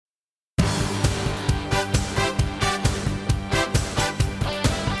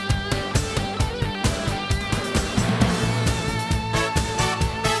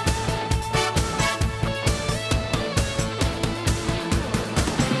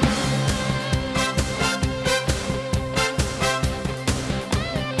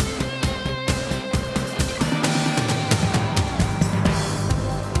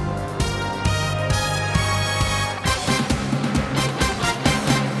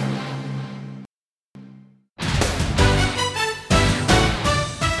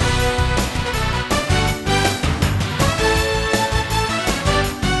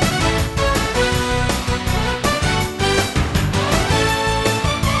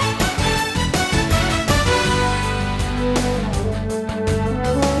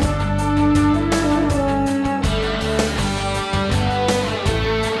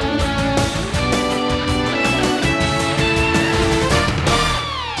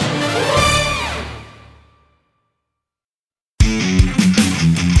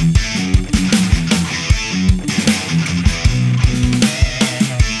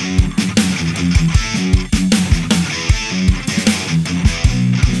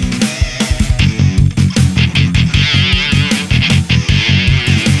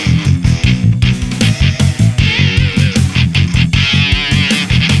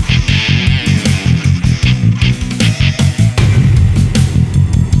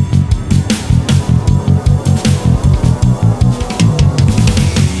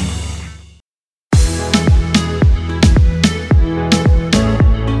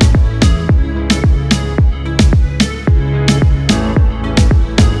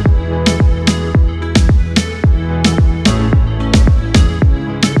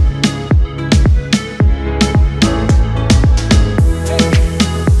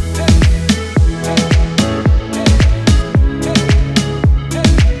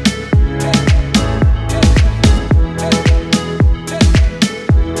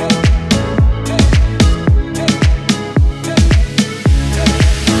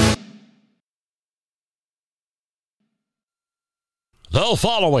The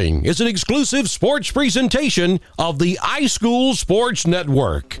following is an exclusive sports presentation of the iSchool Sports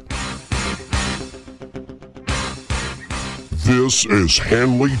Network. This is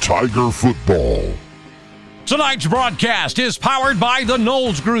Hanley Tiger Football. Tonight's broadcast is powered by the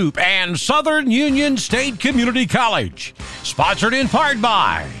Knowles Group and Southern Union State Community College. Sponsored in part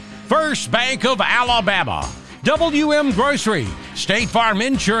by First Bank of Alabama, WM Grocery, State Farm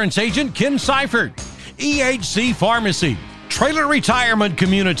Insurance Agent Ken Seifert, EHC Pharmacy, Trailer Retirement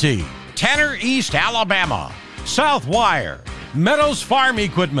Community, Tanner East Alabama, Southwire, Meadows Farm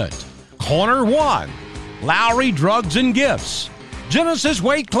Equipment, Corner One, Lowry Drugs and Gifts, Genesis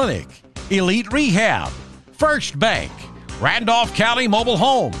Weight Clinic, Elite Rehab, First Bank, Randolph County Mobile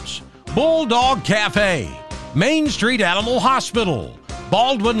Homes, Bulldog Cafe, Main Street Animal Hospital,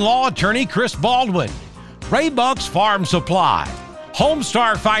 Baldwin Law Attorney Chris Baldwin, Ray Buck's Farm Supply,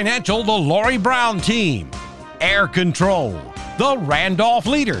 Homestar Financial, the Lori Brown Team, Air Control, the Randolph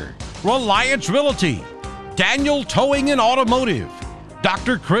Leader, Reliance Realty, Daniel Towing and Automotive,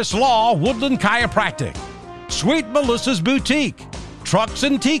 Dr. Chris Law, Woodland Chiropractic, Sweet Melissa's Boutique, Trucks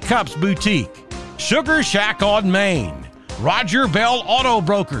and Teacups Boutique, Sugar Shack on Main, Roger Bell Auto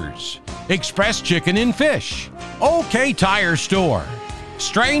Brokers, Express Chicken and Fish, OK Tire Store,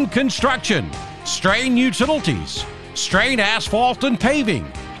 Strain Construction, Strain Utilities, Strain Asphalt and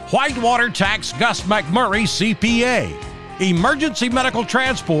Paving, Whitewater Tax Gus McMurray CPA, Emergency Medical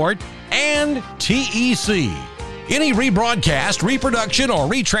Transport, and TEC. Any rebroadcast, reproduction, or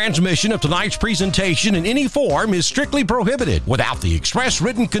retransmission of tonight's presentation in any form is strictly prohibited without the express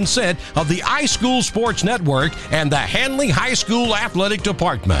written consent of the iSchool Sports Network and the Hanley High School Athletic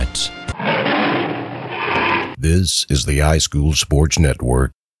Department. This is the iSchool Sports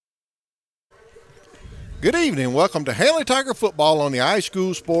Network. Good evening. Welcome to Hanley Tiger Football on the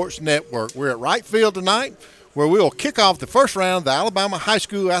iSchool Sports Network. We're at right field tonight, where we will kick off the first round of the Alabama High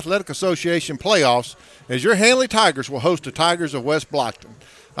School Athletic Association playoffs as your Hanley Tigers will host the Tigers of West Blocton.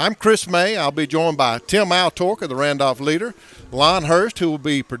 I'm Chris May. I'll be joined by Tim Altork of the Randolph Leader, Lon Hurst, who will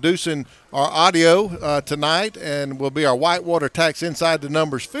be producing our audio tonight and will be our Whitewater Tax Inside the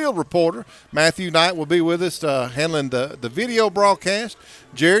Numbers field reporter. Matthew Knight will be with us handling the video broadcast.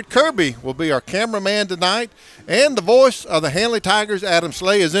 Jared Kirby will be our cameraman tonight. And the voice of the Hanley Tigers, Adam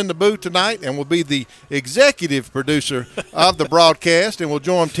Slay, is in the booth tonight and will be the executive producer of the broadcast and will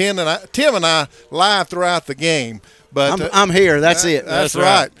join Tim and I live throughout the game. But I'm here. That's it. That's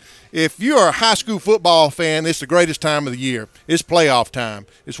right. If you're a high school football fan, it's the greatest time of the year. It's playoff time.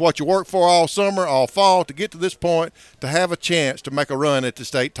 It's what you work for all summer, all fall, to get to this point, to have a chance to make a run at the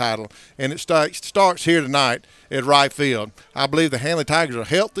state title. And it starts here tonight at right field. I believe the Hanley Tigers are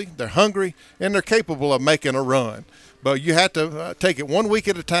healthy, they're hungry, and they're capable of making a run. But you have to take it 1 week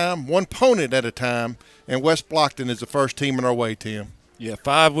at a time, one opponent at a time, and West Blocton is the first team in our way, Tim. Yeah,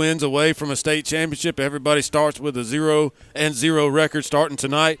 5 wins away from a state championship. Everybody starts with a 0-0 record starting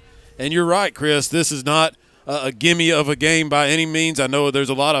tonight. And you're right, Chris. This is not a gimme of a game by any means. I know there's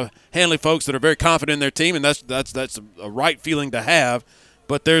a lot of Hanley folks that are very confident in their team, and that's a right feeling to have.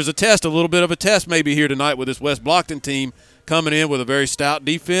 But there's a little bit of a test maybe here tonight with this West Blocton team coming in with a very stout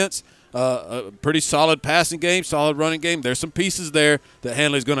defense, a pretty solid passing game, solid running game. There's some pieces there that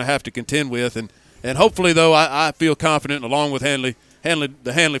Hanley's going to have to contend with. And hopefully, though, I feel confident, along with the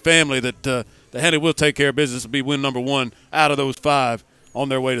Hanley family, that the Hanley will take care of business and be win number 1 out of those 5 on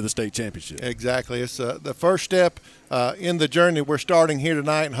their way to the state championship. Exactly. It's the first step in the journey we're starting here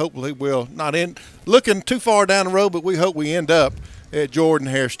tonight, and hopefully we'll not end looking too far down the road, but we hope we end up at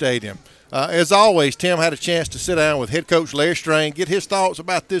Jordan-Hare Stadium. As always, Tim had a chance to sit down with head coach Larry Strain, get his thoughts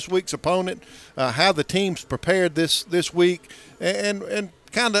about this week's opponent, how the team's prepared this week, and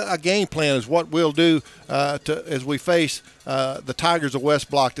kind of a game plan is what we'll do as we face the Tigers of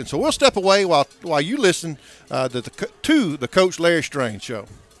West Blocton. So we'll step away while you listen to the Coach Larry Strain Show.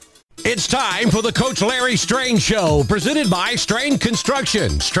 It's time for the Coach Larry Strain Show, presented by Strain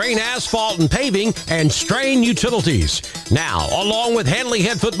Construction, Strain Asphalt and Paving, and Strain Utilities. Now, along with Hanley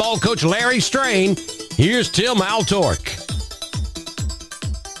head football coach Larry Strain, here's Tim Altork.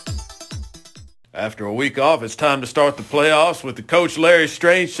 After a week off, it's time to start the playoffs with the Coach Larry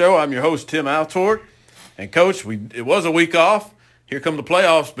Strain Show. I'm your host, Tim Altork. And, Coach, it was a week off. Here come the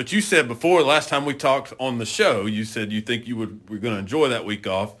playoffs. But you said before, last time we talked on the show, you said you think we're going to enjoy that week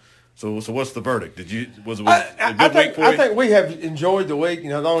off. So what's the verdict? Was it a good week for you? I think we have enjoyed the week.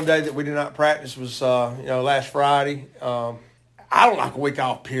 The only day that we did not practice was last Friday. I don't like a week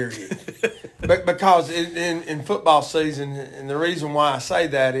off, period. But because in football season, and the reason why I say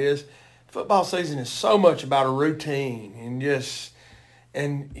that is football season is so much about a routine and just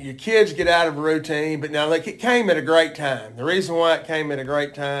and your kids get out of a routine. But now, look, it came at a great time. The reason why it came at a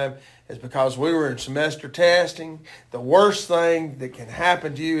great time is because we were in semester testing. The worst thing that can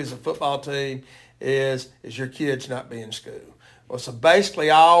happen to you as a football team is your kids not being in school. Well, so basically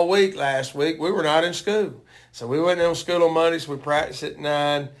all week last week, we were not in school. So we went in school on Mondays. We practiced at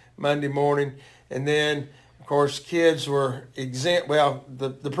 9 Monday morning. And then, of course, kids were exempt. Well,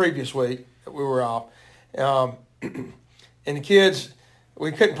 the previous week we were off. And the kids,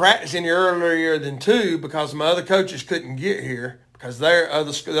 we couldn't practice any earlier than 2 because my other coaches couldn't get here because the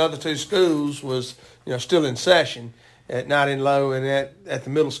other 2 schools was, still in session at Night and Low and at the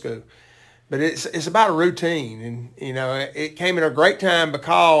middle school. But it's about a routine, and, it came at a great time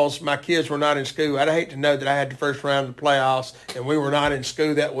because my kids were not in school. I'd hate to know that I had the first round of the playoffs and we were not in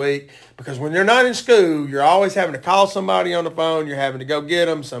school that week, because when they're not in school, you're always having to call somebody on the phone. You're having to go get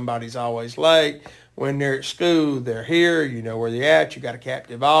them. Somebody's always late. When they're at school, they're here. You know where they're at. You got a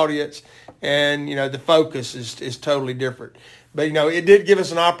captive audience, and, the focus is totally different. But, it did give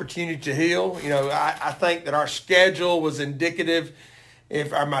us an opportunity to heal. I think that our schedule was indicative.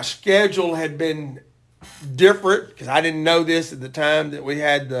 If my schedule had been different, because I didn't know this at the time that we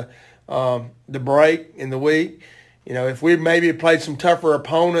had the break in the week, if we maybe played some tougher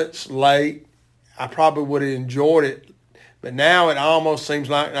opponents late, I probably would have enjoyed it. But now it almost seems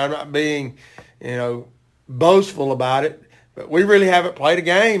like I'm not being, boastful about it, but we really haven't played a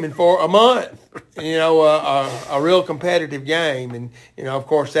game in for a month, a real competitive game. And, of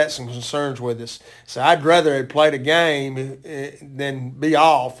course, that's some concerns with us. So I'd rather have played a game than be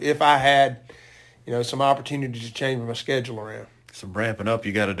off if I had, some opportunity to change my schedule around. Some ramping up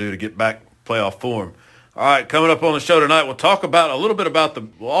you got to do to get back playoff form. All right, coming up on the show tonight, we'll talk about a little bit about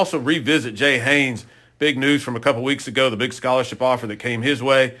we'll also revisit Jay Haynes' big news from a couple weeks ago, the big scholarship offer that came his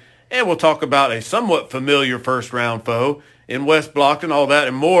way. And we'll talk about a somewhat familiar first-round foe in West Blocton, all that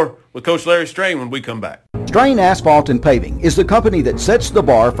and more with Coach Larry Strain when we come back. Strain Asphalt and Paving is the company that sets the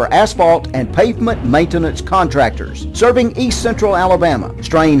bar for asphalt and pavement maintenance contractors. Serving East Central Alabama,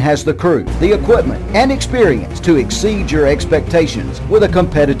 Strain has the crew, the equipment, and experience to exceed your expectations with a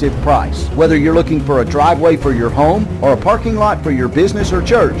competitive price. Whether you're looking for a driveway for your home or a parking lot for your business or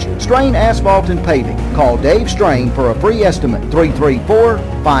church, Strain Asphalt and Paving. Call Dave Strain for a free estimate,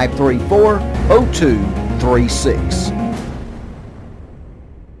 334-534-0236.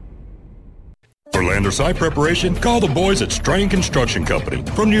 For land or site preparation, call the boys at Strain Construction Company.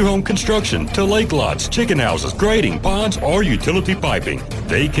 From new home construction to lake lots, chicken houses, grading, ponds, or utility piping,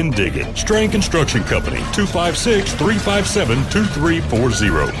 they can dig it. Strain Construction Company,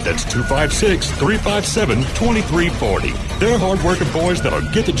 256-357-2340. That's 256-357-2340. They're hard-working boys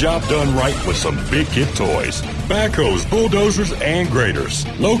that'll get the job done right with some big kid toys. Backhoes, bulldozers, and graders.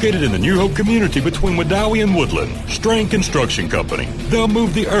 Located in the New Hope community between Wadowee and Woodland, Strain Construction Company. They'll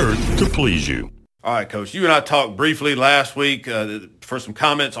move the earth to please you. All right, Coach, you and I talked briefly last week for some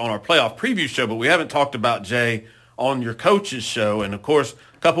comments on our playoff preview show, but we haven't talked about Jay on your coach's show. And, of course,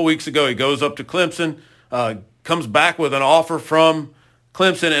 a couple weeks ago he goes up to Clemson, comes back with an offer from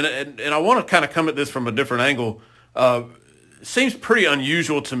Clemson. And I want to kind of come at this from a different angle. It seems pretty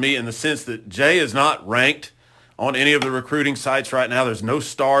unusual to me in the sense that Jay is not ranked on any of the recruiting sites right now. There's no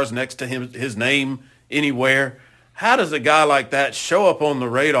stars next to his name anywhere. How does a guy like that show up on the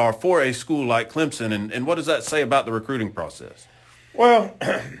radar for a school like Clemson, and what does that say about the recruiting process? Well,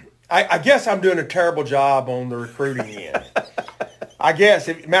 I guess I'm doing a terrible job on the recruiting end. I guess,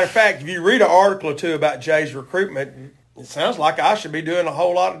 matter of fact, if you read an article or two about Jay's recruitment, it sounds like I should be doing a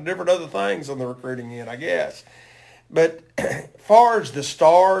whole lot of different other things on the recruiting end, I guess. But as far as the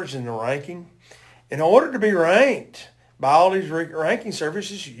stars and the ranking, in order to be ranked by all these ranking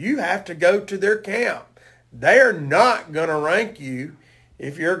services, you have to go to their camp. They're not going to rank you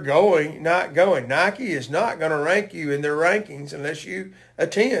if you're not going. Nike is not going to rank you in their rankings unless you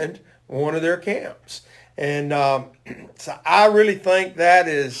attend one of their camps. And so I really think that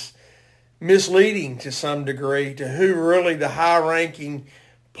is misleading to some degree to who really the high-ranking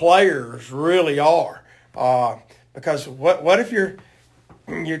players really are. Because what if your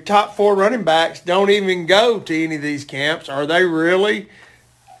top 4 running backs don't even go to any of these camps? Are they really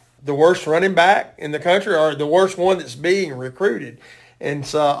the worst running back in the country, or the worst one that's being recruited? And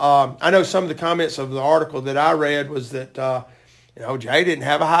so I know some of the comments of the article that I read was that, Jay didn't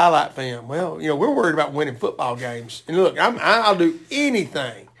have a highlight film. Well, we're worried about winning football games. And look, I'll do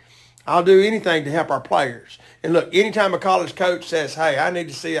anything. I'll do anything to help our players. And look, anytime a college coach says, hey, I need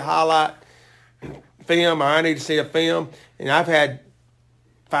to see a highlight film, or I need to see a film, and I've had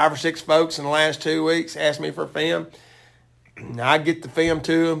 5 or 6 folks in the last 2 weeks ask me for a film, I get the film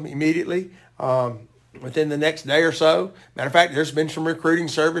to them immediately. within the next day or so. Matter of fact, there's been some recruiting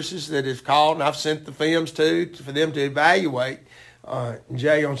services that have called, and I've sent the films for them to evaluate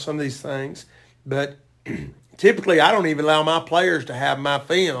Jay on some of these things. But typically, I don't even allow my players to have my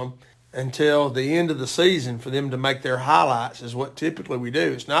film until the end of the season for them to make their highlights is what typically we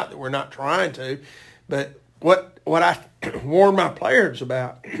do. It's not that we're not trying to, but what I warn my players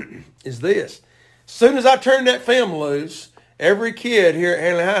about is this. As soon as I turn that film loose, every kid here at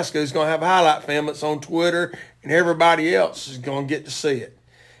Hanley High School is going to have a highlight film that's on Twitter, and everybody else is going to get to see it.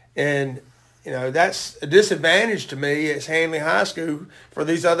 And, that's a disadvantage to me as Hanley High School for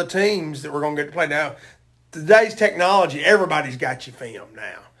these other teams that we're going to get to play. Now, today's technology, everybody's got your film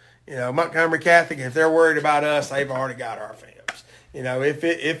now. Montgomery Catholic, if they're worried about us, they've already got our films.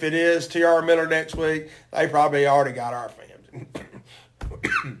 If it is T.R. Miller next week, they probably already got our films.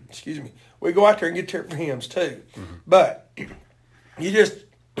 Excuse me. We go out there and get their films too. Mm-hmm. But you just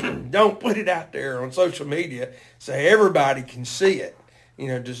don't put it out there on social media so everybody can see it,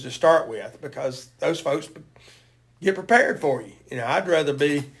 just to start with, because those folks get prepared for you. I'd rather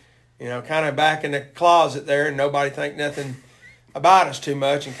be, kind of back in the closet there and nobody think nothing about us too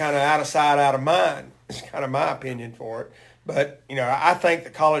much and kind of out of sight, out of mind. It's kind of my opinion for it. But, I think the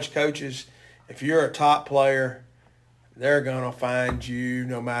college coaches, if you're a top player, they're going to find you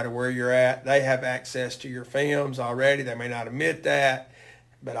no matter where you're at. They have access to your films already. They may not admit that,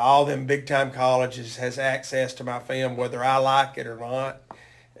 but all them big-time colleges has access to my film, whether I like it or not.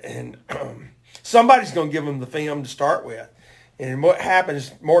 And somebody's going to give them the film to start with. And what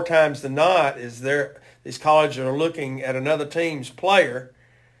happens more times than not is these colleges are looking at another team's player,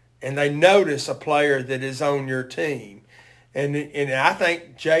 and they notice a player that is on your team. And I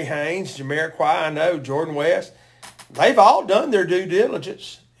think Jay Haynes, Jamiroquai, I know, Jordan West, they've all done their due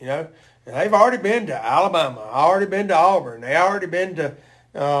diligence, And they've already been to Alabama, already been to Auburn, they already been to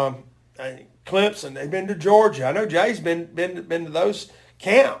Clemson, they've been to Georgia. I know Jay's been to those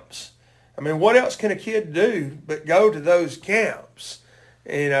camps. I mean, what else can a kid do but go to those camps?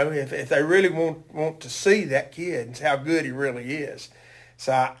 If they really want to see that kid and see how good he really is.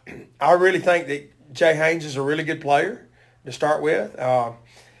 So I really think that Jay Haynes is a really good player to start with.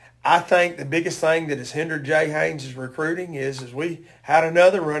 I think the biggest thing that has hindered Jay Haynes' recruiting is we had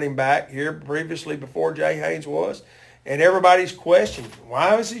another running back here previously before Jay Haynes was, and everybody's questioning,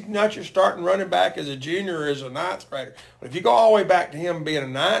 why is he not your starting running back as a junior or as a ninth grader? Well, if you go all the way back to him being a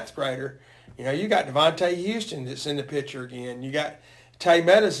ninth grader, you got Devontae Houston that's in the picture again. You got Tay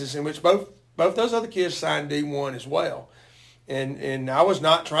Meadows, in which both those other kids signed D1 as well. And I was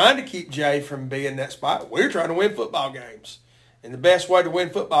not trying to keep Jay from being that spot. We were trying to win football games. And the best way to win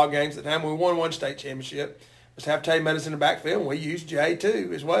football games at the time we won one state championship was to have Tay Meadows in the backfield. And we used Jay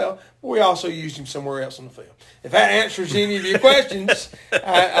too as well. But we also used him somewhere else on the field. If that answers any of your questions,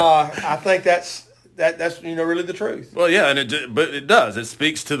 I think that's really the truth. Well, yeah, but it does. It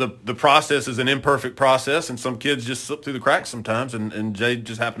speaks to the process is an imperfect process, and some kids just slip through the cracks sometimes, and Jay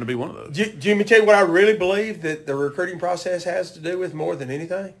just happened to be one of those. Jimmy, tell you what I really believe that the recruiting process has to do with more than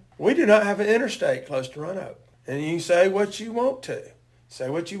anything? We do not have an interstate close to Roanoke. And you say what you want to. Say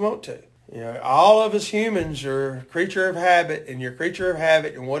what you want to. All of us humans are a creature of habit, and you're a creature of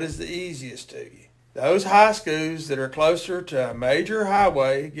habit, and what is the easiest to you? Those high schools that are closer to a major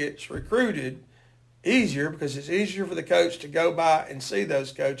highway gets recruited easier because it's easier for the coach to go by and see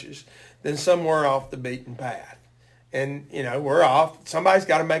those coaches than somewhere off the beaten path. And, we're off. Somebody's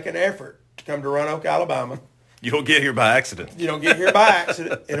got to make an effort to come to Roanoke, Alabama. You don't get here by accident. You don't get here by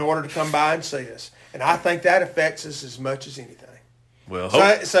accident in order to come by and see us. And I think that affects us as much as anything. Well,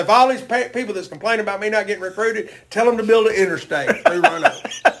 so if all these people that's complaining about me not getting recruited, tell them to build an interstate through Roanoke.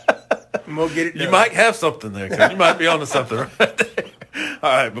 And we'll get it done. You might have something there, Coach. You might be onto something right there.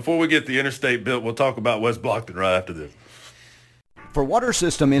 All right, before we get the interstate built, we'll talk about West Blocton right after this. For water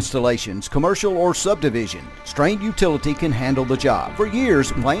system installations, commercial or subdivision, Strain Utility can handle the job. For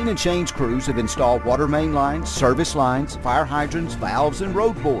years, Wayne and Shane's crews have installed water main lines, service lines, fire hydrants, valves, and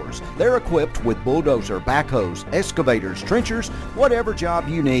road bores. They're equipped with bulldozer, backhoes, excavators, trenchers, whatever job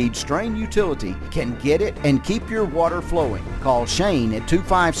you need, Strain Utility can get it and keep your water flowing. Call Shane at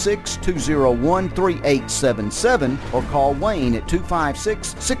 256-201-3877 or call Wayne at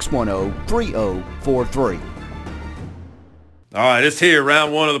 256-610-3043. All right, it's here,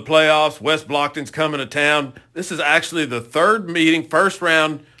 round one of the playoffs. West Blocton's coming to town. This is actually the third meeting, first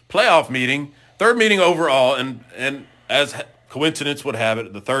round playoff meeting, third meeting overall, and as coincidence would have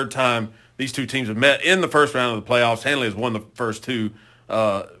it, the third time these two teams have met in the first round of the playoffs. Hanley has won the first two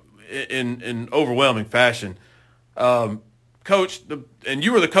in overwhelming fashion. Coach, and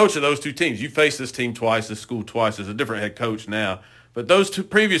you were the coach of those two teams. You faced this team twice, this school twice, as a different head coach now. But those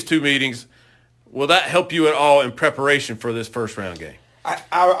previous two meetings, Will that help you at all in preparation for this first-round game?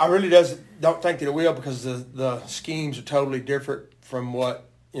 I really don't think that it will, because the schemes are totally different from what,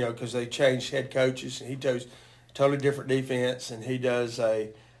 because they changed head coaches, and he does a totally different defense, and he does a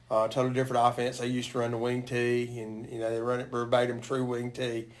totally different offense. They used to run the wing tee, and they run it verbatim, true wing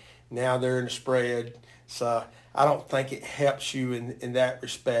tee. Now they're in a spread. So I don't think it helps you in that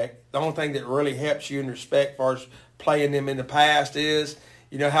respect. The only thing that really helps you in respect as far as playing them in the past is,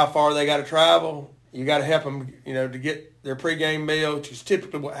 how far they got to travel. You got to help them, to get their pregame meal, which is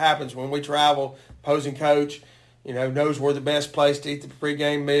typically what happens when we travel. Opposing coach, knows where the best place to eat the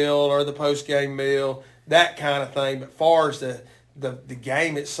pregame meal or the postgame meal, that kind of thing. But as far as the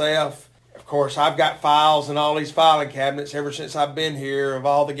game itself, of course, I've got files in all these filing cabinets ever since I've been here of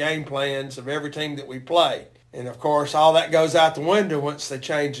all the game plans of every team that we play. And, of course, all that goes out the window once they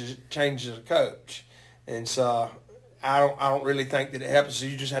change the coach. And so I don't really think that it happens. So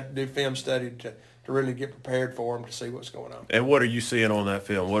you just have to do film study to really get prepared for them to see what's going on. And what are you seeing on that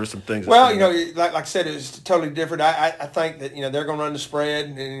film? What are some things? Well, like I said, it's totally different. I think that, they're going to run the spread,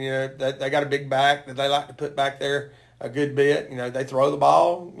 and, they got a big back that they like to put back there a good bit. They throw the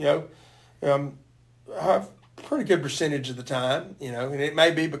ball, a pretty good percentage of the time, and it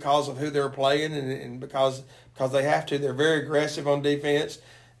may be because of who they're playing and because they have to. They're very aggressive on defense.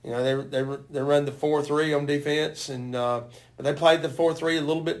 They run the 4-3 on defense, and but they played the 4-3 a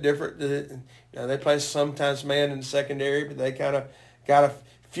little bit different. They play sometimes man in the secondary, but they kind of got a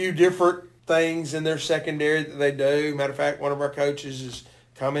few different things in their secondary that they do. Matter of fact, one of our coaches has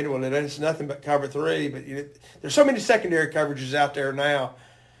commented, well, it's nothing but cover 3, but there's so many secondary coverages out there now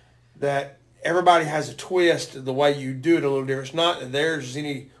that everybody has a twist of the way you do it a little different. It's not that theirs is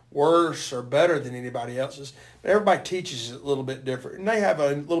any worse or better than anybody else's, but everybody teaches it a little bit different. And they have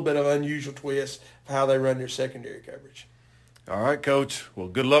a little bit of unusual twist of how they run their secondary coverage. All right, Coach. Well,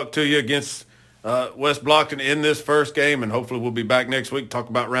 good luck to you against West Blocton in this first game, and hopefully we'll be back next week to talk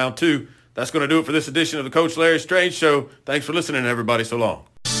about round 2. That's going to do it for this edition of the Coach Larry Strange Show. Thanks for listening, everybody. So long.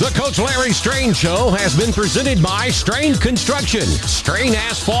 The Coach Larry Strange Show has been presented by Strain Construction, Strain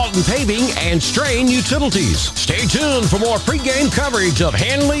Asphalt and Paving, and Strain Utilities. Stay tuned for more pregame coverage of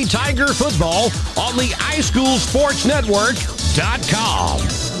Hanley Tiger football on the iSchoolSportsNetwork.com.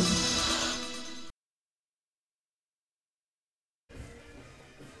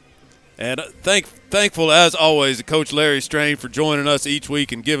 And thankful, as always, to Coach Larry Strange for joining us each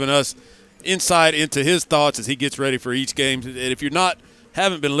week and giving us insight into his thoughts as he gets ready for each game. And if you're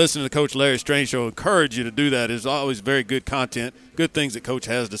haven't been listening to the Coach Larry Strange Show, I encourage you to do that. It's always very good content, good things that Coach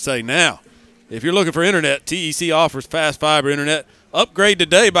has to say. Now, if you're looking for internet, TEC offers fast fiber internet. Upgrade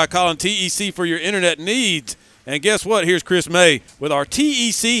today by calling TEC for your internet needs. And guess what? Here's Chris May with our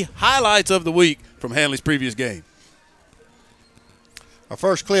TEC highlights of the week from Hanley's previous game. Our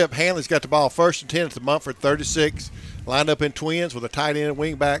first clip, Hanley's got the ball 1st and 10 at the Mumford 36, lined up in twins with a tight end and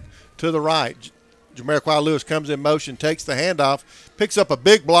wing back to the right. Jamiroquai Lewis comes in motion, takes the handoff, picks up a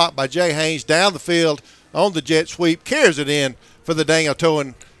big block by Jay Haynes down the field on the jet sweep, carries it in for the Daniel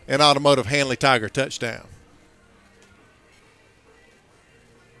Towing and Automotive Hanley Tiger touchdown.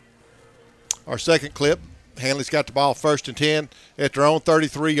 Our second clip, Hanley's got the ball 1st and 10 at their own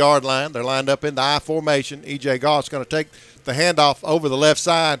 33-yard line. They're lined up in the I formation. E.J. Goss going to take the handoff over the left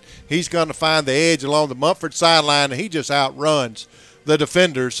side. He's going to find the edge along the Mumford sideline, and he just outruns the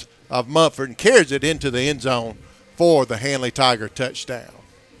defenders of Mumford and carries it into the end zone for the Hanley Tiger touchdown.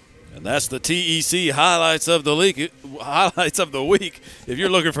 And that's the TEC highlights of the week. If you're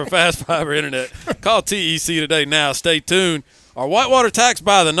looking for fast fiber internet, call TEC today now. Stay tuned. Our Whitewater Tax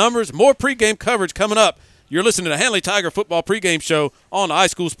by the numbers. More pregame coverage coming up. You're listening to Hanley Tiger Football pregame show on the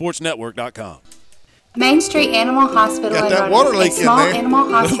iSchoolSportsNetwork.com. Main Street Animal Hospital in Roanoke, a small animal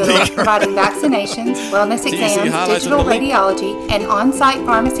hospital providing vaccinations, wellness exams, digital radiology, and on-site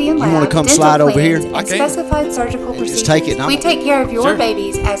pharmacy and lab, dental cleanings, and specified surgical procedures. We take care of your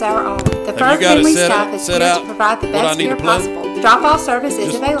babies as our own. The fur-friendly staff is here to provide the best care possible. Drop-off service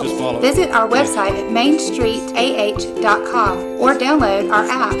is available. Visit our website at mainstreetah.com or download our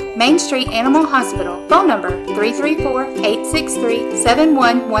app, Main Street Animal Hospital. Phone number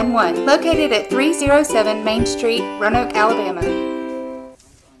 334-863-7111. Located at 307 Main Street, Roanoke, Alabama.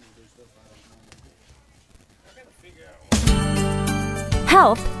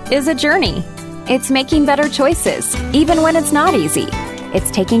 Health is a journey. It's making better choices, even when it's not easy.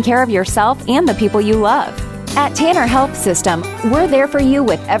 It's taking care of yourself and the people you love. At Tanner Health System, we're there for you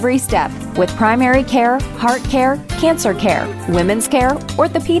with every step, with primary care, heart care, cancer care, women's care,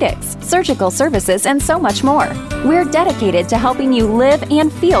 orthopedics, surgical services, and so much more. We're dedicated to helping you live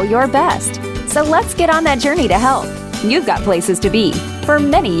and feel your best. So let's get on that journey to health. You've got places to be for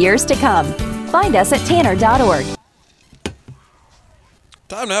many years to come. Find us at tanner.org.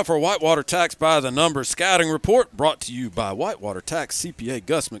 Time now for a Whitewater Tax by the Numbers scouting report brought to you by Whitewater Tax CPA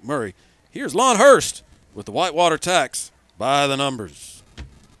Gus McMurray. Here's Lon Hurst with the Whitewater Tax by the Numbers.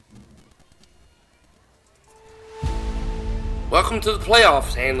 Welcome to the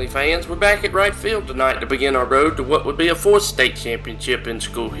playoffs, Hanley fans. We're back at right field tonight to begin our road to what would be a fourth state championship in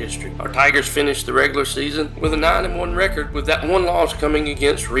school history. Our Tigers finished the regular season with a 9-1 record, with that one loss coming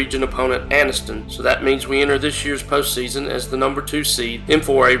against region opponent Anniston. So that means we enter this year's postseason as the number 2 seed in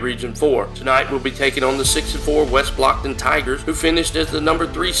 4A Region 4. Tonight we'll be taking on the 6-4 West Blocton Tigers, who finished as the number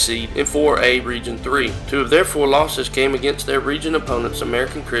 3 seed in 4A Region 3. 2 of their 4 losses came against their region opponents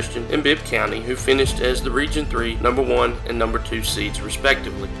American Christian and Bibb County, who finished as the Region 3 number 1 and number 2 seeds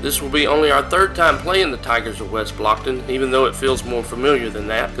respectively. This will be only our 3rd time playing the Tigers of West Blocton, even though it feels more familiar than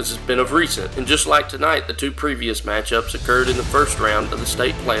that because it's been of recent. And just like tonight, the 2 previous matchups occurred in the first round of the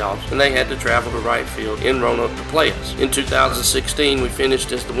state playoffs, and they had to travel to right field in Roanoke to play us. In 2016, we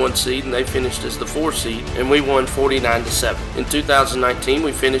finished as the 1 seed and they finished as the 4 seed, and we won 49-7. In 2019,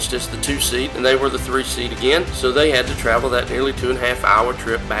 we finished as the 2 seed and they were the 3 seed again, so they had to travel that nearly 2.5-hour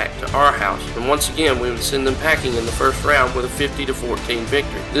trip back to our house. And once again, we would send them packing in the first round with a 50-14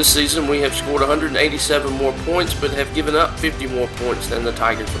 victory. This season we have scored 187 more points but have given up 50 more points than the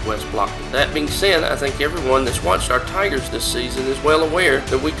Tigers of West Blocton. That being said, I think everyone that's watched our Tigers this season is well aware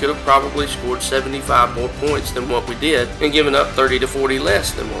that we could have probably scored 75 more points than what we did and given up 30 to 40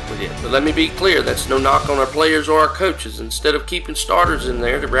 less than what we did. But let me be clear, that's no knock on our players or our coaches. Instead of keeping starters in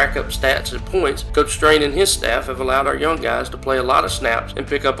there to rack up stats and points, Coach Strain and his staff have allowed our young guys to play a lot of snaps and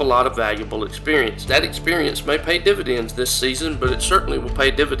pick up a lot of valuable experience. That experience may pay dividends this season, but it certainly will pay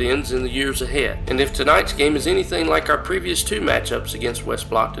dividends in the years ahead. And if tonight's game is anything like our previous 2 matchups against West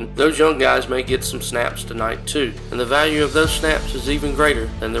Blocton, those young guys may get some snaps tonight too. And the value of those snaps is even greater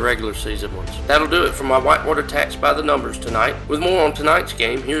than the regular season ones. That'll do it for my Whitewater Tax by the Numbers tonight. With more on tonight's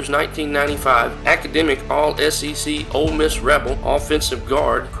game, here's 1995 academic All-SEC Ole Miss Rebel offensive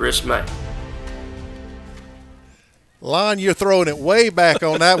guard Chris May. Lon, you're throwing it way back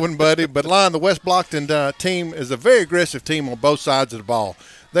on that one, buddy. But, Lon, the West Blocton team is a very aggressive team on both sides of the ball.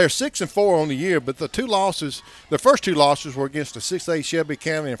 They're 6-4 on the year, but the first 2 losses were against the 6A Shelby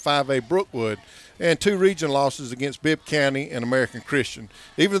County and 5A Brookwood, and 2 region losses against Bibb County and American Christian.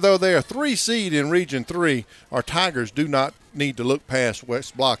 Even though they are 3 seed in Region 3, our Tigers do not need to look past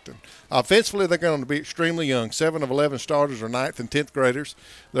West Blocton. Offensively, they're going to be extremely young. 7 of 11 starters are 9th and 10th graders.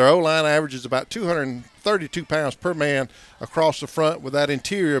 Their O-line averages about 232 pounds per man across the front, with that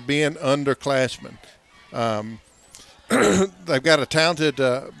interior being underclassmen. They've got a talented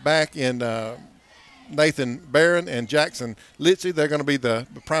back in Nathan Barron and Jackson Litzy. They're going to be the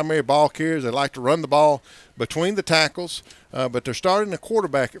primary ball carriers. They like to run the ball between the tackles, but they're starting a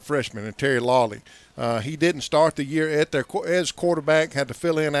quarterback at freshman in Terry Lawley. He didn't start the year as quarterback, had to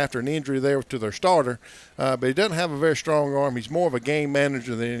fill in after an injury there to their starter, but he doesn't have a very strong arm. He's more of a game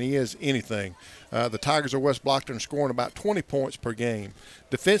manager than he is anything. The Tigers of West Blocton are scoring about 20 points per game.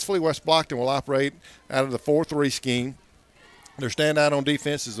 Defensively, West Blocton will operate out of the 4-3 scheme. Their standout on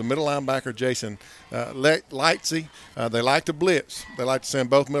defense is the middle linebacker, Jason Lightsey. They like to blitz. They like to send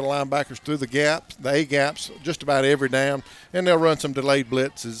both middle linebackers through the A-gaps, just about every down, and they'll run some delayed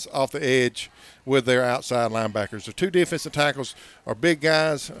blitzes off the edge with their outside linebackers. The 2 defensive tackles are big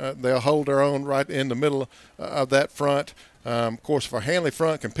guys. They'll hold their own right in the middle of that front. Of course, if our Hanley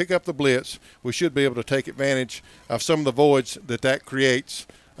front can pick up the blitz, we should be able to take advantage of some of the voids that creates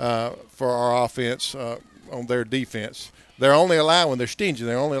for our offense on their defense. They're stingy.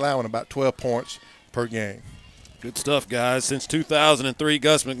 They're only allowing about 12 points per game. Good stuff, guys. Since 2003,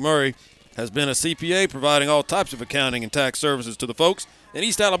 Gus McMurray has been a CPA, providing all types of accounting and tax services to the folks in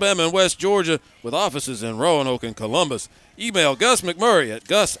East Alabama and West Georgia, with offices in Roanoke and Columbus. Email Gus McMurray at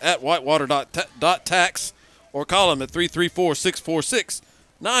gus@whitewater.tax or call him at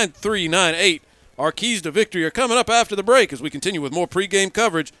 334-646-9398. Our keys to victory are coming up after the break as we continue with more pregame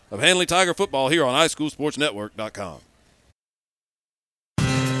coverage of Hanley Tiger football here on highschoolsportsnetwork.com.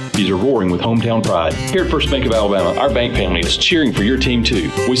 Are roaring with hometown pride. Here at First Bank of Alabama, our bank family is cheering for your team too.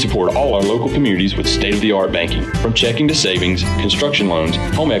 We support all our local communities with state-of-the-art banking. From checking to savings, construction loans,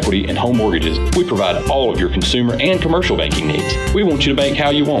 home equity, and home mortgages, we provide all of your consumer and commercial banking needs. We want you to bank how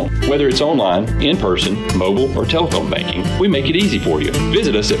you want. Whether it's online, in person, mobile, or telephone banking, we make it easy for you.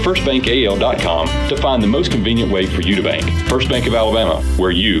 Visit us at firstbankal.com to find the most convenient way for you to bank. First Bank of Alabama, where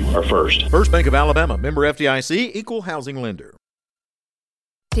you are first. First Bank of Alabama, member FDIC, equal housing lender.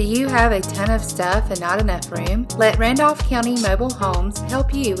 Do you have a ton of stuff and not enough room? Let Randolph County Mobile Homes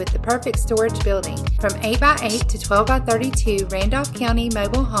help you with the perfect storage building. From 8x8 to 12x32, Randolph County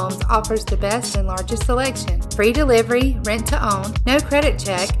Mobile Homes offers the best and largest selection. Free delivery, rent to own, no credit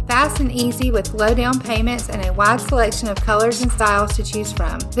check, fast and easy with low down payments and a wide selection of colors and styles to choose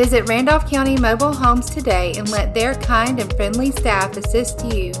from. Visit Randolph County Mobile Homes today and let their kind and friendly staff assist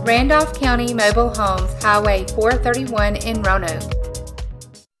you. Randolph County Mobile Homes, Highway 431 in Roanoke.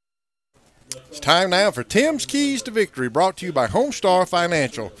 It's time now for Tim's Keys to Victory, brought to you by Homestar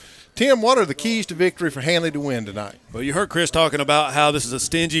Financial. Tim, what are the keys to victory for Hanley to win tonight? Well, you heard Chris talking about how this is a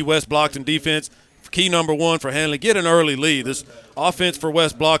stingy West Blocton defense. Key number one for Hanley, get an early lead. This offense for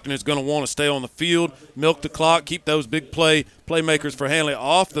West Blocton is going to want to stay on the field, milk the clock, keep those big playmakers for Hanley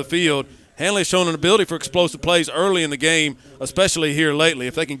off the field. Hanley's shown an ability for explosive plays early in the game, especially here lately.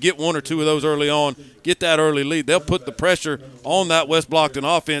 If they can get one or two of those early on, get that early lead, they'll put the pressure on that West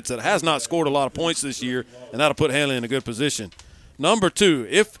Blocton offense that has not scored a lot of points this year, and that'll put Hanley in a good position. Number two,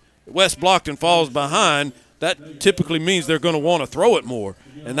 if West Blocton falls behind, that typically means they're going to want to throw it more,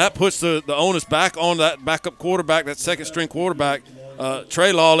 and that puts the onus back on that backup quarterback, that second-string quarterback,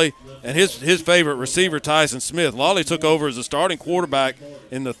 Trey Lawley, and his favorite receiver, Tyson Smith. Lawley took over as a starting quarterback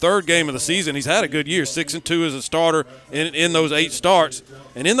in the third game of the season. He's had a good year, 6-2 as a starter in those 8 starts.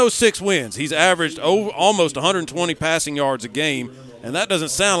 And in those 6 wins, he's averaged almost 120 passing yards a game, and that doesn't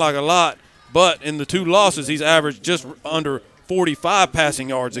sound like a lot, but in the 2 losses, he's averaged just under 45 passing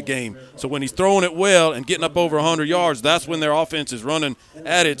yards a game. So when he's throwing it well and getting up over 100 yards, that's when their offense is running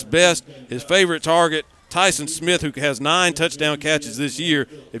at its best. His favorite target, Tyson Smith, who has 9 touchdown catches this year.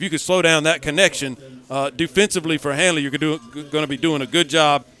 If you could slow down that connection defensively for Hanley, you're going to be doing a good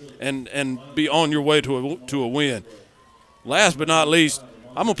job and be on your way to a win. Last but not least,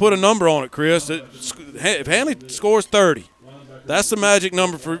 I'm going to put a number on it, Chris. If Hanley scores 30, that's the magic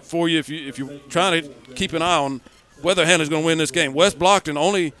number for you if you're trying to keep an eye on whether Hanley's going to win this game. West Blocton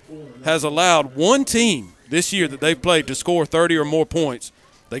only has allowed one team this year that they've played to score 30 or more points.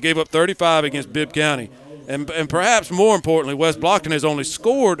 They gave up 35 against Bibb County. And perhaps more importantly, West Blocton has only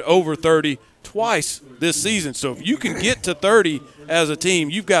scored over 30 twice this season. So if you can get to 30 as a team,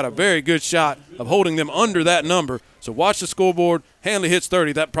 you've got a very good shot of holding them under that number. So watch the scoreboard. Hanley hits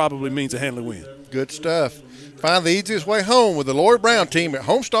 30. That probably means a Hanley win. Good stuff. Find the easiest way home with the Lloyd Brown team at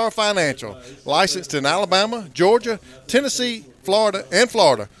Homestar Financial. Licensed in Alabama, Georgia, Tennessee, Florida, and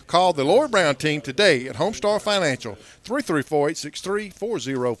Florida. Call the Lloyd Brown team today at Homestar Financial,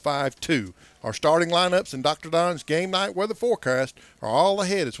 334-863-4052. Our starting lineups and Dr. Don's game night weather forecast are all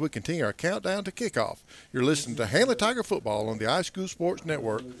ahead as we continue our countdown to kickoff. You're listening to Hanley Tiger Football on the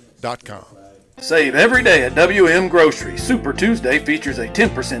iSchoolSportsNetwork.com. Save every day at WM Grocery. Super Tuesday features a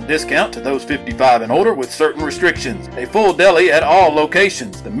 10% discount to those 55 and older with certain restrictions. A full deli at all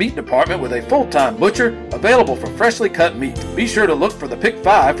locations. The meat department with a full-time butcher available for freshly cut meat. Be sure to look for the Pick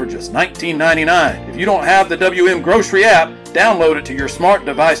 5 for just $19.99. If you don't have the WM Grocery app, download it to your smart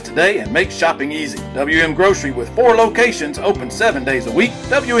device today and make shopping easy. WM Grocery with 4 locations open 7 days a week.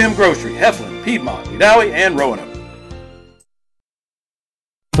 WM Grocery, Heflin, Piedmont, Wedowee, and Roanoke.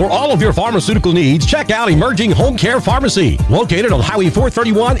 For all of your pharmaceutical needs, check out Emerging Home Care Pharmacy, located on Highway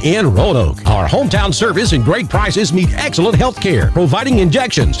 431 in Roanoke. Our hometown service and great prices meet excellent health care, providing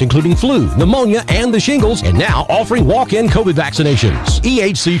injections including flu, pneumonia, and the shingles, and now offering walk-in COVID vaccinations.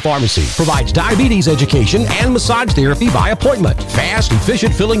 EHC Pharmacy provides diabetes education and massage therapy by appointment. Fast,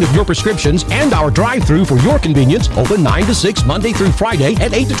 efficient filling of your prescriptions, and our drive-thru for your convenience, open 9 to 6 Monday through Friday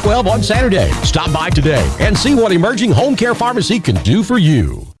and 8 to 12 on Saturday. Stop by today and see what Emerging Home Care Pharmacy can do for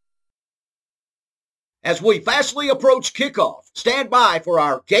you. As we fastly approach kickoff, stand by for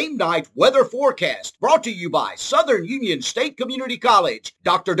our game night weather forecast, brought to you by Southern Union State Community College.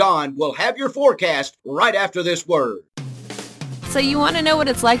 Dr. Don will have your forecast right after this word. So you want to know what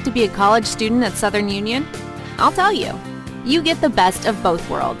it's like to be a college student at Southern Union? I'll tell you. You get the best of both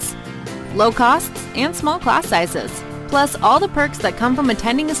worlds. Low costs and small class sizes, plus all the perks that come from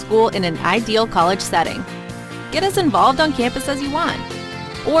attending a school in an ideal college setting. Get as involved on campus as you want.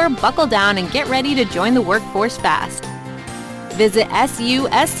 Or buckle down and get ready to join the workforce fast. Visit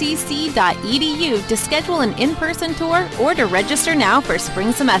suscc.edu to schedule an in-person tour or to register now for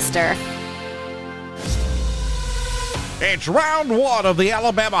spring semester. It's round 1 of the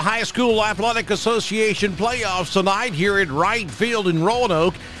Alabama High School Athletic Association playoffs tonight here at Wright Field in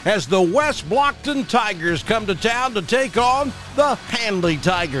Roanoke as the West Blocton Tigers come to town to take on the Hanley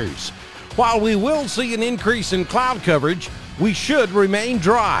Tigers. While we will see an increase in cloud coverage, we should remain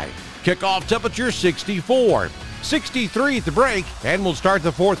dry. Kickoff temperature 64, 63 at the break, and we'll start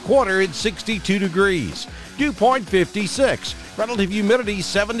the fourth quarter at 62 degrees. dew point 56. Relative humidity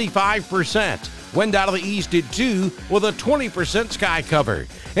 75%. Wind out of the east at 2 with a 20% sky cover.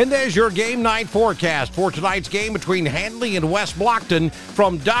 And there's your game night forecast for tonight's game between Handley and West Blocton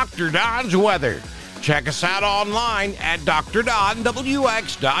from Dr. Don's Weather. Check us out online at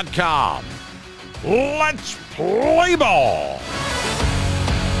drdonwx.com. Let's play ball.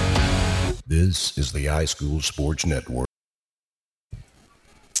 This is the iSchool Sports Network.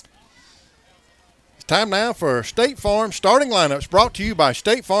 It's time now for State Farm starting lineups, brought to you by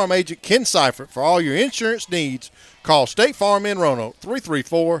State Farm agent Ken Seifert. For all your insurance needs, call State Farm in Roanoke,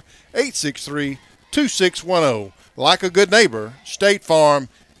 334-863-2610. Like a good neighbor, State Farm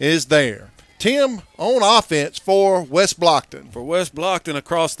is there. Tim, on offense for West Blocton. For West Blocton,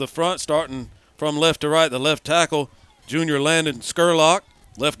 across the front, starting from left to right, the left tackle, junior Landon Skurlock.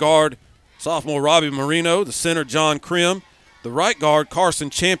 Left guard, sophomore Robbie Marino. The center, John Krim. The right guard, Carson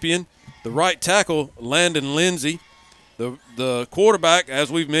Champion. The right tackle, Landon Lindsay. The quarterback,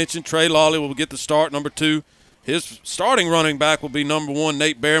 as we've mentioned, Trey Lawley will get the start, number 2. His starting running back will be number 1,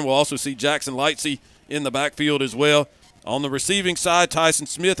 Nate Barron. We'll also see Jackson Lightsey in the backfield as well. On the receiving side, Tyson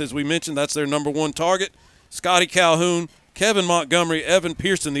Smith, as we mentioned, that's their number 1 target. Scotty Calhoun, Kevin Montgomery, Evan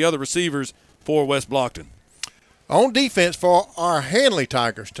Pearson, the other receivers for West Blocton. On defense for our Handley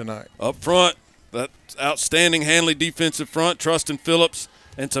Tigers tonight. Up front, that outstanding Handley defensive front, Trustin Phillips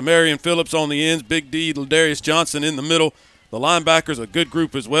and Tamarian Phillips on the ends, Big D, Ladarius Johnson in the middle. The linebackers, a good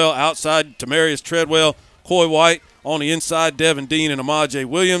group as well. Outside, Tamarius Treadwell, Coy White. On the inside, Devin Dean and Ahmad J.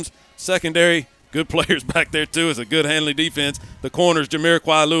 Williams. Secondary, good players back there, too. It's a good Handley defense. The corners,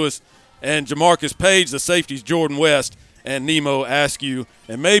 Jamiroquai Lewis and Jamarcus Page. The safeties, Jordan West and Nemo Askew.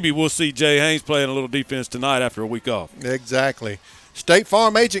 And maybe we'll see Jay Haynes playing a little defense tonight after a week off. Exactly. State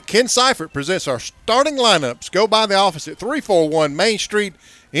Farm agent Ken Seifert presents our starting lineups. Go by the office at 341 Main Street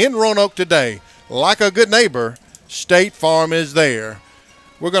in Roanoke today. Like a good neighbor, State Farm is there.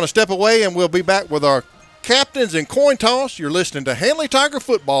 We're going to step away, and we'll be back with our captains and coin toss. You're listening to Handley Tiger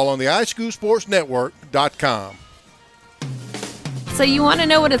Football on the iSchoolSportsNetwork.com. So you want to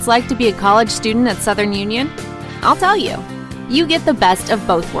know what it's like to be a college student at Southern Union? I'll tell you. You get the best of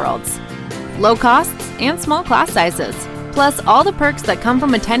both worlds. Low costs and small class sizes, plus all the perks that come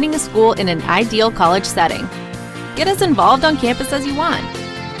from attending a school in an ideal college setting. Get as involved on campus as you want,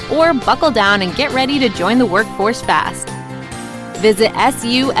 or buckle down and get ready to join the workforce fast. Visit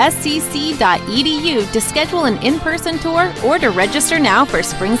suscc.edu to schedule an in-person tour or to register now for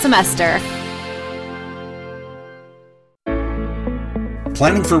spring semester.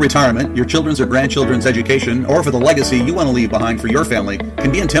 Planning for retirement, your children's or grandchildren's education, or for the legacy you want to leave behind for your family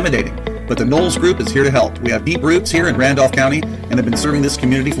can be intimidating. But the Knowles Group is here to help. We have deep roots here in Randolph County and have been serving this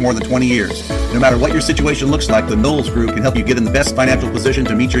community for more than 20 years. No matter what your situation looks like, the Knowles Group can help you get in the best financial position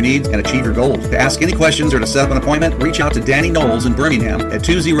to meet your needs and achieve your goals. To ask any questions or to set up an appointment, reach out to Danny Knowles in Birmingham at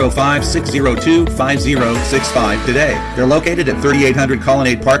 205-602-5065 today. They're located at 3800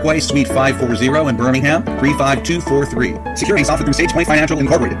 Colonnade Parkway, Suite 540 in Birmingham, 35243. Securing offered through Sage Point Financial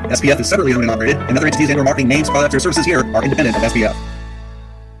Incorporated. SPF is separately owned and operated, and other entities and/or marketing names, products, or services here are independent of SPF.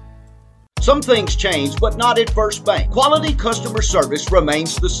 Some things change, but not at First Bank. Quality customer service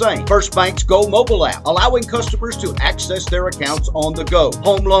remains the same. First Bank's Go mobile app, allowing customers to access their accounts on the go.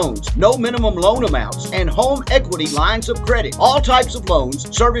 Home loans, no minimum loan amounts, and home equity lines of credit. All types of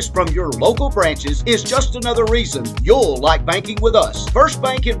loans serviced from your local branches is just another reason you'll like banking with us. First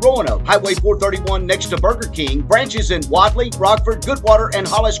Bank in Roanoke, Highway 431 next to Burger King, branches in Wadley, Rockford, Goodwater, and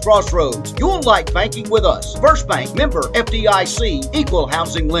Hollis Crossroads. You'll like banking with us. First Bank, member FDIC, equal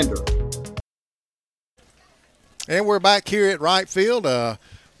housing lender. And we're back here at right field,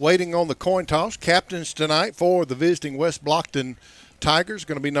 waiting on the coin toss. Captains tonight for the visiting West Blocton Tigers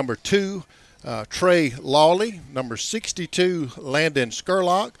going to be number 2, Trey Lawley, number 62, Landon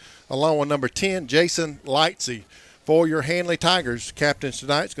Skurlock, along with number 10, Jason Lightsey. For your Handley Tigers, captains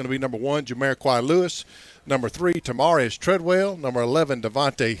tonight is going to be number 1, Jamiroquai Lewis, number 3, Tamarius Treadwell, number 11,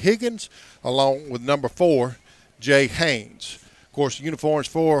 Devontae Higgins, along with number 4, Jay Haynes. Of course, uniforms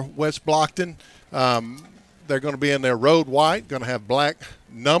for West Blocton, they're going to be in their road white, going to have black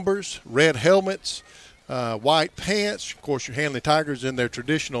numbers, red helmets, white pants. Of course, your Handley Tigers in their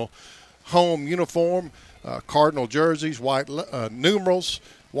traditional home uniform, cardinal jerseys, white numerals,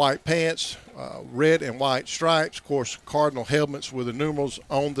 white pants, red and white stripes. Of course, cardinal helmets with the numerals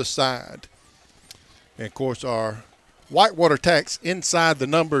on the side. And, of course, our Whitewater Tax inside the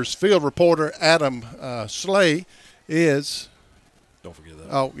numbers field reporter Adam Slay is – don't forget that.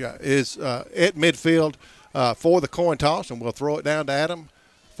 Oh, yeah, is at midfield for the coin toss, and we'll throw it down to Adam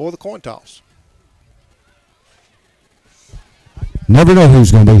for the coin toss. Never know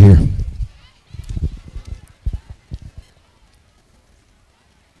who's going to be here.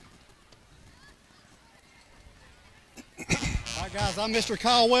 I'm Mr.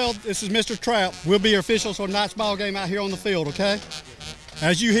 Caldwell. This is Mr. Trout. We'll be your officials for tonight's ball game out here on the field, okay?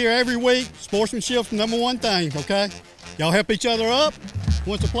 As you hear every week, sportsmanship's the number one thing, okay? Y'all help each other up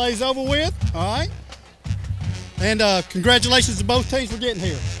once the play's over with, all right? And congratulations to both teams for getting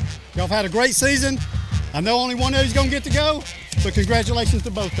here. Y'all have had a great season. I know only one of you's going to get to go, but congratulations to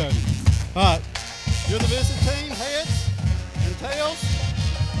both of you. All right, you're the visiting team, heads and tails,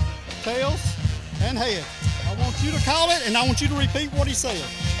 tails and heads. I want you to call it, and I want you to repeat what he said.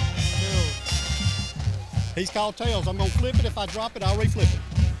 He's called tails. I'm going to flip it. If I drop it, I'll reflip it.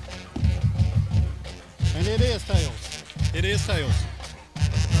 And it is tails. It is tails.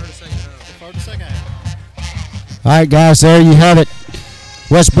 Defer to second half. All right, guys, there you have it.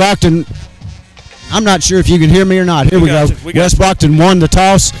 West Blocton, I'm not sure if you can hear me or not. Here we go. West Blocton won the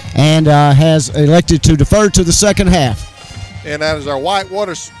toss and has elected to defer to the second half. And that is our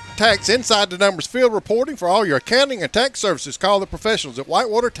Whitewater Tax Inside the Numbers field reporting. For all your accounting and tax services, call the professionals at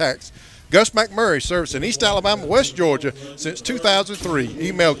Whitewater Tax. Gus McMurray serves in East Alabama, West Georgia since 2003.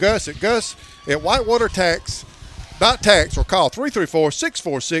 Email Gus at gus@whitewatertax.tax or call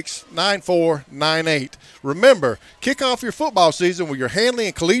 334-646-9498. Remember, kick off your football season with your Hanley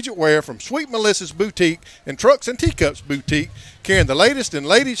and collegiate wear from Sweet Melissa's Boutique and Trucks and Teacups Boutique, carrying the latest in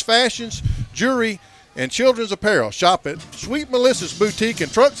ladies' fashions, jewelry, and children's apparel. Shop at Sweet Melissa's Boutique and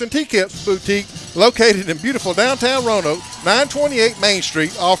Trucks and Teacups Boutique, located in beautiful downtown Roanoke, 928 Main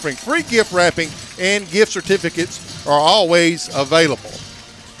Street, offering free gift wrapping and gift certificates are always available.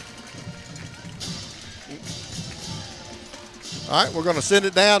 All right, we're going to send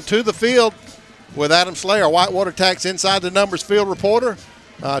it down to the field with Adam Slay, our Whitewater Tax Inside the Numbers field reporter,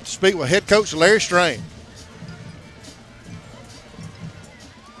 to speak with head coach Larry Strain.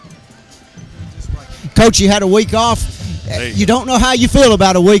 Coach, you had a week off. You don't know how you feel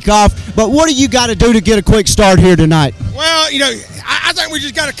about a week off, but what do you got to do to get a quick start here tonight? Well, I think we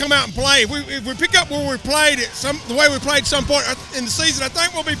just got to come out and play. If we pick up where we played the way we played some point in the season, I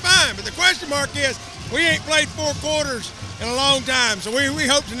think we'll be fine. But the question mark is we ain't played 4 quarters in a long time, so we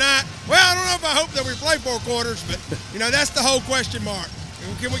hope tonight. Well, I don't know if I hope that we play 4 quarters, but that's the whole question mark.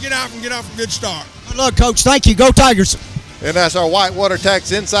 Can we get out and get off a good start? Good luck, Coach. Thank you. Go Tigers. And that's our Whitewater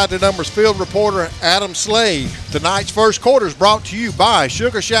Tax Inside the Numbers field reporter, Adam Slade. Tonight's first quarter is brought to you by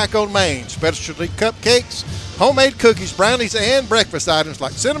Sugar Shack on Main. Specialty cupcakes, homemade cookies, brownies, and breakfast items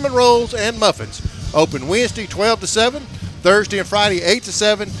like cinnamon rolls and muffins. Open Wednesday 12 to 7, Thursday and Friday 8 to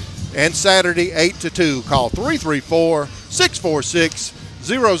 7, and Saturday 8 to 2. Call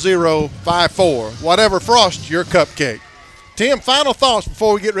 334-646-0054. Whatever frosts your cupcake. Tim, final thoughts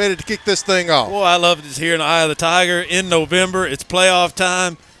before we get ready to kick this thing off. Boy, I love this here in the Eye of the Tiger in November. It's playoff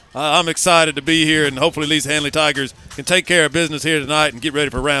time. I'm excited to be here, and hopefully these Hanley Tigers can take care of business here tonight and get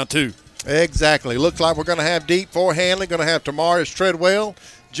ready for round 2. Exactly. Looks like we're going to have deep for Hanley. Going to have Tamarius Treadwell,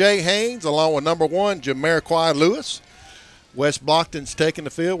 Jay Haynes, along with number 1, Jamiroquai Lewis. West Blocton's taking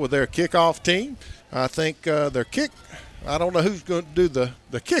the field with their kickoff team. I think I don't know who's going to do the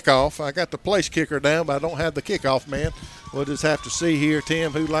kickoff. I got the place kicker down, but I don't have the kickoff man. We'll just have to see here,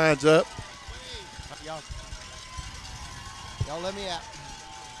 Tim, who lines up. Y'all let me out.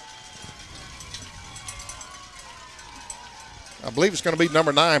 I believe it's going to be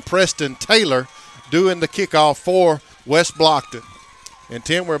number 9, Preston Taylor, doing the kickoff for West Blocton. And,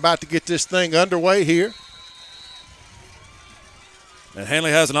 Tim, we're about to get this thing underway here. And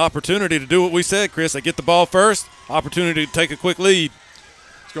Hanley has an opportunity to do what we said, Chris. They get the ball first, opportunity to take a quick lead.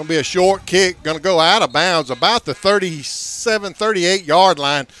 It's going to be a short kick, going to go out of bounds about the 37, 38-yard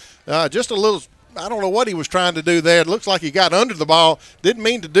line. Just a little, I don't know what he was trying to do there. It looks like he got under the ball. Didn't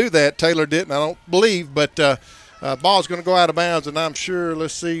mean to do that. Taylor didn't, I don't believe. But ball's going to go out of bounds, and I'm sure,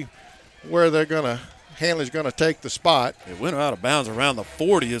 let's see where Hanley's going to take the spot. It went out of bounds around the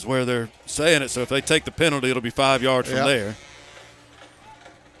 40 is where they're saying it. So if they take the penalty, it'll be 5 yards from there.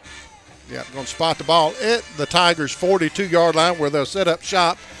 Yeah, going to spot the ball at the Tigers' 42-yard line where they'll set up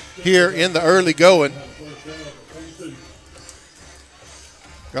shop here in the early going.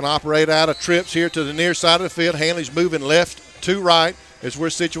 Going to operate out of trips here to the near side of the field. Hanley's moving left to right as we're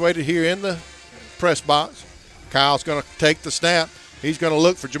situated here in the press box. Kyle's going to take the snap. He's going to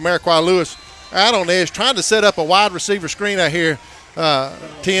look for Jamiroquai Lewis out on the edge, trying to set up a wide receiver screen out here,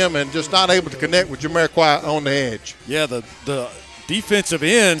 Tim, and just not able to connect with Jamiroquai on the edge. Yeah, the defensive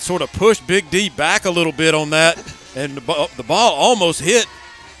end sort of pushed Big D back a little bit on that, and the ball almost hit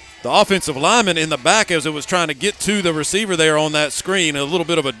the offensive lineman in the back as it was trying to get to the receiver there on that screen. A little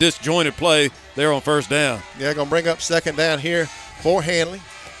bit of a disjointed play there on first down. Yeah, going to bring up second down here for Hanley.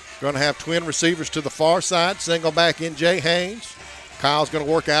 Going to have twin receivers to the far side, single back in Jay Haynes. Kyle's going to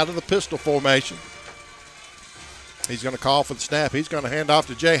work out of the pistol formation. He's going to call for the snap. He's going to hand off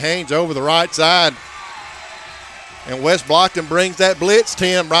to Jay Haynes over the right side. And West Blocton brings that blitz,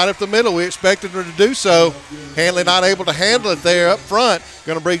 Tim, right up the middle. We expected her to do so. Hanley not able to handle it there up front.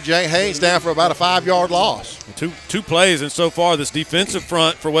 Going to bring Jay Haynes down for about a 5-yard loss. Two plays, and so far this defensive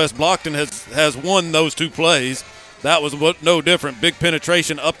front for West Blocton has won those 2 plays. That was no different. Big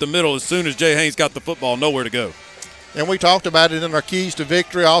penetration up the middle as soon as Jay Haynes got the football, nowhere to go. And we talked about it in our keys to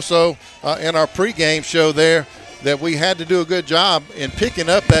victory, also in our pregame show there, that we had to do a good job in picking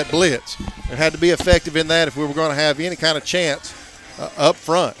up that blitz. It had to be effective in that if we were going to have any kind of chance up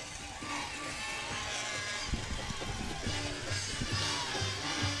front.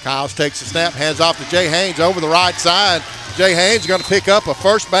 Kyles takes the snap, hands off to Jay Haynes over the right side. Jay Haynes is going to pick up a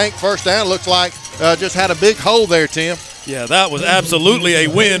first down. Looks like just had a big hole there, Tim. Yeah, that was absolutely a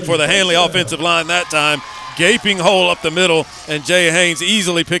win for the Hanley offensive line that time. Gaping hole up the middle, and Jay Haynes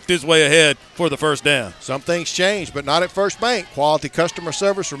easily picked his way ahead for the first down. Some things changed, but not at First Bank. Quality customer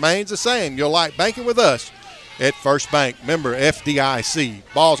service remains the same. You'll like banking with us at First Bank. Member FDIC.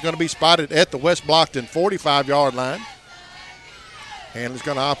 Ball's going to be spotted at the West Blocton 45-yard line. Hanley's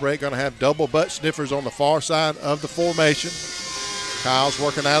going to operate, going to have double butt sniffers on the far side of the formation. Kyle's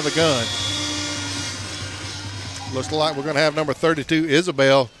working out of the gun. Looks like we're going to have number 32,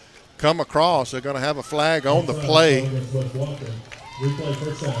 Isabel, come across. They're going to have a flag on the play. It's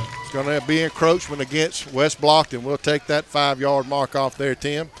going to be encroachment against West Blocton. We'll take that 5-yard mark off there,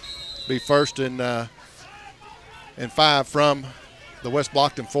 Tim. Be first and 5 from the West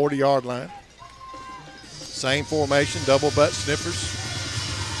Blocton 40-yard line. Same formation, double butt sniffers.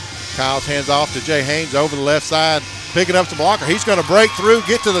 Kyle's hands off to Jay Haynes over the left side, picking up the blocker. He's going to break through,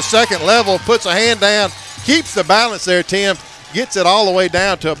 get to the second level, puts a hand down, keeps the balance there, Tim. Gets it all the way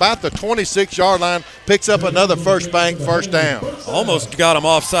down to about the 26-yard line, picks up another First Bank first down. Almost got him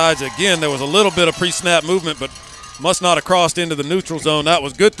offsides again. There was a little bit of pre-snap movement, but must not have crossed into the neutral zone. That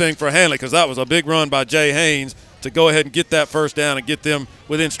was a good thing for Hanley because that was a big run by Jay Haynes to go ahead and get that first down and get them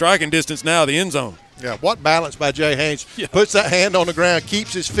within striking distance now of the end zone. Yeah, what balance by Jay Haynes. Yeah. Puts that hand on the ground,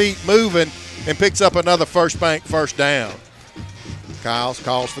 keeps his feet moving, and picks up another First Bank first down. Kyles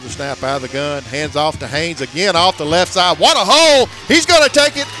calls for the snap out of the gun, hands off to Haynes again off the left side. What a hole! He's going to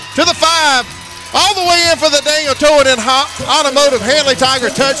take it to the 5, all the way in for the Daniel Towing and Automotive Hanley Tiger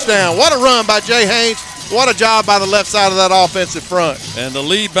touchdown. What a run by Jay Haynes. What a job by the left side of that offensive front. And the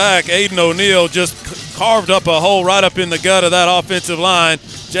lead back, Aiden O'Neal, just carved up a hole right up in the gut of that offensive line.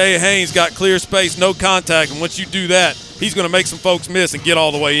 Jay Haynes got clear space, no contact, and once you do that, he's going to make some folks miss and get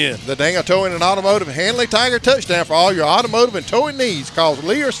all the way in. The Daniel Towing and Automotive Hanley Tiger touchdown for all your automotive and towing needs. Call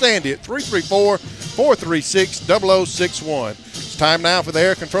Lee or Sandy at 334-436-0061. It's time now for the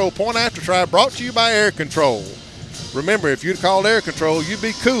Air Control Point After Try, brought to you by Air Control. Remember, if you'd called Air Control, you'd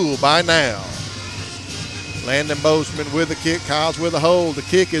be cool by now. Landon Bozeman with the kick, Kyles with a hold. The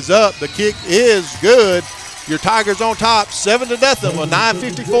kick is up. The kick is good. Your Tigers on top, 7-0 with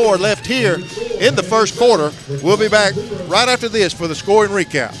 9:54 left here in the first quarter. We'll be back right after this for the scoring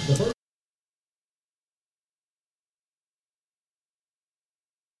recap.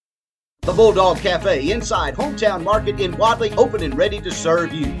 The Bulldog Cafe inside Hometown Market in Wadley, open and ready to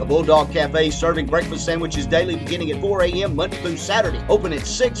serve you. The Bulldog Cafe serving breakfast sandwiches daily beginning at 4 a.m. Monday through Saturday. Open at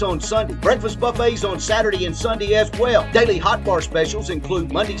 6 on Sunday. Breakfast buffets on Saturday and Sunday as well. Daily hot bar specials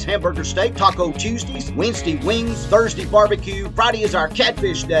include Monday's hamburger steak, Taco Tuesdays, Wednesday wings, Thursday barbecue. Friday is our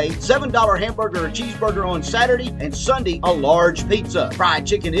catfish day. $7 hamburger or cheeseburger on Saturday, and Sunday a large pizza. Fried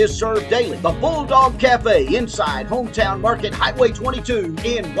chicken is served daily. The Bulldog Cafe inside Hometown Market, Highway 22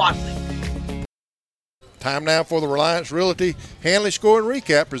 in Wadley. Time now for the Reliance Realty Hanley Scoring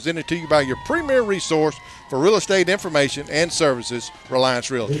Recap, presented to you by your premier resource for real estate information and services, Reliance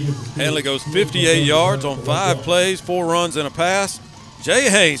Realty. Hanley goes 58 yards on 5 plays, 4 runs and a pass. Jay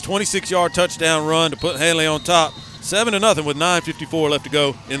Haynes, 26-yard touchdown run to put Hanley on top, 7-0 with 9:54 left to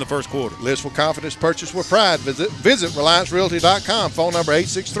go in the first quarter. Live for confidence, purchase with pride. Visit RelianceRealty.com. Phone number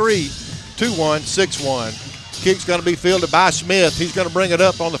 863-2161. Kick's going to be fielded by Smith. He's going to bring it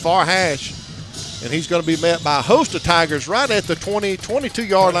up on the far hash. And he's going to be met by a host of Tigers right at the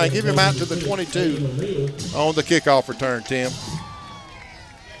 22-yard line. Give him out to the 22 on the kickoff return, Tim.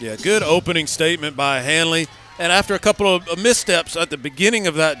 Yeah, good opening statement by Hanley. And after a couple of missteps at the beginning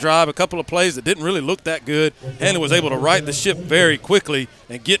of that drive, a couple of plays that didn't really look that good, Hanley was able to right the ship very quickly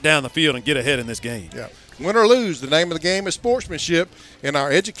and get down the field and get ahead in this game. Yeah. Win or lose, the name of the game is sportsmanship in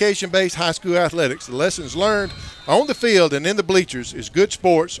our education-based high school athletics. The lessons learned on the field and in the bleachers is good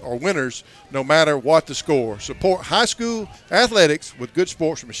sports or winners no matter what the score. Support high school athletics with good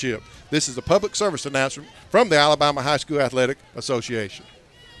sportsmanship. This is a public service announcement from the Alabama High School Athletic Association.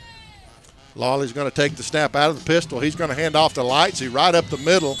 Lawley's going to take the snap out of the pistol. He's going to hand off to Lightsey right up the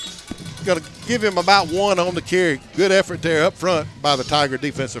middle. Going to give him about 1 on the carry. Good effort there up front by the Tiger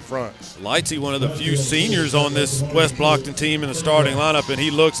defensive front. Lightsey, one of the few seniors on this West Blocton team in the starting lineup, and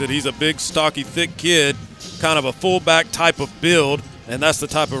he looks it. He's a big, stocky, thick kid, kind of a fullback type of build, and that's the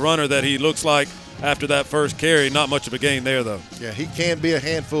type of runner that he looks like after that first carry. Not much of a gain there, though. Yeah, he can be a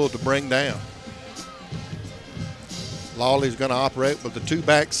handful to bring down. Lawley's going to operate with the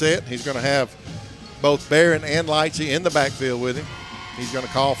 2-back set. He's going to have both Barron and Lightsey in the backfield with him. He's going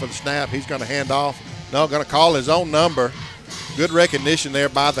to call for the snap. He's going to hand off. No, going to call his own number. Good recognition there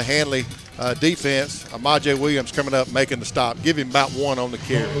by the Handley defense. Amaje Williams coming up, making the stop. Give him about 1 on the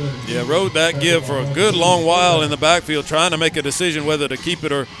carry. Yeah, rode that give for a good long while in the backfield, trying to make a decision whether to keep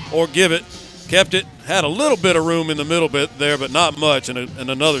it or give it. Kept it. Had a little bit of room in the middle bit there, but not much, and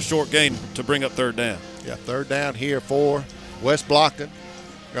another short gain to bring up 3rd down. Yeah, 3rd down here for West Blocton.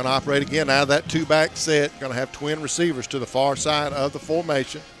 Going to operate again out of that 2-back set. Going to have twin receivers to the far side of the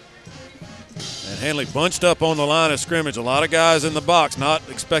formation. And Handley bunched up on the line of scrimmage. A lot of guys in the box, not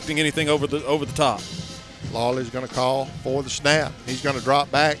expecting anything over the top. Lawley's going to call for the snap. He's going to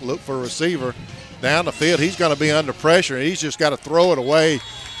drop back, look for a receiver down the field. He's going to be under pressure. He's just got to throw it away.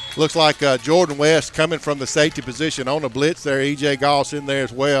 Looks like Jordan West coming from the safety position on a blitz there. E.J. Goss in there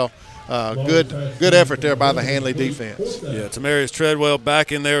as well. Good effort there by the Handley defense. Yeah, Tamarius Treadwell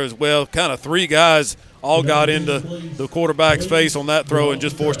back in there as well. Kind of 3 guys all got into the quarterback's face on that throw and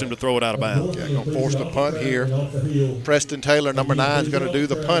just forced him to throw it out of bounds. Yeah, going to force the punt here. Preston Taylor, number 9, is going to do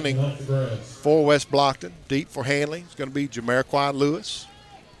the punting for West Blocton. Deep for Handley. It's going to be Jamariquan Lewis.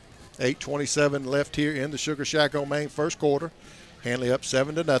 8:27 left here in the Sugar Shack on Main first quarter. Handley up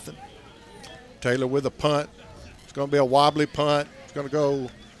 7-0. Taylor with a punt. It's going to be a wobbly punt. It's going to go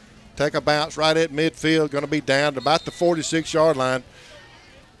take a bounce right at midfield. Going to be down to about the 46-yard line.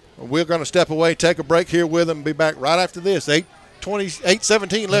 We're going to step away, take a break here with them, and be back right after this.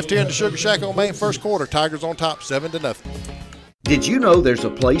 8:17 left here in the Sugar Shack on Main first quarter. Tigers on top, 7-0. Did you know there's a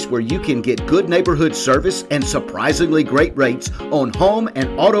place where you can get good neighborhood service and surprisingly great rates on home and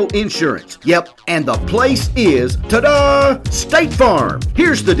auto insurance? Yep, and the place is, ta-da, State Farm.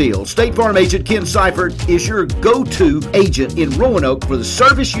 Here's the deal. State Farm agent Ken Seifert is your go-to agent in Roanoke for the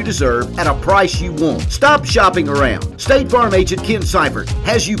service you deserve at a price you want. Stop shopping around. State Farm agent Ken Seifert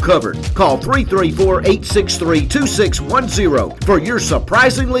has you covered. Call 334-863-2610 for your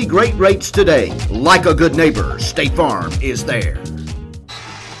surprisingly great rates today. Like a good neighbor, State Farm is there.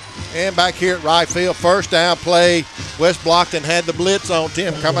 And back here at right field, first down play. West Blocton had the blitz on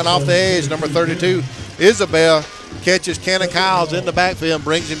Tim coming off the edge. Number 32, Isabel, catches Kenna Kyles in the backfield and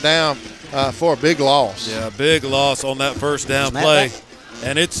brings him down for a big loss. Yeah, big loss on that first down play.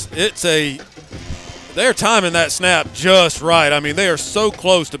 And they're timing that snap just right. I mean, they are so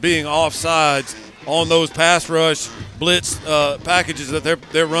close to being offsides on those pass rush blitz packages that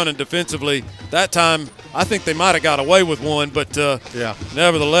they're running defensively. That time, I think they might have got away with one, but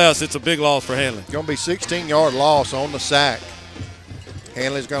nevertheless, it's a big loss for Handley. Going to be 16-yard loss on the sack.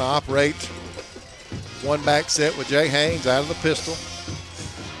 Handley's going to operate 1-back set with Jay Haynes out of the pistol.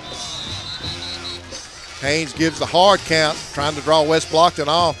 Haynes gives the hard count, trying to draw West Blocton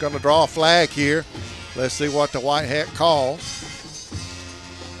off. Going to draw a flag here. Let's see what the White Hat calls.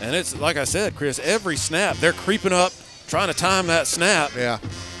 And it's, like I said, Chris, every snap, they're creeping up, trying to time that snap. Yeah.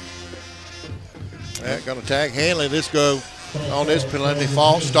 Going to tag Handley. This go on this penalty.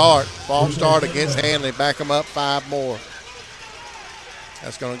 False start. False start against Handley. Back them up 5 more.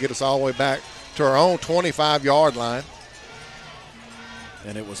 That's going to get us all the way back to our own 25-yard line.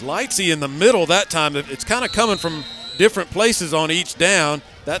 And it was Lightsey in the middle that time. It's kind of coming from different places on each down.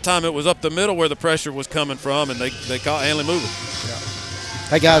 That time it was up the middle where the pressure was coming from, and they caught Handley moving. Yeah.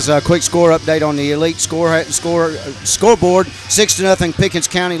 Hey guys, a quick score update on the elite scoreboard. 6-0 Pickens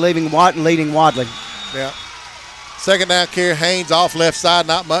County leading Wadley. Yeah. Second down carry, Haynes off left side,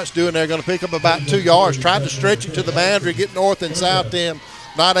 not much doing there. Going to pick up about 2 yards. Tried to stretch it to the boundary, get north and south to him.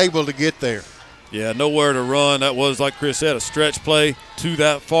 Not able to get there. Yeah, nowhere to run. That was, like Chris said, a stretch play to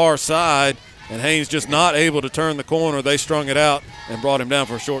that far side, and Haynes just not able to turn the corner. They strung it out and brought him down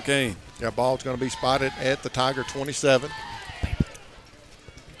for a short gain. Yeah, ball's going to be spotted at the Tiger 27.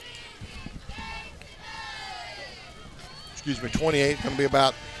 Excuse me, 28. Going to be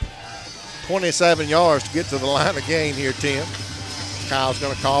about 27 yards to get to the line of gain here, Tim. Kyle's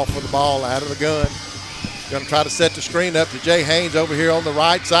going to call for the ball out of the gun. Going to try to set the screen up to Jay Haynes over here on the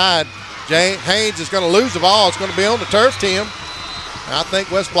right side. Jay Haynes is going to lose the ball. It's going to be on the turf, Tim. And I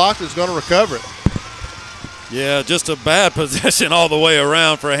think West Blocton is going to recover it. Yeah, just a bad possession all the way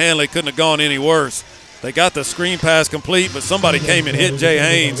around for Handley. Couldn't have gone any worse. They got the screen pass complete, but somebody came and hit Jay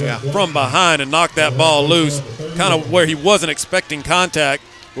Haynes from behind and knocked that ball loose, kind of where he wasn't expecting contact.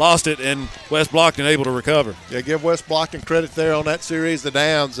 Lost it, and West Blocton able to recover. Yeah, give West Blocton credit there on that series. The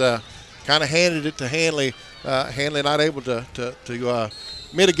downs kind of handed it to Hanley. Hanley not able to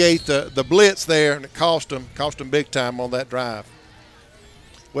mitigate the blitz there, and it cost them big time on that drive.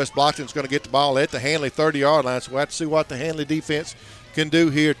 West Blocton's going to get the ball at the Hanley 30-yard line, so we'll have to see what the Hanley defense can do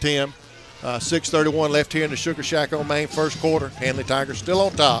here, Tim. 6:31 left here in the Sugar Shack on Main, first quarter. Hanley Tigers still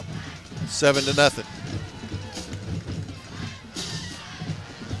on top, 7-0.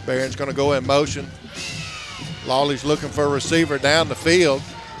 Barron's going to go in motion. Lawley's looking for a receiver down the field.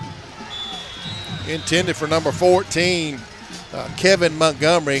 Intended for number 14, Kevin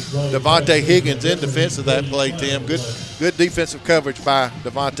Montgomery. Devontae Higgins in defense of that play, Tim. Good defensive coverage by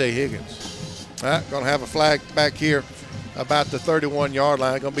Devontae Higgins. All right, going to have a flag back here about the 31-yard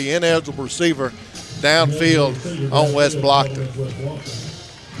line. Going to be ineligible receiver downfield on West Blocton.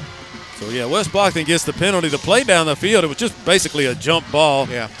 So, yeah, West Blocton gets the penalty. The play down the field, it was just basically a jump ball.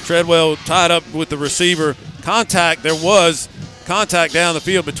 Yeah. Treadwell tied up with the receiver. There was contact down the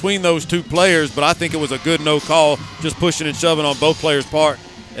field between those two players, but I think it was a good no call, just pushing and shoving on both players' part.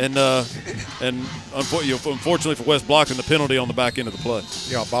 And unfortunately for West Blocton, the penalty on the back end of the play.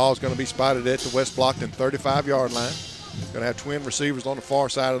 Yeah, ball's going to be spotted at the West Blocton 35-yard line. Going to have twin receivers on the far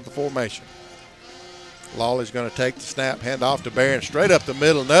side of the formation. Lawley's going to take the snap, hand off to Barron, straight up the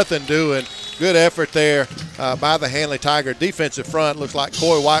middle, nothing doing. Good effort there by the Hanley Tiger defensive front. Looks like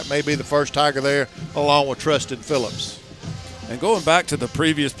Coy White may be the first Tiger there, along with Trusted Phillips. And going back to the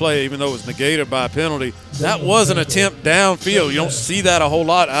previous play, even though it was negated by a penalty, that was an attempt downfield. You don't see that a whole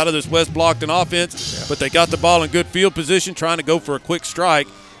lot out of this West Blocton offense, but they got the ball in good field position, trying to go for a quick strike,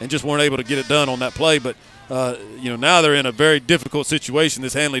 and just weren't able to get it done on that play. But now they're in a very difficult situation.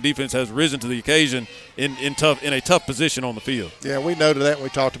 This Hanley defense has risen to the occasion in a tough position on the field. Yeah, we noted that when we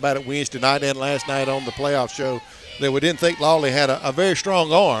talked about it Wednesday night and last night on the playoff show, that we didn't think Lawley had a very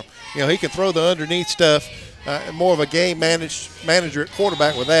strong arm. He can throw the underneath stuff, more of a game manager at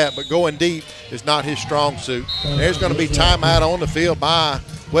quarterback with that, but going deep is not his strong suit. There's going to be timeout on the field by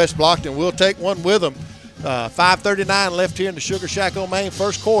West Blocton. We'll take one with them. 5:39 left here in the Sugar Shack on Main,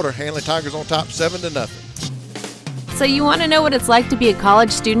 first quarter. Hanley Tigers on top, 7-0. So you want to know what it's like to be a college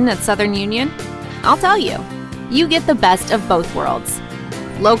student at Southern Union? I'll tell you. You get the best of both worlds.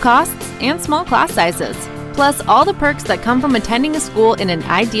 Low costs and small class sizes, plus all the perks that come from attending a school in an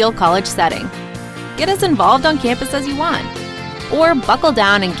ideal college setting. Get as involved on campus as you want, or buckle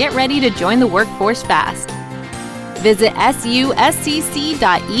down and get ready to join the workforce fast. Visit suscc.edu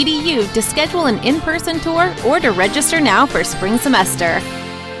to schedule an in-person tour or to register now for spring semester.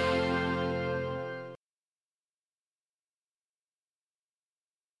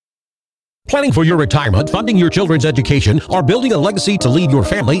 Planning for your retirement, funding your children's education, or building a legacy to leave your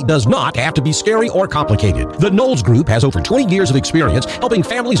family does not have to be scary or complicated. The Knowles Group has over 20 years of experience helping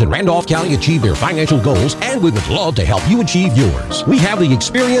families in Randolph County achieve their financial goals, and we would love to help you achieve yours. We have the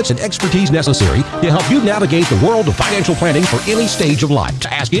experience and expertise necessary to help you navigate the world of financial planning for any stage of life.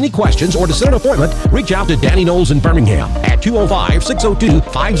 To ask any questions or to set an appointment, reach out to Danny Knowles in Birmingham at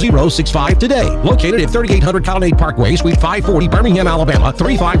 205-602-5065 today. Located at 3800 Colonnade Parkway, Suite 540, Birmingham, Alabama,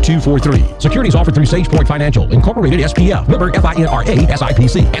 35243. Securities offered through Sage Point Financial, Incorporated, SPF. Member FINRA,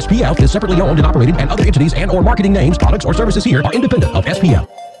 SIPC. SPF is separately owned and operated, and other entities and or marketing names, products, or services here are independent of SPF.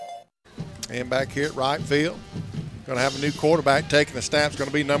 And back here at right field, going to have a new quarterback taking the snaps.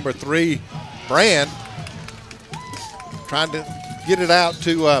 Going to be number 3, Brand. Trying to get it out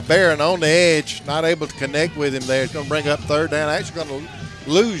to Barron on the edge. Not able to connect with him there. It's going to bring up third down. Actually going to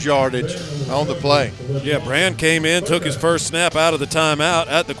lose yardage on the play. Yeah, Brand came in, took his first snap out of the timeout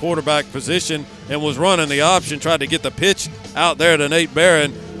at the quarterback position and was running the option, tried to get the pitch out there to Nate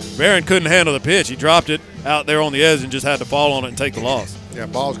Barron. Barron couldn't handle the pitch. He dropped it out there on the edge and just had to fall on it and take the loss. Yeah,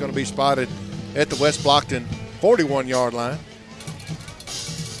 ball's going to be spotted at the West Blocton 41-yard line.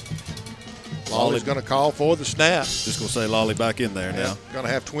 Lawley's going to call for the snap. Just going to say Lawley back in there now. Going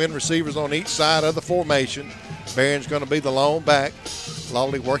to have twin receivers on each side of the formation. Barron's going to be the lone back.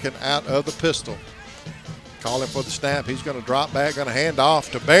 Lawley working out of the pistol. Calling for the snap. He's going to drop back, going to hand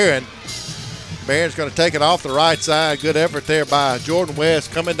off to Barron. Barron's going to take it off the right side. Good effort there by Jordan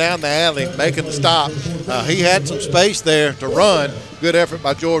West coming down the alley, making the stop. He had some space there to run. Good effort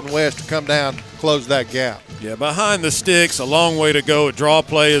by Jordan West to come down, close that gap. Yeah, behind the sticks, a long way to go. A draw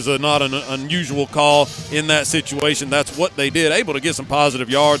play is not an unusual call in that situation. That's what they did, able to get some positive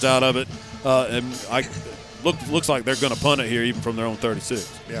yards out of it. Looks like they're going to punt it here, even from their own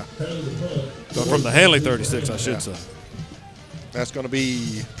 36. Yeah. So from the Hanley 36, I should say. That's going to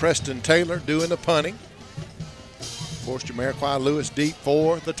be Preston Taylor doing the punting. Of course, Jamiroquai Lewis deep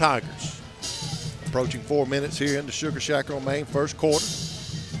for the Tigers. Approaching 4 minutes here in the Sugar Shack on Main, first quarter.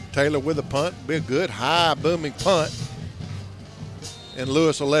 Taylor with a punt. Be a good, high, booming punt. And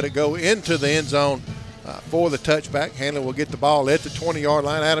Lewis will let it go into the end zone for the touchback. Hanley will get the ball at the 20-yard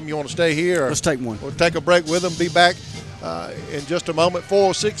line. Adam, you want to stay here? Let's take one. We'll take a break with them. Be back in just a moment.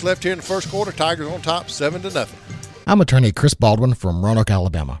 4:06 left here in the first quarter. Tigers on top, 7-0. I'm attorney Chris Baldwin from Roanoke,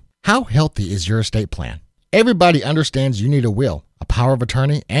 Alabama. How healthy is your estate plan? Everybody understands you need a will, a power of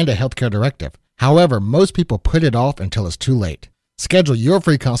attorney, and a healthcare directive. However, most people put it off until it's too late. Schedule your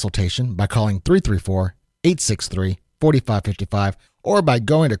free consultation by calling 334-863-4555 or by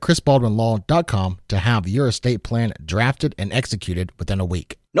going to chrisbaldwinlaw.com to have your estate plan drafted and executed within a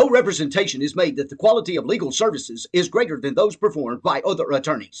week. No representation is made that the quality of legal services is greater than those performed by other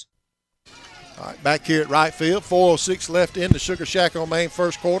attorneys. All right, back here at right field, 4:06 left in the Sugar Shack on Main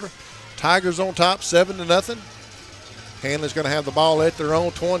first quarter. Tigers on top, 7-0. Hanley's going to have the ball at their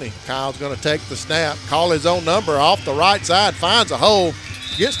own 20. Kyle's going to take the snap, call his own number off the right side, finds a hole,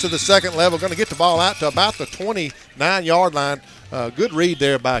 gets to the second level, going to get the ball out to about the 29-yard line. Good read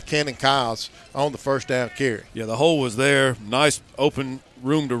there by Cannon Kyles on the first down carry. Yeah, the hole was there. Nice open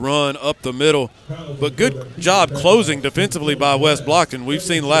room to run up the middle. But good job closing defensively by West Blocton. We've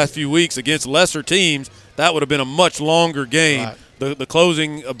seen the last few weeks against lesser teams, that would have been a much longer game. Right. The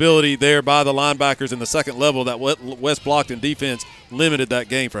closing ability there by the linebackers in the second level, that West Blocton defense limited that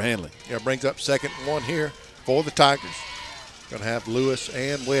game for Hanley. Yeah, brings up 2nd and 1 here for the Tigers. Going to have Lewis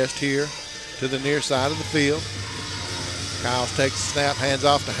and West here to the near side of the field. Kyles takes the snap, hands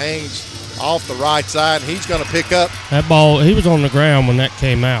off to Haynes off the right side. He's going to pick up. That ball, he was on the ground when that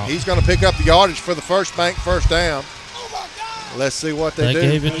came out. He's going to pick up the yardage for the first bank first down. Let's see what they do. They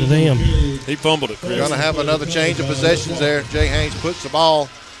gave it to them. He fumbled it, Chris. Going to have another change of possessions there. Jay Haynes puts the ball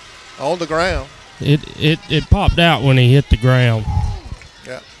on the ground. It popped out when he hit the ground.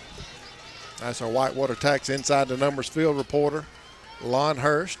 Yeah. That's our Whitewater Tax Inside the Numbers field reporter, Lon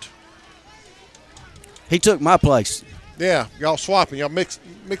Hurst. He took my place. Yeah, y'all swapping. Y'all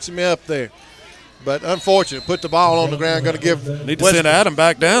mixing me up there. But unfortunate, put the ball on the ground. Going to give need to send Adam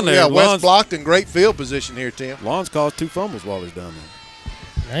back down there. Yeah, West Blocton, great field position here, Tim. Lon's caused 2 fumbles while he's down there.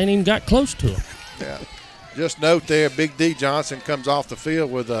 I ain't even got close to him. Yeah. Just note there, Big D Johnson comes off the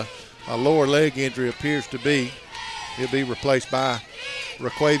field with a lower leg injury, appears to be. He'll be replaced by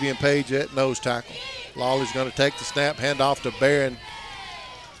Raquavian Page at nose tackle. Lawley's going to take the snap, hand off to Barron.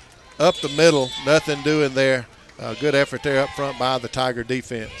 Up the middle, nothing doing there. Good effort there up front by the Tiger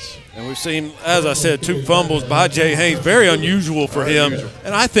defense. And we've seen, as I said, 2 fumbles by Jay Haynes. Very unusual for him.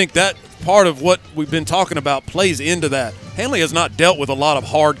 And I think that part of what we've been talking about plays into that. Hanley has not dealt with a lot of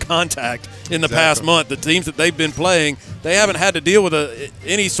hard contact in the past month. The teams that they've been playing, they haven't had to deal with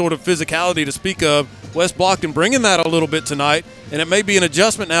any sort of physicality to speak of. West Blocton bringing that a little bit tonight, and it may be an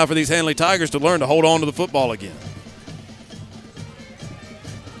adjustment now for these Hanley Tigers to learn to hold on to the football again.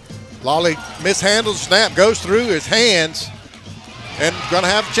 Lawley mishandles the snap, goes through his hands, and going to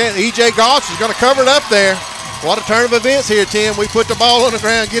have a chance. E.J. Goss is going to cover it up there. What a turn of events here, Tim. We put the ball on the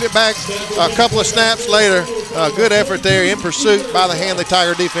ground, get it back a couple of snaps later. Good effort there in pursuit by the Hanley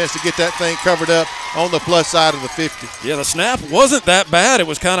Tiger defense to get that thing covered up on the plus side of the 50. Yeah, the snap wasn't that bad. It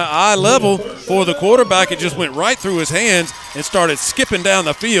was kind of eye level for the quarterback. It just went right through his hands and started skipping down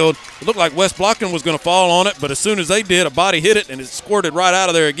the field. It looked like West Blocton was going to fall on it, but as soon as they did, a body hit it, and it squirted right out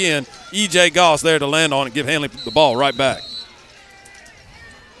of there again. E.J. Goss there to land on it, give Hanley the ball right back.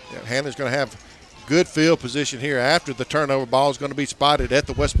 Yeah, Hanley's going to have good field position here after the turnover. Ball is going to be spotted at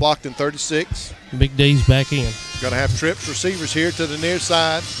the West Blocton 36. Big D's back in. Going to have trips receivers here to the near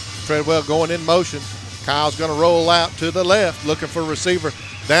side. Treadwell going in motion. Kyle's going to roll out to the left, looking for a receiver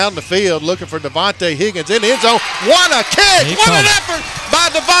down the field, looking for Devontae Higgins in the end zone. What a catch! What an effort by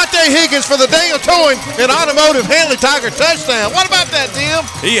Devontae Higgins for the Daniel Towing and Automotive Hanley Tiger touchdown. What about that, Tim?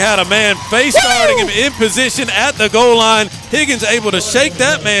 He had a man face guarding him in position at the goal line. Higgins able to shake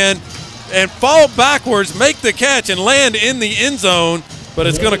that man and fall backwards, make the catch, and land in the end zone, but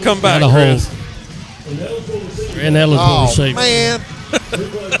it's going to come back, Chris. Ineligible receiver. Man.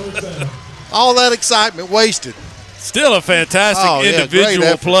 All that excitement wasted. Still a fantastic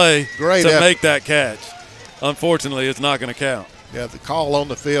individual play to make that catch. Unfortunately, it's not going to count. Yeah, the call on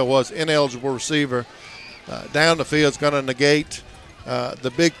the field was ineligible receiver. Down the field is going to negate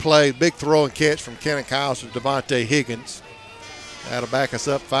the big play, big throw and catch from Cannon Kyles to Devontae Higgins. That'll back us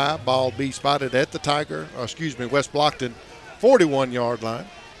up 5. Ball be spotted at the West Blocton 41-yard line.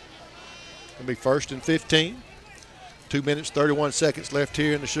 It'll be 1st and 15. 2 minutes, 31 seconds left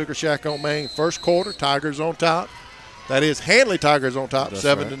here in the Sugar Shack on Main. First quarter, Tigers on top. That is Hanley Tigers on top,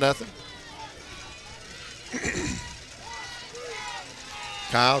 7-0.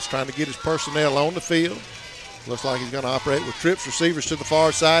 Kyle's trying to get his personnel on the field. Looks like he's going to operate with trips receivers to the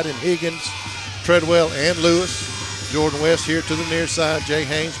far side in Higgins, Treadwell, and Lewis. Jordan West here to the near side. Jay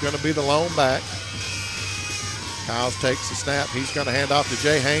Haynes going to be the lone back. Kyles takes the snap. He's going to hand off to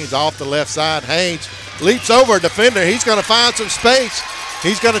Jay Haynes off the left side. Haynes leaps over a defender. He's going to find some space.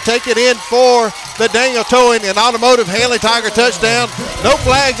 He's going to take it in for the Daniel Towing and Automotive Hanley Tiger touchdown. No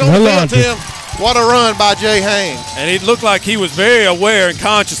flags on the field, Tim. What a run by Jay Haynes. And it looked like he was very aware and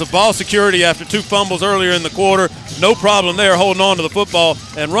conscious of ball security after 2 fumbles earlier in the quarter. No problem there holding on to the football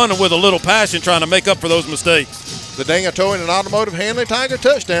and running with a little passion trying to make up for those mistakes. The Daniel Towing and Automotive Hanley Tiger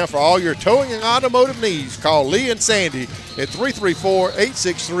touchdown for all your towing and automotive needs. Call Lee and Sandy at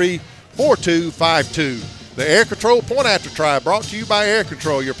 334-863-4252. The Air Control Point After Try brought to you by Air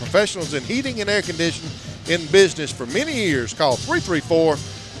Control, your professionals in heating and air conditioning in business for many years. Call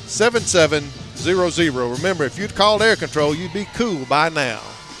 334-7700. Remember, if you'd called Air Control, you'd be cool by now.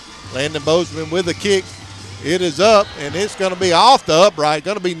 Landon Bozeman with a kick. It is up, and it's going to be off the upright.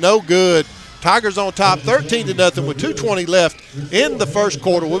 Going to be no good. Tigers on top 13-0 with 2:20 left in the first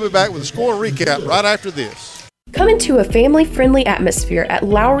quarter. We'll be back with a score and recap right after this. Come into a family-friendly atmosphere at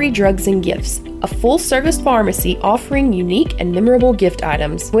Lowry Drugs and Gifts, a full-service pharmacy offering unique and memorable gift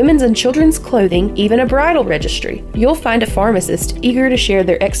items, women's and children's clothing, even a bridal registry. You'll find a pharmacist eager to share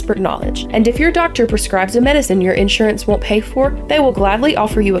their expert knowledge. And if your doctor prescribes a medicine your insurance won't pay for, they will gladly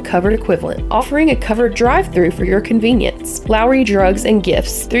offer you a covered equivalent, offering a covered drive-through for your convenience. Lowry Drugs and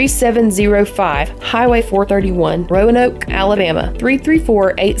Gifts, 3705 Highway 431, Roanoke, Alabama,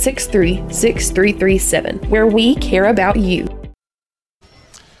 334-863-6337, where we care about you.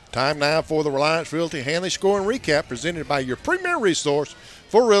 Time now for the Reliance Realty Hanley Score and Recap, presented by your premier resource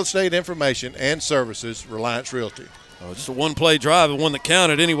for real estate information and services, Reliance Realty. Oh, it's a one-play drive and one that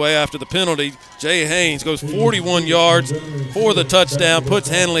counted anyway after the penalty. Jay Haynes goes 41 yards for the touchdown, puts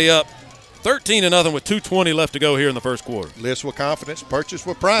Hanley up 13-0 with 2:20 left to go here in the first quarter. List with confidence, purchase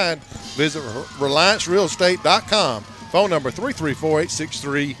with pride. Visit RelianceRealEstate.com. Phone number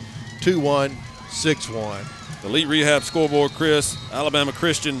 334-863-2161. The Elite Rehab scoreboard, Chris. Alabama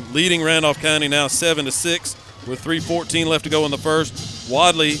Christian leading Randolph County now 7-6 with 3:14 left to go in the first.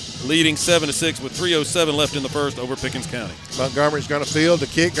 Wadley leading 7-6 with 3:07 left in the first over Pickens County. Montgomery's going to field the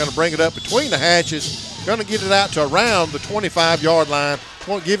kick, going to bring it up between the hatches, going to get it out to around the 25-yard line.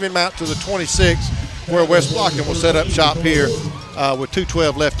 Won't give him out to the 26, where West Blocton will set up shop here with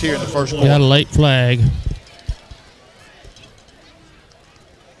 2:12 left here in the first quarter. Got a late flag.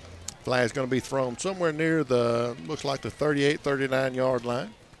 Flag is going to be thrown somewhere near the, looks like the 38, 39-yard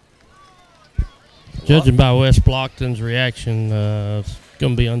line. Judging by West Blockton's reaction, it's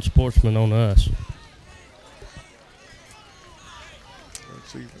going to be unsportsman on us.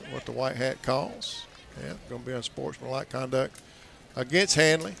 Let's see what the white hat calls. Yeah, going to be unsportsmanlike conduct against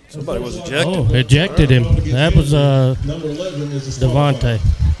Hanley. Somebody was ejected. Oh, ejected him. That was Devontae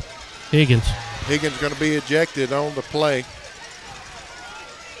Higgins. Higgins going to be ejected on the play.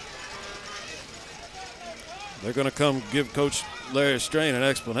 They're going to come give Coach Larry Strain an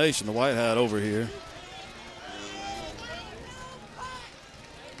explanation, the white hat over here.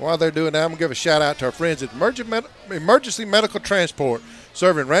 While they're doing that, I'm going to give a shout-out to our friends at Emergency Medical Transport,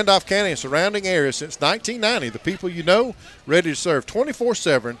 serving Randolph County and surrounding areas since 1990. The people you know, ready to serve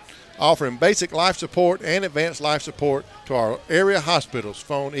 24/7, offering basic life support and advanced life support to our area hospitals.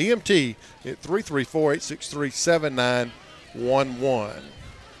 Phone EMT at 334-863-7911.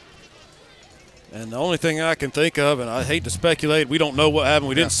 And the only thing I can think of, and I hate to speculate, we don't know what happened.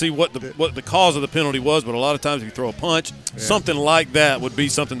 We didn't see what the cause of the penalty was, but a lot of times if you throw a punch, something like that would be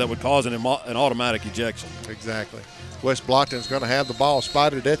something that would cause an automatic ejection. Exactly. West Blockton's going to have the ball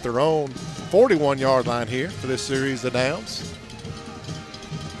spotted at their own 41-yard line here for this series of downs.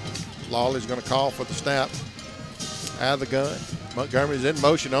 Lawley's going to call for the snap out of the gun. Montgomery's in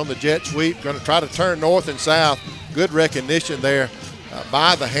motion on the jet sweep, going to try to turn north and south. Good recognition there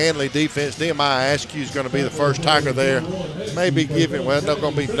by the Hanley defense. Nehemiah Askew is going to be the first Tiger there. Maybe giving, well, there's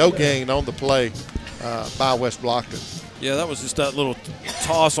going to be no gain on the play by West Blocton. Yeah, that was just that little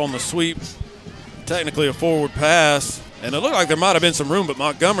toss on the sweep. Technically a forward pass, and it looked like there might have been some room, but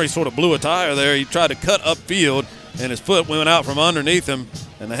Montgomery sort of blew a tire there. He tried to cut upfield, and his foot went out from underneath him,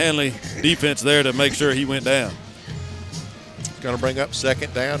 and the Hanley defense there to make sure he went down. It's going to bring up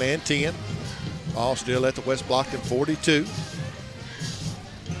second down and 10. Ball still at the West Blocton 42.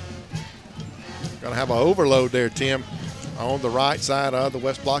 Going to have an overload there, Tim, on the right side of the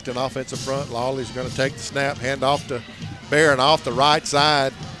West Blocton offensive front. Lawley's going to take the snap, hand off to Barron off the right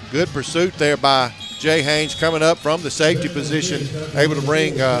side. Good pursuit there by Jay Haynes coming up from the safety position, able to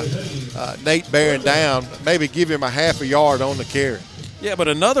bring Nate Barron down, maybe give him a half a yard on the carry. Yeah, but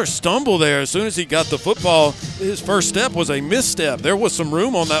another stumble there. As soon as he got the football, his first step was a misstep. There was some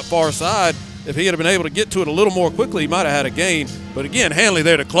room on that far side. If he had been able to get to it a little more quickly, he might have had a gain. But again, Hanley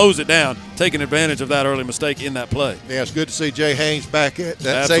there to close it down, taking advantage of that early mistake in that play. Yeah, it's good to see Jay Haynes back at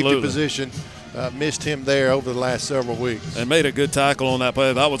that safety position. Missed him there over the last several weeks. And made a good tackle on that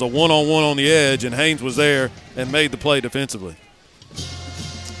play. That was a one-on-one on the edge, and Haynes was there and made the play defensively.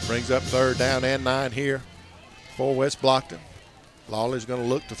 Brings up 3rd down and 9 here for West Blocton. Lawley's going to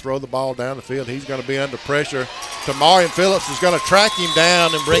look to throw the ball down the field. He's going to be under pressure. Tamarian Phillips is going to track him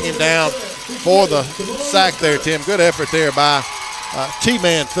down and bring him down for the sack there, Tim. Good effort there by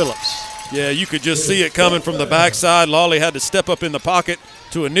T-Man Phillips. Yeah, you could just see it coming from the backside. Lawley had to step up in the pocket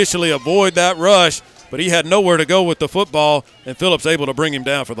to initially avoid that rush, but he had nowhere to go with the football, and Phillips able to bring him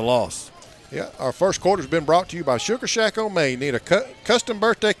down for the loss. Yeah, our first quarter has been brought to you by Sugar Shack on Main. Need a custom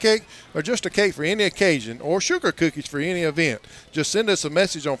birthday cake or just a cake for any occasion or sugar cookies for any event? Just send us a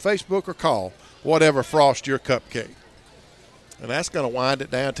message on Facebook or call whatever frost your cupcake. And that's going to wind it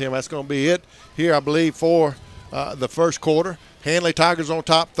down, Tim. That's going to be it here, I believe, for the first quarter. Hanley Tigers on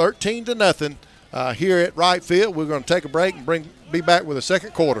top 13-0 here at right field. We're going to take a break and be back with the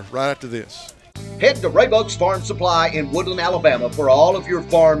second quarter right after this. Head to Raybuck's Farm Supply in Woodland, Alabama for all of your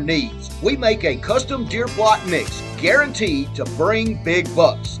farm needs. We make a custom deer block mix guaranteed to bring big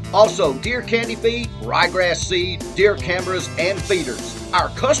bucks. Also, deer candy feed, ryegrass seed, deer cameras, and feeders. Our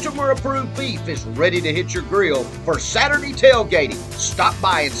customer-approved beef is ready to hit your grill for Saturday tailgating. Stop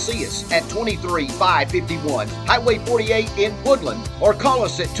by and see us at 23551 Highway 48 in Woodland or call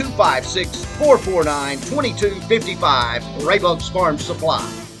us at 256-449-2255. Raybuck's Farm Supply.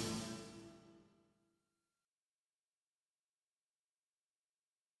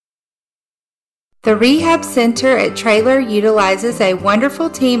 The Rehab Center at Traylor utilizes a wonderful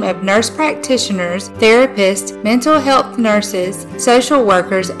team of nurse practitioners, therapists, mental health nurses, social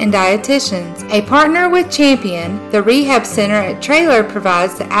workers, and dietitians. A partner with Champion, the Rehab Center at Traylor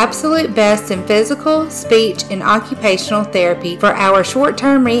provides the absolute best in physical, speech, and occupational therapy for our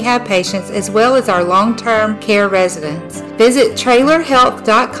short-term rehab patients as well as our long-term care residents. Visit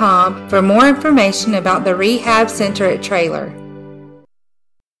trailerhealth.com for more information about the Rehab Center at Traylor.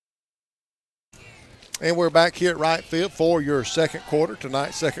 And we're back here at right field for your second quarter.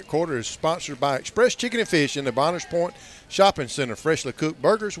 Tonight's second quarter is sponsored by Express Chicken and Fish in the Bonners Point Shopping Center. Freshly cooked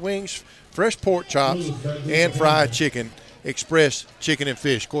burgers, wings, fresh pork chops, and fried chicken. Express Chicken and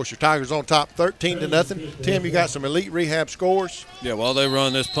Fish. Of course, your Tigers on top 13-0. Tim, you got some elite rehab scores. Yeah, while they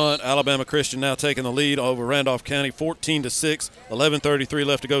run this punt, Alabama Christian now taking the lead over Randolph County 14-6. 11:33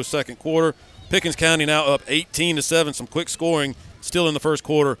 left to go second quarter. Pickens County now up 18-7. Some quick scoring still in the first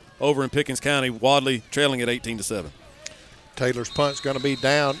quarter over in Pickens County. Wadley trailing at 18-7. Taylor's punt's going to be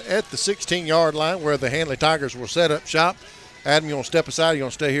down at the 16-yard line where the Hanley Tigers will set up shop. Adam, you want to step aside? You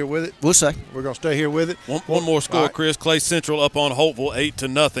want to stay here with it? We'll say. We're going to stay here with it. One more score, right. Chris. Clay Central up on Holtville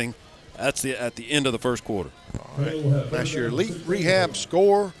 8-0. That's at the end of the first quarter. All right. That's your elite rehab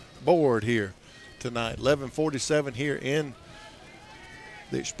score board here tonight. 11:47 here in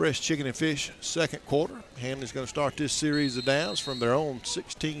the Express Chicken and Fish second quarter. Hanley's going to start this series of downs from their own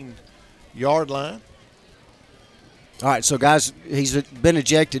 16-yard line. All right, so, guys, he's been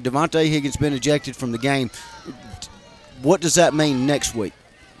ejected. Devontae Higgins been ejected from the game. What does that mean next week?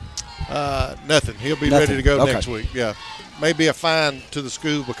 Nothing. He'll be ready to go next week. Yeah. Maybe a fine to the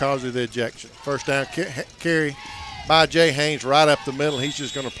school because of the ejection. First down carry by Jay Haynes right up the middle. He's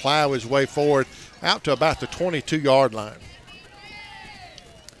just going to plow his way forward out to about the 22-yard line.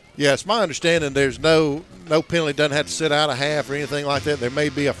 Yeah, it's my understanding there's no penalty, doesn't have to sit out a half or anything like that. There may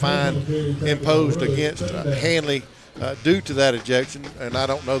be a fine imposed against Hanley due to that ejection, and I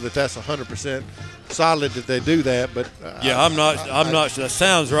don't know that that's 100% solid that they do that. But I'm not. That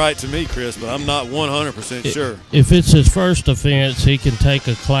sounds right to me, Chris, but I'm not 100% sure. If it's his first offense, he can take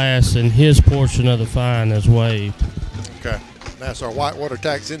a class, and his portion of the fine is waived. Okay, that's our Whitewater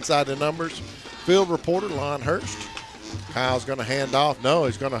Tax Inside the Numbers field reporter, Lon Hurst. Kyle's going to hand off. No,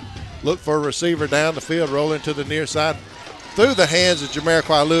 he's going to look for a receiver down the field, roll into the near side. Through the hands of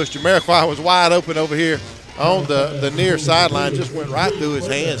Jamariquai Lewis. Jamariquai was wide open over here on the near sideline. Just went right through his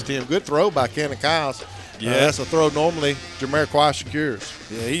hands, Tim. Good throw by Kenny Kyles. Yeah, that's a throw normally Jamariquai secures.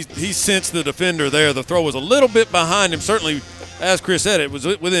 Yeah, he sensed the defender there. The throw was a little bit behind him. Certainly, as Chris said, it was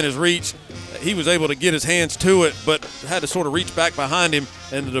within his reach. He was able to get his hands to it, but had to sort of reach back behind him,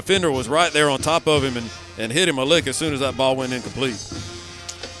 and the defender was right there on top of him and hit him a lick as soon as that ball went incomplete.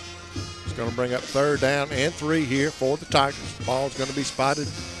 It's going to bring up 3rd down and 3 here for the Tigers. The ball's going to be spotted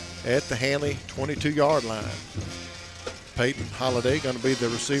at the Hanley 22-yard line. Peyton Holiday going to be the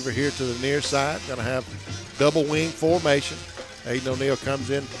receiver here to the near side. Going to have double wing formation. Aiden O'Neill comes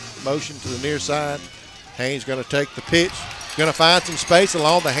in motion to the near side. Haynes going to take the pitch. Going to find some space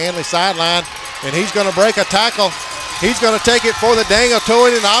along the Handley sideline, and he's going to break a tackle. He's going to take it for the Daniel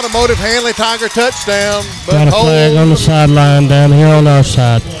Towing and Automotive Handley Tiger touchdown. But got a flag on the sideline down here on our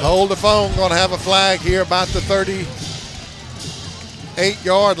side. Hold the phone. Going to have a flag here about the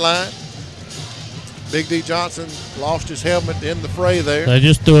 38-yard line. Big D Johnson lost his helmet in the fray there. They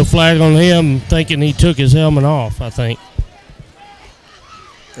just threw a flag on him thinking he took his helmet off, I think.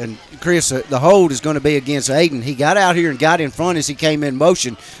 And, Chris, the hold is going to be against Aiden. He got out here and got in front as he came in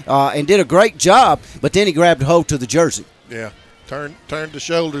motion and did a great job, but then he grabbed hold to the jersey. Yeah, turned the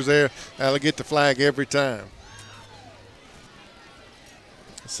shoulders there. That'll get the flag every time.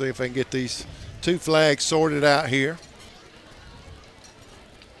 Let's see if I can get these two flags sorted out here.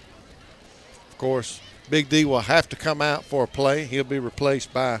 Of course, Big D will have to come out for a play. He'll be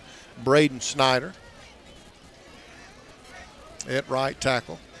replaced by Braden Snyder at right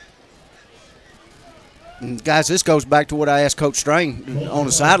tackle. And guys, this goes back to what I asked Coach Strain on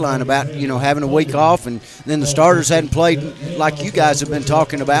the sideline about, having a week off, and then the starters hadn't played like you guys have been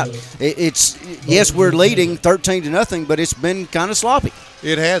talking about. Yes, we're leading 13-0, but it's been kind of sloppy.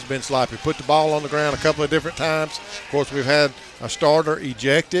 It has been sloppy. Put the ball on the ground a couple of different times. Of course, we've had a starter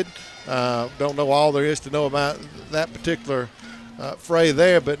ejected. Don't know all there is to know about that particular fray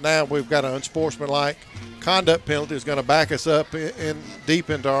there, but now we've got an unsportsmanlike conduct penalty is going to back us up deep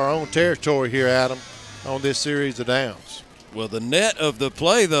into our own territory here, Adam, on this series of downs. Well, the net of the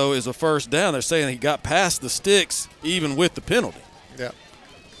play, though, is a first down. They're saying he got past the sticks even with the penalty. Yeah.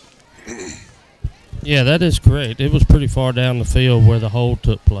 Yeah, that is correct. It was pretty far down the field where the hold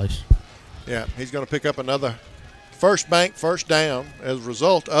took place. Yeah, he's going to pick up another first down as a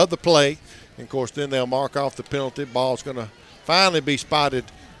result of the play. And, of course, then they'll mark off the penalty. Ball's going to finally be spotted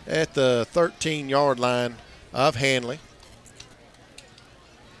at the 13-yard line of Handley.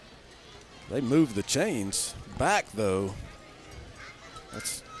 They moved the chains back, though.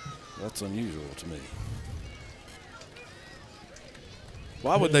 That's unusual to me.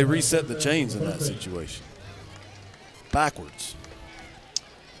 Why would they reset the chains in that situation? Backwards.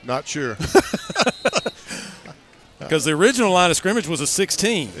 Not sure. Because the original line of scrimmage was a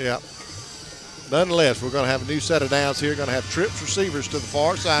 16. Yeah. Nonetheless, we're going to have a new set of downs here. Going to have trips receivers to the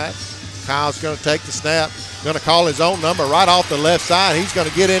far side. Kyle's going to take the snap. Going to call his own number right off the left side. He's going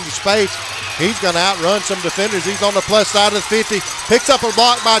to get into space. He's going to outrun some defenders. He's on the plus side of the 50. Picks up a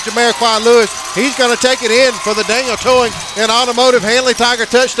block by Jamariquai Lewis. He's going to take it in for the Daniel Towing and Automotive Handley Tiger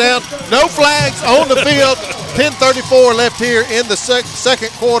touchdown. No flags on the field. 10:34 left here in the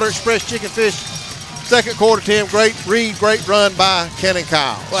second quarter. Express Chicken Fish. Second quarter, Tim. Great read, great run by Cannon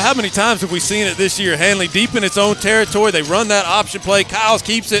Kyle. Well, how many times have we seen it this year? Handley deep in its own territory. They run that option play. Kyles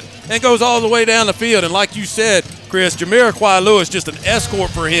keeps it and goes all the way down the field. And like you said, Chris, Jamariquai Lewis, just an escort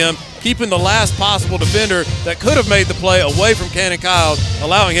for him, keeping the last possible defender that could have made the play away from Cannon Kyle,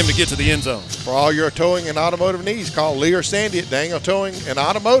 allowing him to get to the end zone. For all your towing and automotive needs, call Lee or Sandy at Daniel Towing and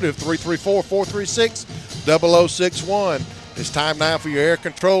Automotive, 334-436-0061. It's time now for your air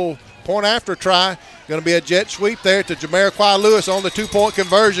control point after try. Going to be a jet sweep there to Jamariquai Lewis on the two-point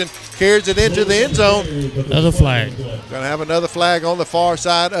conversion. Carries it into the end zone. Another flag. Going to have another flag on the far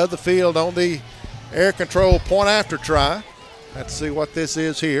side of the field on the air control point after try. Let's see what this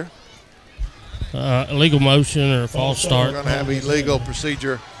is here. Illegal motion or false start. We're going to have illegal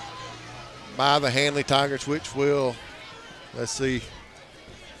procedure by the Handley Tigers, which will, let's see,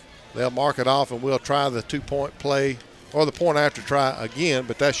 they'll mark it off and we'll try the two-point play or the point after try again,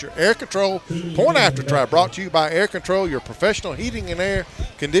 but that's your air control point after try, brought to you by Air Control, your professional heating and air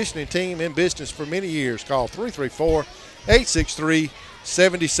conditioning team in business for many years. Call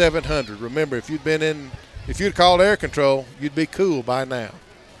 334-863-7700. Remember, if you'd called Air Control, you'd be cool by now.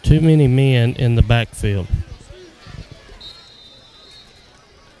 Too many men in the backfield.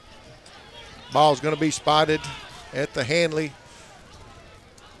 Ball's going to be spotted at the Handley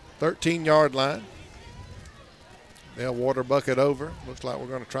 13-yard line. They'll water bucket over. Looks like we're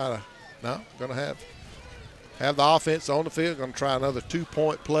going to try to, going to have the offense on the field. Going to try another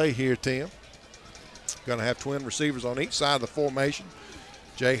two-point play here, Tim. Going to have twin receivers on each side of the formation.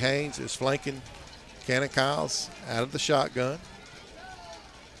 Jay Haynes is flanking Cannon Kyles out of the shotgun.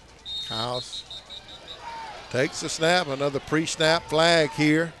 Kyles takes the snap. Another pre-snap flag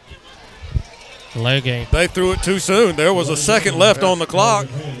here. Leg game. They threw it too soon. There was a second left on the clock.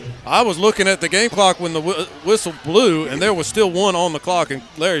 I was looking at the game clock when the whistle blew, and there was still one on the clock, and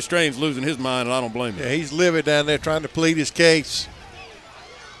Larry Strain's losing his mind, and I don't blame him. Yeah, he's livid down there trying to plead his case.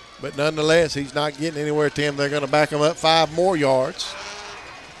 But nonetheless, he's not getting anywhere, Tim. They're going to back him up 5 more yards.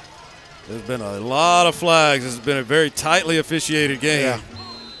 There's been a lot of flags. This has been a very tightly officiated game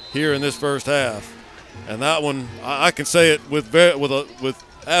here in this first half. And that one, I can say it with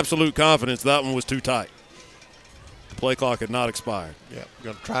absolute confidence, that one was too tight. The play clock had not expired. Yeah,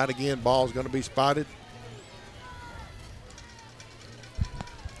 going to try it again. Ball's going to be spotted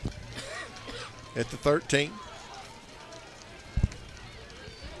at the 13.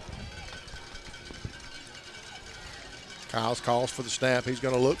 Kyles calls for the snap. He's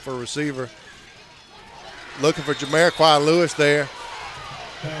going to look for a receiver. Looking for Jamariquai Lewis there.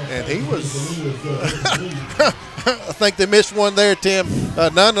 And he was, I think they missed one there, Tim.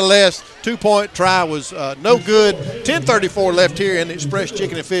 Nonetheless, 2-point try was no good. 10:34 left here in the Express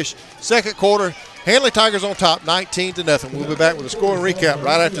Chicken and Fish second quarter. Handley Tigers on top, 19-0. We'll be back with a scoring recap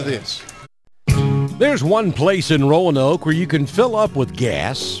right after this. There's one place in Roanoke where you can fill up with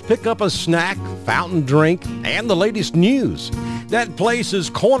gas, pick up a snack, fountain drink, and the latest news. That place is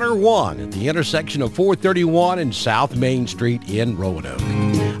Corner One at the intersection of 431 and South Main Street in Roanoke.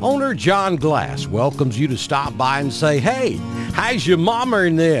 Owner John Glass welcomes you to stop by and say, hey, how's your mama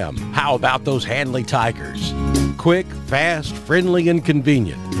and them? How about those Handley Tigers? Quick, fast, friendly, and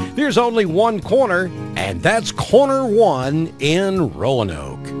convenient. There's only one corner, and that's Corner One in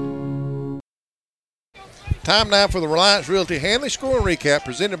Roanoke. Time now for the Reliance Realty Handley Scoring Recap,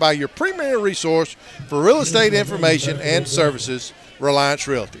 presented by your premier resource for real estate information and services, Reliance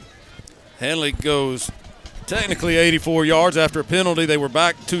Realty. Handley goes technically 84 yards after a penalty. They were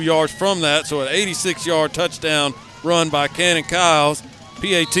back 2 yards from that, so an 86-yard touchdown run by Cannon Kyles.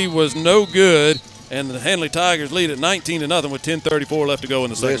 PAT was no good, and the Handley Tigers lead at 19-0 with 10:34 left to go in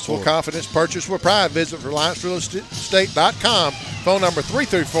the second quarter. For confidence, purchase with pride. Visit RelianceRealEstate.com. Phone number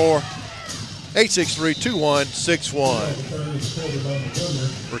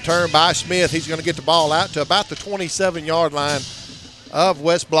 334-863-2161. Return by Smith. He's going to get the ball out to about the 27-yard line of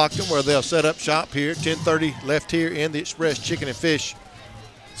West Blocton, where they'll set up shop here. 10:30 left here in the Express Chicken and Fish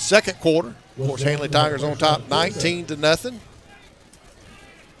second quarter. Of course, Handley Tigers on top, 19-0.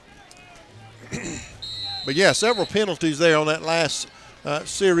 But yeah, several penalties there on that last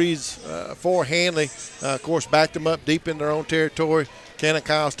series for Handley. Of course, backed them up deep in their own territory. Cannon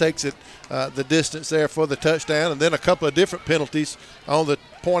Kyles takes it the distance there for the touchdown, and then a couple of different penalties on the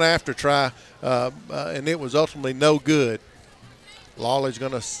point after try, and it was ultimately no good. Lawley's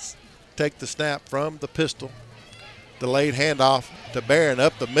going to take the snap from the pistol. Delayed handoff to Barron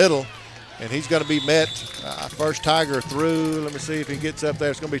up the middle, and he's going to be met. First Tiger through. Let me see if he gets up there.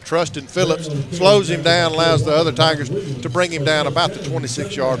 It's going to be Trustin Phillips. Slows him down, allows the other Tigers to bring him down about the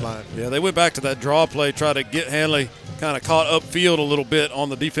 26-yard line. Yeah, they went back to that draw play, try to get Handley kind of caught upfield a little bit on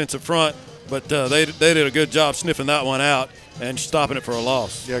the defensive front, but they did a good job sniffing that one out and stopping it for a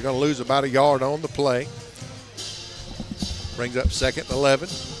loss. Yeah, going to lose about a yard on the play. Brings up 2nd and 11.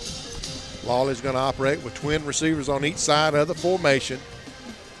 Lawley's going to operate with twin receivers on each side of the formation.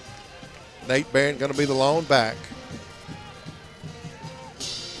 Nate Barron going to be the lone back.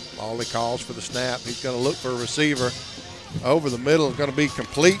 Lawley calls for the snap. He's going to look for a receiver. Over the middle is going to be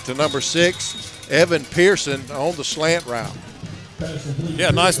complete to number 6, Evan Pearson on the slant route.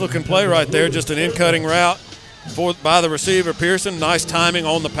 Yeah, nice looking play right there. Just an in-cutting route by the receiver, Pearson. Nice timing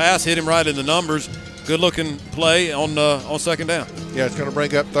on the pass. Hit him right in the numbers. Good looking play on second down. Yeah, it's going to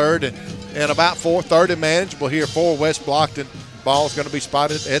bring up third and about 4th, third and manageable here for West Blocton. Ball's going to be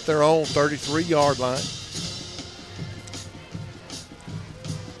spotted at their own 33-yard line.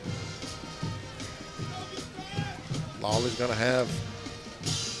 Lawley's going to have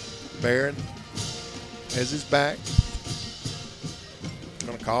Barron as his back.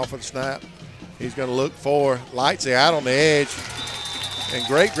 Going to call for the snap. He's going to look for Lightsey out on the edge. And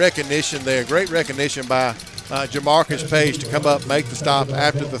great recognition there. Great recognition by Jamarcus Page to come up, make the stop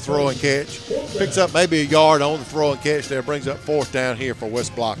after the throw and catch. Picks up maybe a yard on the throw and catch there. Brings up 4th down here for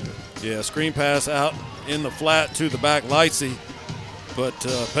West Blocton. Yeah, screen pass out in the flat to the back, Lightsey. But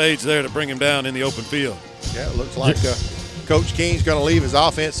Page there to bring him down in the open field. Yeah, it looks like Coach King's going to leave his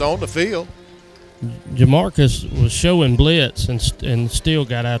offense on the field. Jamarcus was showing blitz and still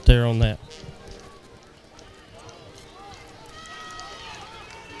got out there on that.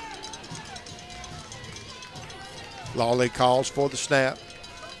 Lawley calls for the snap.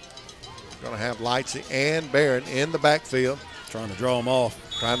 Going to have Lightsey and Barron in the backfield. Trying to draw them off.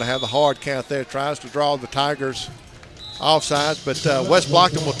 Trying to have the hard count there. Tries to draw the Tigers offsides, but West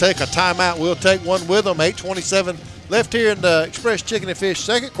Blocton will take a timeout. We'll take one with them. 8:27 left here in the Express Chicken and Fish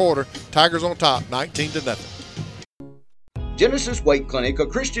second quarter. Tigers on top, 19-0. Genesis Weight Clinic, a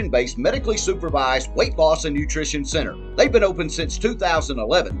Christian-based, medically supervised weight loss and nutrition center. They've been open since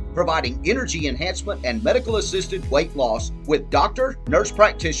 2011, providing energy enhancement and medical-assisted weight loss with doctor, nurse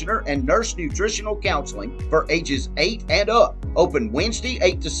practitioner, and nurse nutritional counseling for ages 8 and up. Open Wednesday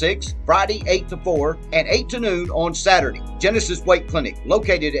 8 to 6, Friday 8 to 4, and 8 to noon on Saturday. Genesis Weight Clinic,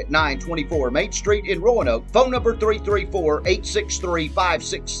 located at 924 Main Street in Roanoke. Phone number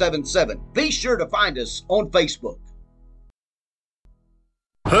 334-863-5677. Be sure to find us on Facebook.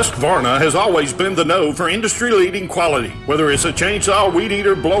 Husqvarna has always been the know for industry-leading quality. Whether it's a chainsaw, weed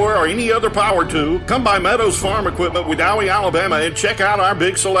eater, blower, or any other power tool, come by Meadows Farm Equipment, Wedowee, Alabama, and check out our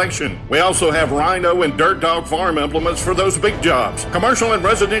big selection. We also have Rhino and Dirt Dog farm implements for those big jobs. Commercial and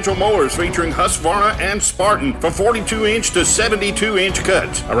residential mowers featuring Husqvarna and Spartan for 42-inch to 72-inch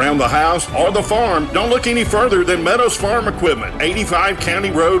cuts. Around the house or the farm, don't look any further than Meadows Farm Equipment, 85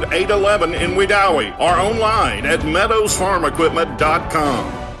 County Road 811 in Wedowee, or online at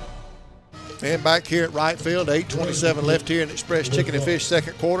meadowsfarmequipment.com. And back here at right field, 8:27 left here in Express Chicken and Fish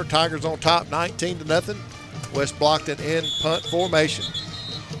second quarter. Tigers on top, 19-0. West Blocton in punt formation.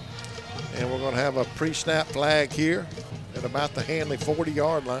 And we're going to have a pre-snap flag here at about the Hanley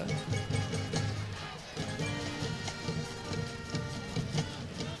 40-yard line.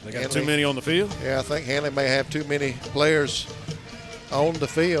 They got too many on the field? Yeah, I think Hanley may have too many players on the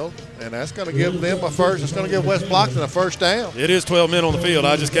field, and that's going to give them a first. It's going to give West Blocton a first down. It is 12 men on the field.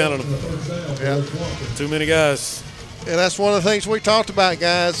 I just counted them. Yeah. Too many guys. And that's one of the things we talked about,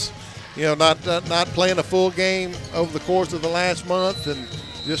 guys. You know, not playing a full game over the course of the last month, and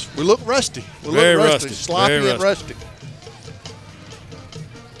just we look rusty. We look rusty, sloppy and rusty.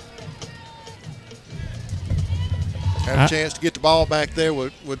 Had a chance to get the ball back there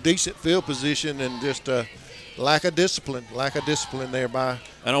with decent field position and just lack of discipline there by.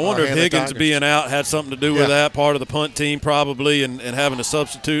 And I wonder if Higgins Tigers being out had something to do with that, part of the punt team probably, and having a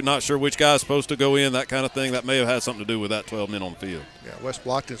substitute, not sure which guy's supposed to go in, that kind of thing. That may have had something to do with that 12 men on the field. Yeah, West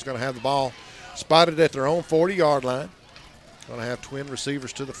Blockton's going to have the ball spotted at their own 40-yard line. Going to have twin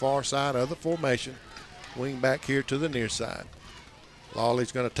receivers to the far side of the formation. Wing back here to the near side.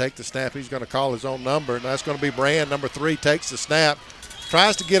 Lawley's going to take the snap. He's going to call his own number, and that's going to be Brand. Number 3 takes the snap.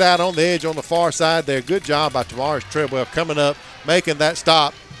 Tries to get out on the edge on the far side there. Good job by Tavares Treadwell coming up, making that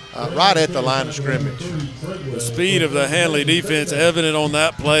stop right at the line of scrimmage. The speed of the Hanley defense evident on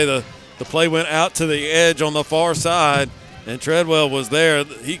that play. The play went out to the edge on the far side, and Treadwell was there.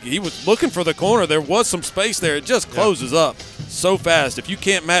 He was looking for the corner. There was some space there. It just closes up so fast. If you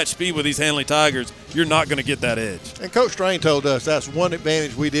can't match speed with these Hanley Tigers, you're not going to get that edge. And Coach Strain told us that's one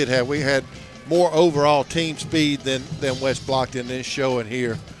advantage we did have. We had more overall team speed than West Blocton is showing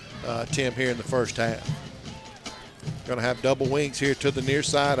here, Tim, here in the first half. Going to have double wings here to the near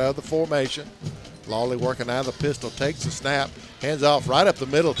side of the formation. Lawley working out of the pistol, takes the snap, hands off right up the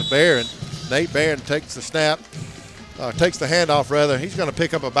middle to Barron. Nate Barron takes the snap, takes the handoff rather. He's going to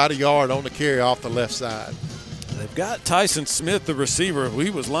pick up about a yard on the carry off the left side. They've got Tyson Smith, the receiver. He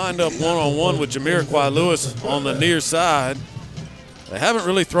was lined up one-on-one with Jamiroquai Lewis on the near side. They haven't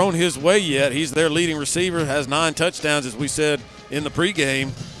really thrown his way yet. He's their leading receiver, has 9 touchdowns, as we said in the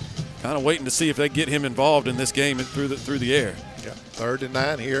pregame. Kind of waiting to see if they get him involved in this game through the air. Yeah, 3rd and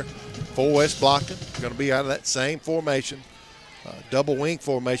 9 here for West Blocton. Going to be out of that same formation, double wing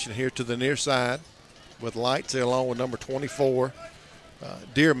formation here to the near side with Lights there along with number 24,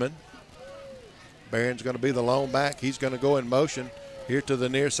 Dearman. Barron's going to be the lone back. He's going to go in motion here to the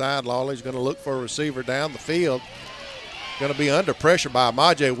near side. Lawley's going to look for a receiver down the field. Going to be under pressure by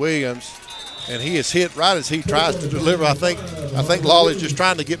Amajay Williams, and he is hit right as he tries to deliver. I think Lawley's just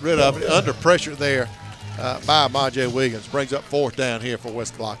trying to get rid of it. Under pressure there by Amajay Williams. Brings up 4th down here for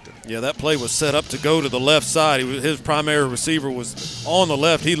West Blocton. Yeah, that play was set up to go to the left side. His primary receiver was on the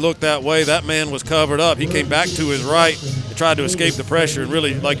left. He looked that way. That man was covered up. He came back to his right and tried to escape the pressure, and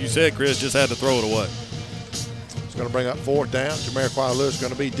really, like you said, Chris, just had to throw it away. It's going to bring up 4th down. Jamiroquai Lewis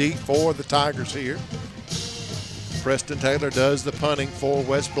going to be deep for the Tigers here. Preston Taylor does the punting for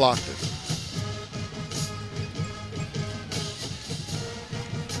West Blocton.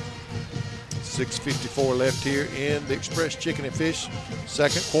 .654 left here in the Express Chicken and Fish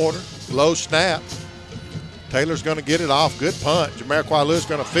second quarter. Low snap. Taylor's going to get it off. Good punt. Jamiroquai Lewis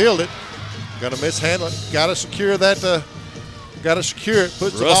going to field it. Going to mishandle it. Got to secure that. Got to secure it.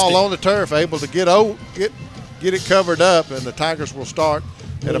 Puts the ball on the turf. Able to get it covered up, and the Tigers will start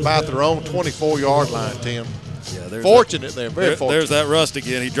at about their own 24-yard line, Tim. Yeah, fortunate there, very fortunate. There's that rust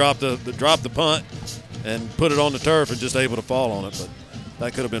again. He dropped the punt and put it on the turf and just able to fall on it, but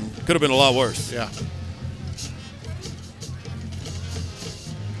that could have been a lot worse. Yeah.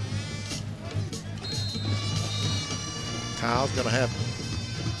 Kyle's going to have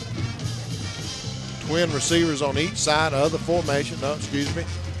twin receivers on each side of the formation. No, excuse me.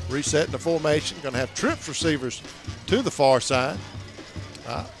 Resetting the formation. Going to have trips receivers to the far side.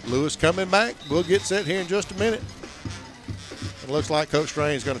 Lewis coming back. We'll get set here in just a minute. It looks like Coach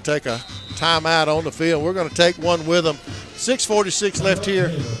Strain is going to take a timeout on the field. We're going to take one with them. 6:46 left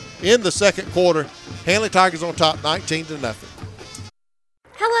here in the second quarter. Handley Tigers on top, 19-0.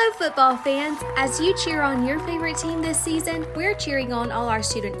 Hello, football fans. As you cheer on your favorite team this season, we're cheering on all our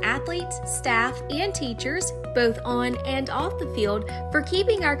student athletes, staff, and teachers, both on and off the field, for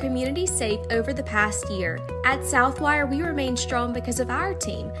keeping our community safe over the past year. At Southwire, we remain strong because of our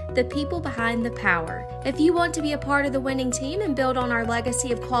team, the people behind the power. If you want to be a part of the winning team and build on our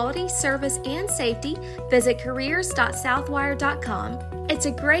legacy of quality, service, and safety, visit careers.southwire.com. It's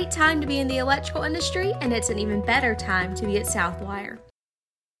a great time to be in the electrical industry, and it's an even better time to be at Southwire.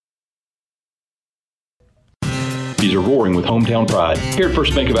 These are roaring with hometown pride. Here at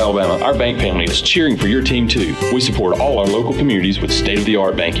First Bank of Alabama, our bank family is cheering for your team too. We support all our local communities with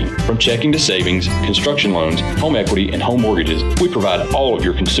state-of-the-art banking. From checking to savings, construction loans, home equity, and home mortgages, we provide all of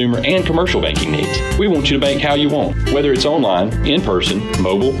your consumer and commercial banking needs. We want you to bank how you want. Whether it's online, in person,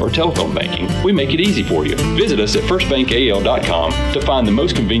 mobile, or telephone banking, we make it easy for you. Visit us at firstbankal.com to find the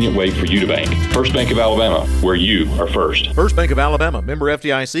most convenient way for you to bank. First Bank of Alabama, where you are first. First Bank of Alabama, member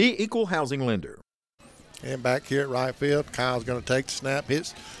FDIC, equal housing lender. And back here at right field, Kyle's going to take the snap.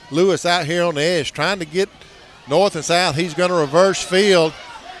 Hits Lewis out here on the edge, trying to get north and south. He's going to reverse field.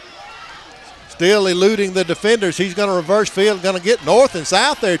 Still eluding the defenders. He's going to reverse field, going to get north and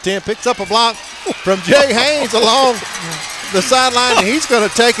south there, Tim. Picks up a block from Jay Haynes along the sideline, and he's going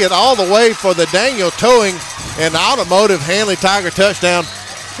to take it all the way for the Daniel Towing and Automotive Handley Tiger touchdown.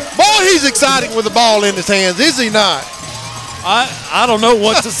 Boy, he's exciting with the ball in his hands, is he not? I don't know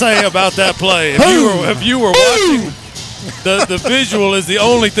what to say about that play. If you were watching, the visual is the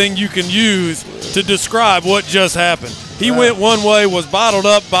only thing you can use to describe what just happened. He went one way, was bottled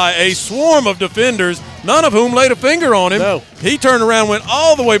up by a swarm of defenders, none of whom laid a finger on him. No. He turned around, went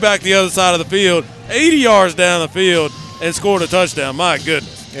all the way back the other side of the field, 80 yards down the field, and scored a touchdown. My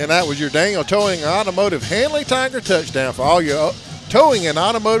goodness. And that was your Daniel Towing Automotive Handley Tiger touchdown. For all your towing and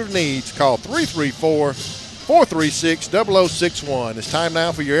automotive needs, call 334-436-0061. It's time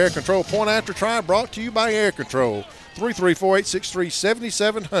now for your Air Control Point After Try, brought to you by Air Control.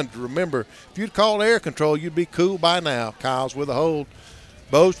 334-863-7700. Remember, if you'd call Air Control, you'd be cool by now. Kyle's with a hold.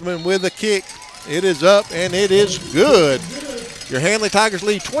 Bozeman with a kick. It is up, and it is good. Your Handley Tigers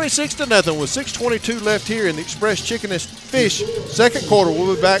lead 26-0 with 6:22 left here in the Express Chicken and Fish second quarter.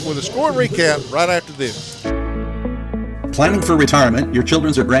 We'll be back with a score recap right after this. Planning for retirement, your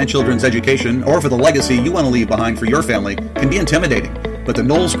children's or grandchildren's education, or for the legacy you want to leave behind for your family can be intimidating. But the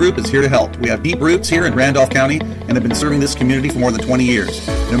Knowles Group is here to help. We have deep roots here in Randolph County and have been serving this community for more than 20 years.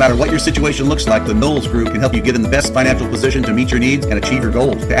 No matter what your situation looks like, the Knowles Group can help you get in the best financial position to meet your needs and achieve your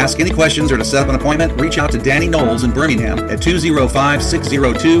goals. To ask any questions or to set up an appointment, reach out to Danny Knowles in Birmingham at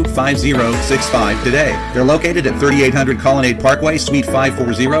 205-602-5065 today. They're located at 3800 Colonnade Parkway, Suite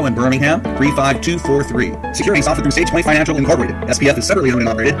 540 in Birmingham, 35243. Securing is offered through Sage Point Financial Incorporated. SPF is separately owned and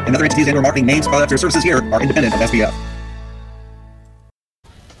operated, and other entities and/or marketing names, products, or services here are independent of SPF.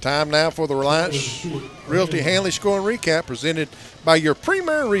 Time now for the Reliance Realty Handley scoring recap, presented by your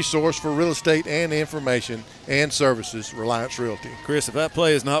premier resource for real estate and information and services, Reliance Realty. Chris, if that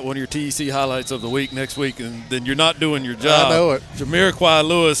play is not one of your TEC highlights of the week next week, then you're not doing your job. I know it. Jamiroquai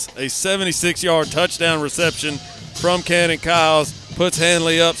Lewis, a 76-yard touchdown reception from Cannon Kyles, puts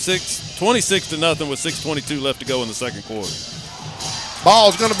Handley up 26-0 with 6:22 left to go in the second quarter.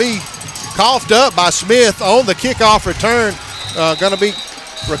 Ball's going to be coughed up by Smith on the kickoff return. Going to be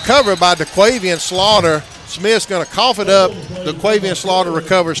recovered by DeQuavian Slaughter. Smith's going to cough it up. DeQuavian Slaughter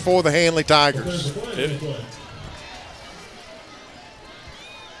recovers for the Handley Tigers.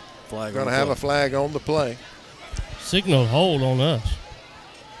 Going to have a flag on the play. Signal hold on us.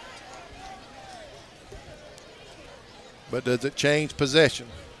 But does it change possession?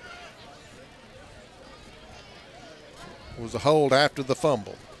 It was a hold after the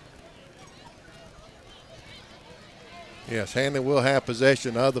fumble. Yes, Handley will have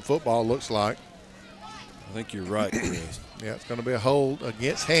possession of the football, looks like. I think you're right, Chris. Yeah, it's going to be a hold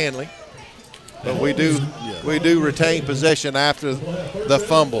against Handley. But we do retain possession after the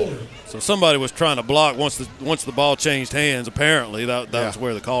fumble. So somebody was trying to block once the ball changed hands. Apparently, that was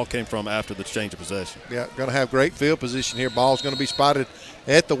where the call came from after the change of possession. Yeah, going to have great field position here. Ball's going to be spotted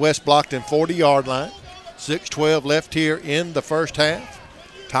at the West Blocton 40-yard line. 6:12 left here in the first half.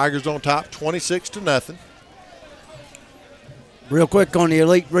 Tigers on top, 26-0. Real quick on the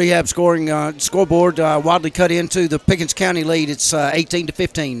Elite Rehab scoring scoreboard, Wadley cut into the Pickens County lead. It's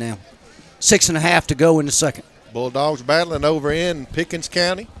 18-15 now. 6.5 to go in the second. Bulldogs battling over in Pickens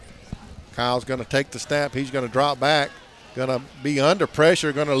County. Kyle's going to take the snap. He's going to drop back. Going to be under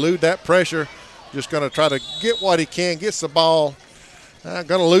pressure. Going to elude that pressure. Just going to try to get what he can. Gets the ball. Going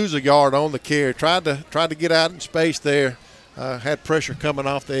to lose a yard on the carry. Tried to get out in space there. Had pressure coming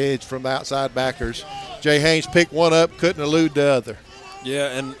off the edge from the outside backers. Jay Haynes picked one up, couldn't elude the other.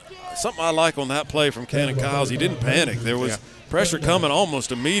 Yeah, and something I like on that play from Cannon Kyles, he didn't panic. There was pressure coming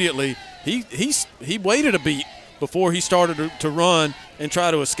almost immediately. He waited a beat before he started to run and try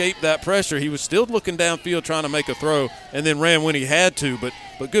to escape that pressure. He was still looking downfield trying to make a throw and then ran when he had to, but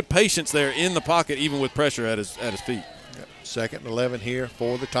good patience there in the pocket even with pressure at his feet. Second and 11 here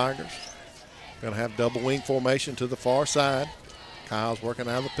for the Tigers. Going to have double wing formation to the far side. Kyle's working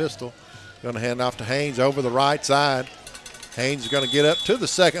out of the pistol. Going to hand off to Haynes over the right side. Haynes is going to get up to the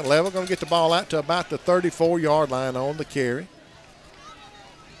second level. Going to get the ball out to about the 34-yard line on the carry.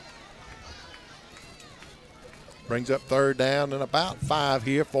 Brings up third down and about 5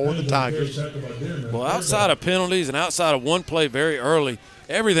 here for the Tigers. Well, outside of penalties and outside of one play very early,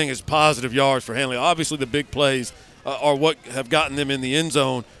 everything is positive yards for Hanley. Obviously the big plays are what have gotten them in the end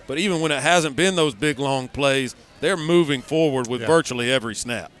zone. But even when it hasn't been those big, long plays, they're moving forward with virtually every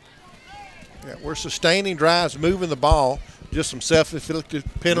snap. Yeah, we're sustaining drives, moving the ball. Just some self-inflicted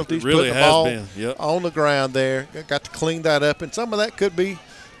penalties. Really putting the has ball been. Yep. On the ground there. Got to clean that up. And some of that could be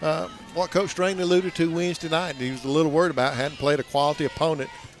what Coach Strain alluded to Wednesday night. He was a little worried about hadn't played a quality opponent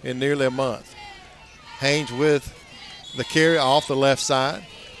in nearly a month. Haynes with the carry off the left side.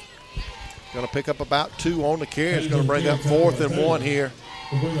 Going to pick up about 2 on the carry. It's going to bring up 4th and 1 here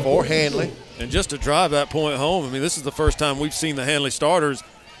for Hanley. And just to drive that point home, I mean, this is the first time we've seen the Hanley starters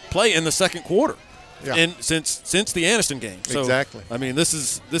play in the second quarter, and since the Anniston game. So, exactly. I mean, this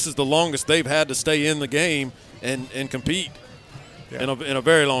is the longest they've had to stay in the game and compete in a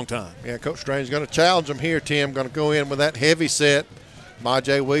very long time. Yeah, Coach Strange's going to challenge them here, Tim. Going to go in with that heavy set.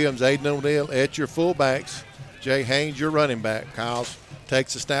 Majay Williams, Aiden O'Neill at your fullbacks. Jay Haynes, your running back. Kyles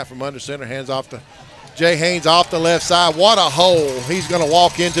takes the snap from under center, hands off to Jay Haynes off the left side. What a hole. He's going to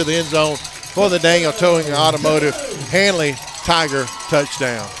walk into the end zone for the Daniel Towing and Automotive Hanley Tiger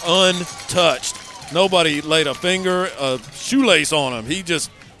touchdown. Untouched. Nobody laid a finger, a shoelace on him. He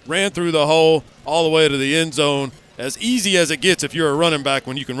just ran through the hole all the way to the end zone. As easy as it gets if you're a running back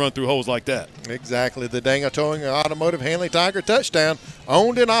when you can run through holes like that. Exactly. The Daniel Towing and Automotive Hanley Tiger touchdown,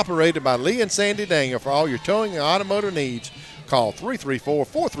 owned and operated by Lee and Sandy Daniel. For all your towing and automotive needs, call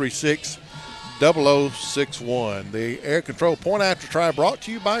 334-436-0061. The Air Control Point After Try brought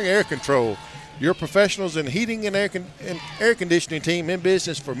to you by Air Control. Your professionals in heating and air conditioning team in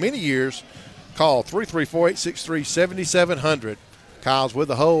business for many years. Call 334-863-7700. Kyle's with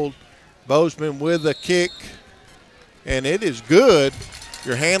the hold. Bozeman with the kick. And it is good.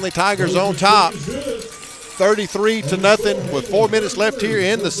 Your Hanley Tigers on top. 33-0 with 4 minutes left here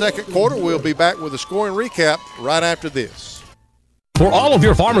in the second quarter. We'll be back with a scoring recap right after this. For all of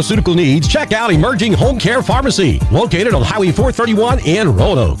your pharmaceutical needs, check out Emerging Home Care Pharmacy, located on Highway 431 in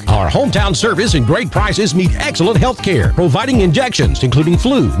Roanoke. Our hometown service and great prices meet excellent health care, providing injections including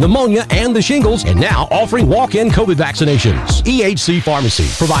flu, pneumonia, and the shingles, and now offering walk-in COVID vaccinations. EHC Pharmacy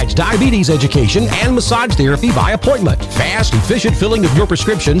provides diabetes education and massage therapy by appointment. Fast, efficient filling of your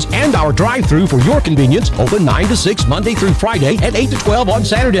prescriptions, and our drive-thru for your convenience, open 9 to 6 Monday through Friday and 8 to 12 on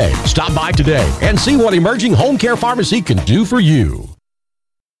Saturday. Stop by today and see what Emerging Home Care Pharmacy can do for you.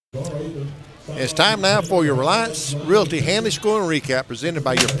 It's time now for your Reliance Realty Hanley Scoring Recap, presented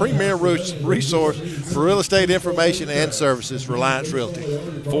by your premier resource for real estate information and services, Reliance Realty.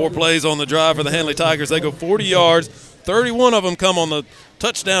 4 plays on the drive for the Hanley Tigers. They go 40 yards. 31 of them come on the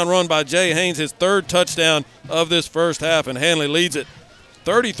touchdown run by Jay Haynes, his 3rd touchdown of this first half, and Hanley leads it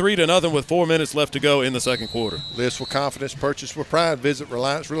 33-0 with 4 minutes left to go in the second quarter. List with confidence, purchase with pride. Visit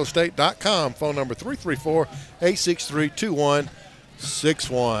RelianceRealEstate.com. Phone number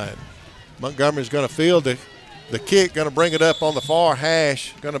 334-863-2161. Montgomery's going to field the kick, going to bring it up on the far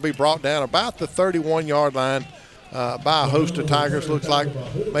hash, going to be brought down about the 31-yard line by a host of Tigers. Looks like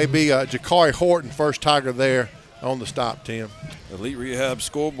maybe Jakari Horton, first Tiger there on the stop, Tim. Elite Rehab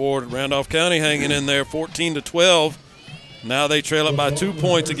scoreboard, Randolph County hanging in there, 14-12. Now they trail it by 2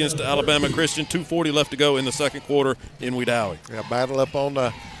 points against Alabama Christian. 2:40 left to go in the second quarter in Wedowee. Yeah, battle up on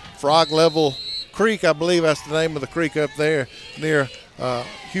the Frog Level Creek, I believe that's the name of the creek up there near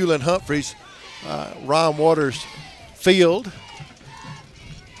Hewlin Humphreys, Ron Waters Field.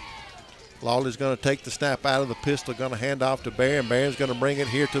 Lawley's going to take the snap out of the pistol, going to hand off to Barron. Barron's going to bring it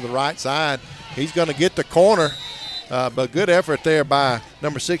here to the right side. He's going to get the corner, But good effort there by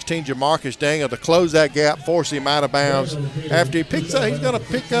number 16, Jamarcus Daniel, to close that gap, force him out of bounds. After he picks up, he's going to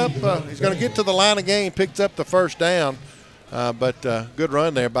pick up, he's going to get to the line of game, picks up the first down. But good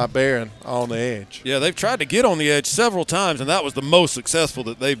run there by Barron on the edge. Yeah, they've tried to get on the edge several times, and that was the most successful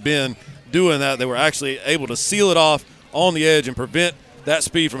that they've been doing that. They were actually able to seal it off on the edge and prevent that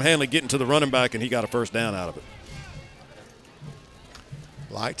speed from Hanley getting to the running back, and he got a first down out of it.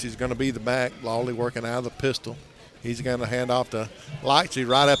 Lights is going to be the back. Lawley working out of the pistol. He's going to hand off to Lightsey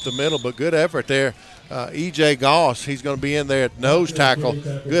right up the middle, but good effort there. E.J. Goss, he's going to be in there at nose tackle.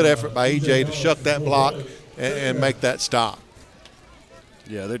 Good effort by E.J. to shuck that block and make that stop.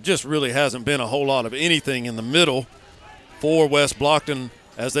 Yeah, there just really hasn't been a whole lot of anything in the middle for West Blocton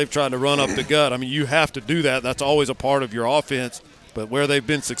as they've tried to run up the gut. I mean, you have to do that. That's always a part of your offense. But where they've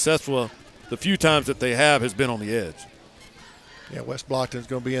been successful, the few times that they have, has been on the edge. Yeah, West Blockton's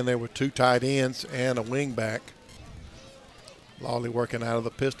going to be in there with 2 tight ends and a wing back. Lawley working out of the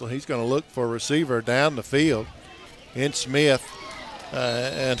pistol. He's going to look for a receiver down the field in Smith.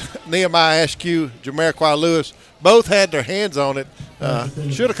 And Nehemiah Askew, Jamariquai Lewis, both had their hands on it.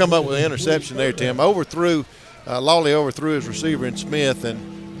 Should have come up with an interception there, Tim. Lawley overthrew his receiver in Smith,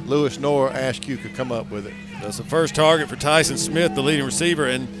 and Lewis nor Askew could come up with it. That's the first target for Tyson Smith, the leading receiver,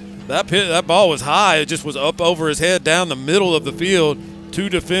 and that ball was high. It just was up over his head down the middle of the field. 2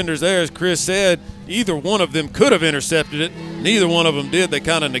 defenders there, as Chris said. Either one of them could have intercepted it. Neither one of them did. They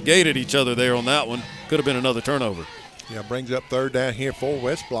kind of negated each other there on that one. Could have been another turnover. Yeah, brings up third down here for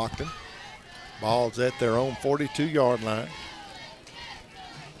West Blockton. Ball's at their own 42-yard line.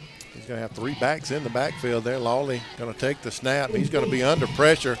 He's going to have 3 backs in the backfield there. Lawley going to take the snap. He's going to be under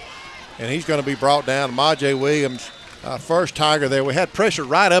pressure, and he's going to be brought down. Majay Williams, first Tiger there. We had pressure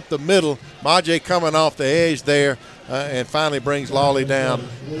right up the middle. Majay coming off the edge there. And finally brings Lawley down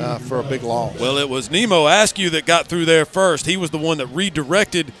for a big loss. Well, it was Nemo Askew that got through there first. He was the one that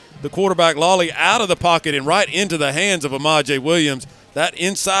redirected the quarterback Lawley out of the pocket and right into the hands of Amajay Williams. That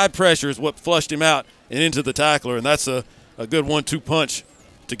inside pressure is what flushed him out and into the tackler, and that's a good 1-2 punch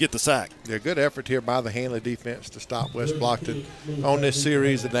to get the sack. Yeah, good effort here by the Hanley defense to stop West Blockton on this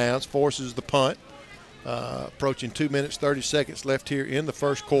series of downs. Forces the punt. Approaching 2 minutes, 30 seconds left here in the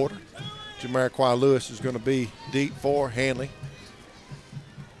first quarter. Jamariquai Lewis is going to be deep for Hanley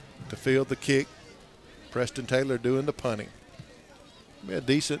to field the kick. Preston Taylor doing the punting. Be a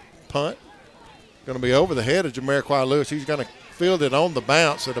decent punt. Going to be over the head of Jamariquai Lewis. He's going to field it on the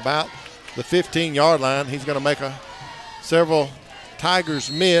bounce at about the 15-yard line. He's going to make several Tigers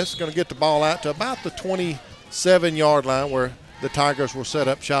miss. Going to get the ball out to about the 27-yard line where the Tigers will set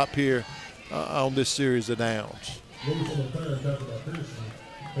up shop here on this series of downs.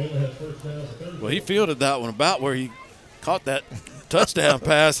 Well, he fielded that one about where he caught that touchdown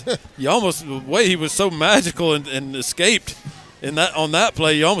pass. The way he was so magical and escaped on that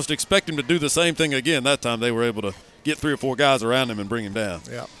play, you almost expect him to do the same thing again. That time they were able to get 3 or 4 guys around him and bring him down.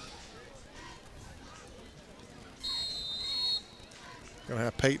 Yeah. Going to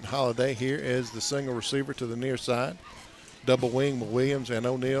have Peyton Holiday here as the single receiver to the near side. Double wing with Williams and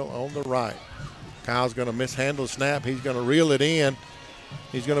O'Neal on the right. Kyle's going to mishandle the snap. He's going to reel it in.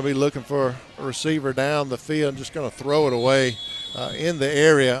 He's going to be looking for a receiver down the field, just going to throw it away in the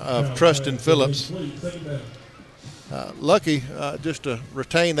area of Trustin Phillips. Lucky just to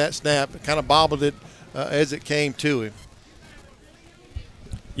retain that snap, kind of bobbled it as it came to him.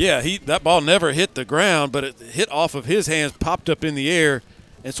 Yeah, that ball never hit the ground, but it hit off of his hands, popped up in the air,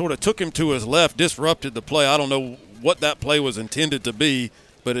 and sort of took him to his left, disrupted the play. I don't know what that play was intended to be,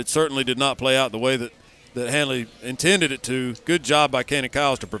 but it certainly did not play out the way that Hanley intended it to. Good job by Cannon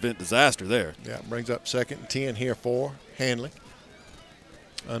Kyles to prevent disaster there. Yeah, brings up 2nd and 10 here for Hanley.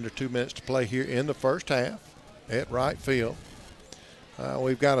 Under 2 minutes to play here in the first half at right field.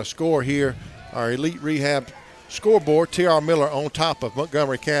 We've got a score here. Our Elite Rehab scoreboard, T.R. Miller on top of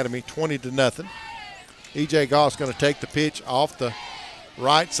Montgomery Academy, 20-0. E.J. Goss going to take the pitch off the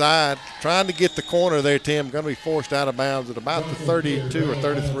right side, trying to get the corner there, Tim. Going to be forced out of bounds at about the 32 or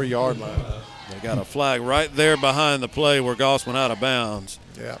 33-yard line. They got a flag right there behind the play where Goss went out of bounds.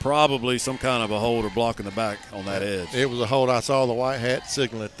 Yeah. Probably some kind of a hold or blocking the back on that edge. It was a hold. I saw the white hat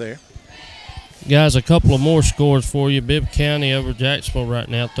signal it there. Guys, a couple of more scores for you. Bibb County over Jacksonville right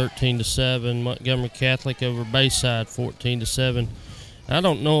now, 13-7. Montgomery Catholic over Bayside, 14-7. I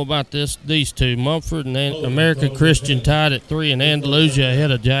don't know about these two. Mumford and American Christian tied at 3, and Andalusia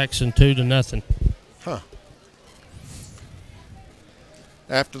ahead of Jackson 2-0. Huh.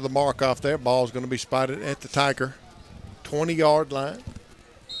 After the mark off there, ball's going to be spotted at the Tiger 20-yard line.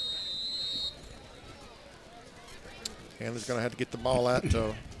 Hanley's going to have to get the ball out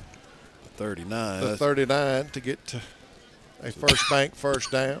to 39. The 39 to get to a First Bank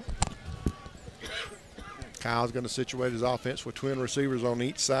first down. Kyle's going to situate his offense with twin receivers on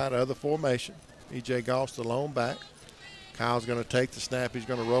each side of the formation. E.J. Goss, the lone back. Kyle's going to take the snap. He's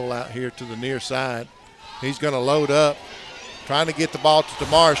going to roll out here to the near side. He's going to load up, trying to get the ball to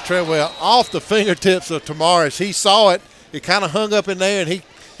Tamaris Treadwell off the fingertips of Tamaris. He saw it. It kind of hung up in there, and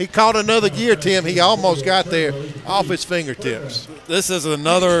he caught another gear, Tim. He almost got there off his fingertips. This is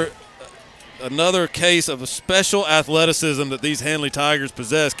another case of a special athleticism that these Handley Tigers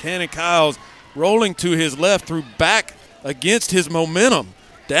possess. Cannon Kyles rolling to his left, threw back against his momentum.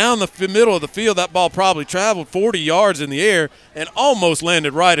 Down the middle of the field, that ball probably traveled 40 yards in the air and almost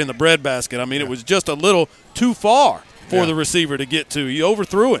landed right in the breadbasket. I mean, It was just a little too far for the receiver to get to. He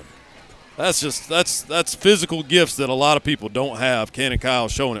overthrew it. That's physical gifts that a lot of people don't have. Cannon Kyle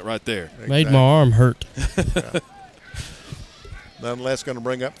showing it right there. Exactly. Made my arm hurt. Nonetheless, going to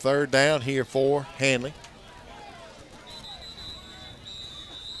bring up third down here for Handley.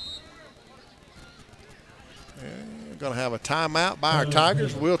 Going to have a timeout by our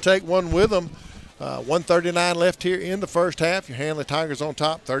Tigers. We'll take one with them. 1:39 left here in the first half. Your Handley Tigers on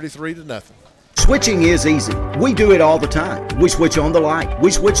top, 33-0. Switching is easy. We do it all the time. We switch on the light.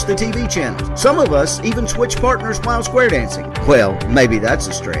 We switch the TV channels. Some of us even switch partners while square dancing. Well, maybe that's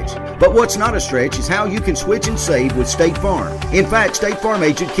a stretch. But what's not a stretch is how you can switch and save with State Farm. In fact, State Farm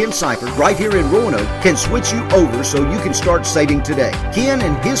agent Ken Seifert right here in Roanoke can switch you over so you can start saving today. Ken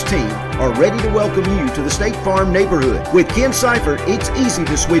and his team are ready to welcome you to the State Farm neighborhood. With Ken Seifert, it's easy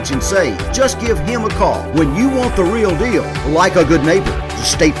to switch and save. Just give him a call. When you want the real deal, like a good neighbor,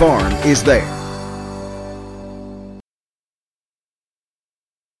 State Farm is there.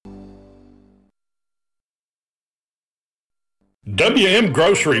 WM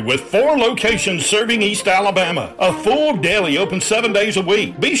Grocery with 4 locations serving East Alabama. A full deli open 7 days a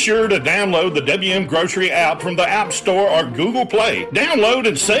week. Be sure to download the WM Grocery app from the App Store or Google Play. Download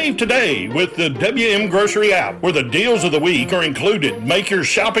and save today with the WM Grocery app, where the deals of the week are included. Make your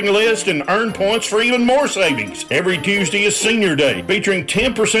shopping list and earn points for even more savings. Every Tuesday is Senior Day, featuring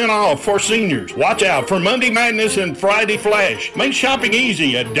 10% off for seniors. Watch out for Monday Madness and Friday Flash. Make shopping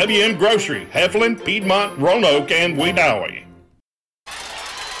easy at WM Grocery, Heflin, Piedmont, Roanoke, and Wedowee.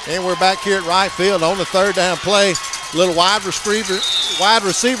 And we're back here at right field on the third down play. Little wide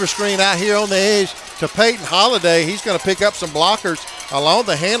receiver screen out here on the edge to Peyton Holiday. He's going to pick up some blockers along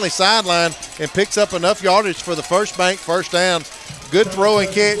the Handley sideline and picks up enough yardage for the First Bank first down. Good throw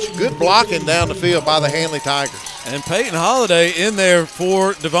and catch, good blocking down the field by the Handley Tigers. And Peyton Holiday in there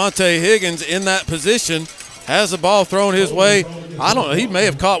for Devontae Higgins in that position. Has the ball thrown his way. I don't know. He may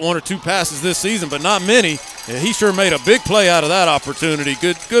have caught 1 or 2 passes this season, but not many. He sure made a big play out of that opportunity.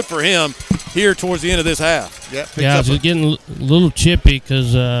 Good for him here towards the end of this half. Yeah, I was getting a little chippy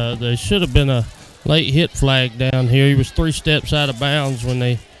because there should have been a late hit flag down here. He was 3 steps out of bounds when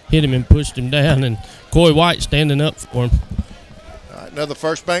they hit him and pushed him down, and Coy White standing up for him. All right, another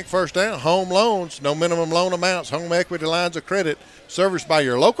First Bank first down. Home loans, no minimum loan amounts, home equity lines of credit, serviced by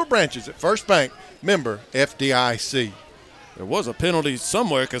your local branches at First Bank. Member FDIC. There was a penalty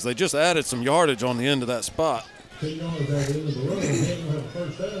somewhere because they just added some yardage on the end of that spot. Yep,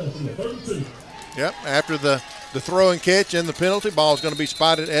 after the throw and catch and the penalty, ball is going to be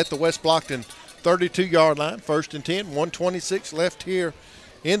spotted at the West Blocton 32-yard line. 1st and 10, 1:26 left here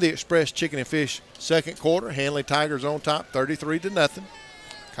in the Express Chicken and Fish second quarter. Handley Tigers on top, 33-0.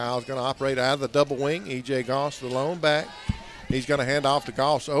 Kyle's going to operate out of the double wing. E.J. Goss, the lone back. He's going to hand off to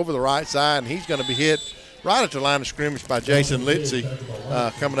Goss over the right side, and he's going to be hit right at the line of scrimmage by Jason Litzy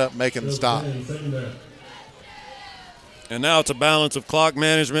coming up making the stop. And now it's a balance of clock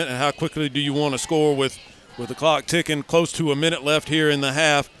management and how quickly do you want to score with the clock ticking close to a minute left here in the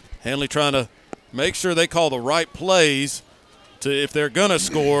half. Handley trying to make sure they call the right plays to, if they're going to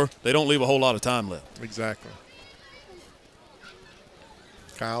score, they don't leave a whole lot of time left. Exactly.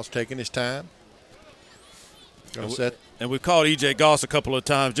 Kyle's taking his time. And we've called E.J. Goss a couple of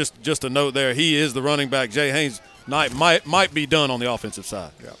times. Just a note there, he is the running back. Jay Haynes might be done on the offensive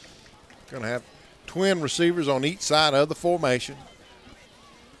side. Yeah. Going to have twin receivers on each side of the formation.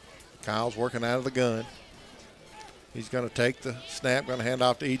 Kyle's working out of the gun. He's going to take the snap, going to hand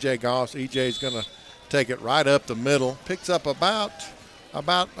off to E.J. Goss. E.J.'s going to take it right up the middle. Picks up about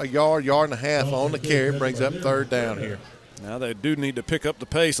a yard and a half on the carry. Brings up third down here. Now they do need to pick up the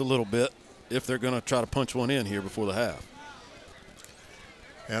pace a little bit if they're going to try to punch one in here before the half.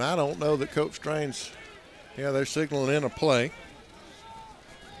 And I don't know that Coach Strain's, they're signaling in a play.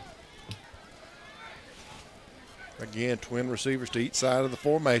 Again, twin receivers to each side of the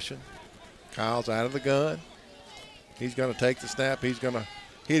formation. Kyle's out of the gun. He's going to take the snap. He's going to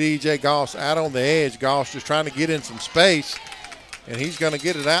hit E.J. Goss out on the edge. Goss just trying to get in some space, and he's going to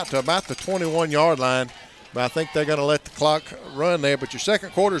get it out to about the 21-yard line. But I think they're going to let the clock run there. But your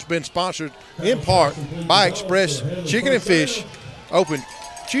second quarter has been sponsored in part by Express Chicken and Fish, open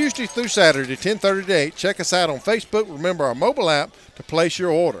Tuesday through Saturday, 10:30 to 8. Check us out on Facebook. Remember our mobile app to place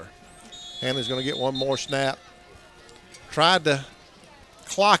your order. Hanley's going to get one more snap. Tried to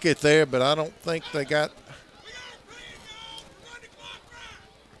clock it there, but I don't think they got.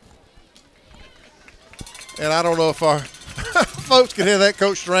 And I don't know if our folks can hear that,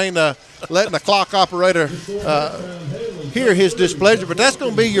 Coach Strain letting the clock operator hear his displeasure. But that's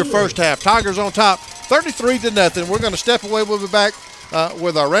going to be your first half. Tigers on top, 33-0. We're going to step away. We'll be back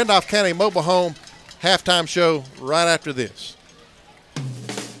with our Randolph County Mobile Home halftime show right after this.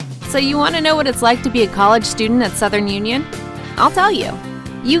 So you want to know what it's like to be a college student at Southern Union? I'll tell you.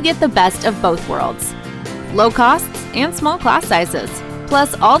 You get the best of both worlds. Low costs and small class sizes,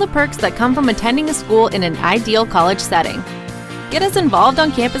 plus all the perks that come from attending a school in an ideal college setting. Get as involved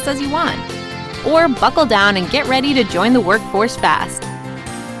on campus as you want, or buckle down and get ready to join the workforce fast.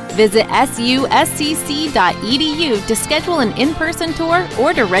 Visit suscc.edu to schedule an in-person tour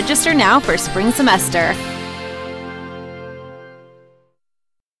or to register now for spring semester.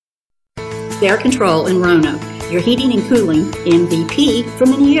 Air Control in Roanoke, your heating and cooling MVP for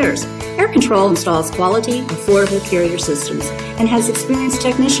many years. Air Control installs quality, affordable Carrier systems and has experienced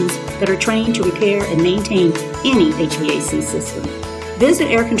technicians that are trained to repair and maintain any HVAC system. Visit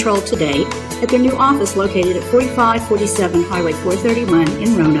Air Control today at their new office located at 4547 Highway 431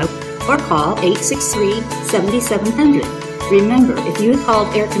 in Roanoke or call 863-7700. Remember, if you had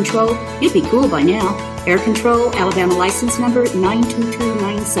called Air Control, you'd be cool by now. Air Control, Alabama license number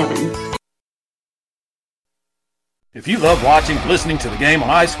 92297. If you love watching and listening to the game on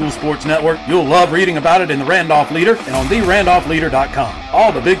iSchool Sports Network, you'll love reading about it in the Randolph Leader and on therandolphleader.com.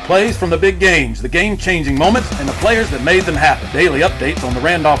 All the big plays from the big games, the game-changing moments, and the players that made them happen. Daily updates on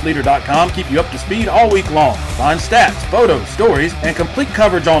therandolphleader.com keep you up to speed all week long. Find stats, photos, stories, and complete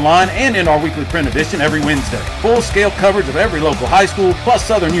coverage online and in our weekly print edition every Wednesday. Full-scale coverage of every local high school, plus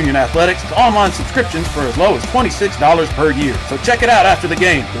Southern Union athletics, to online subscriptions for as low as $26 per year. So check it out after the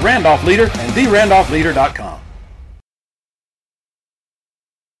game. The Randolph Leader and therandolphleader.com.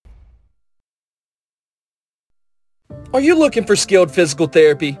 Are you looking for skilled physical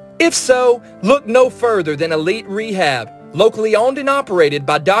therapy? If so, look no further than Elite Rehab. Locally owned and operated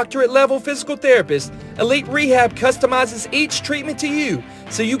by doctorate-level physical therapists, Elite Rehab customizes each treatment to you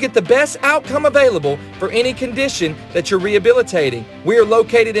so you get the best outcome available for any condition that you're rehabilitating. We are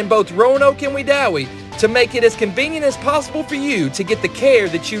located in both Roanoke and Wedowee to make it as convenient as possible for you to get the care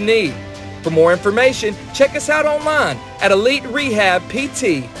that you need. For more information, check us out online at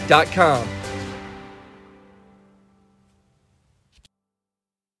EliteRehabPT.com.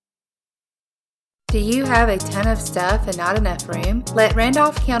 Do you have a ton of stuff and not enough room? Let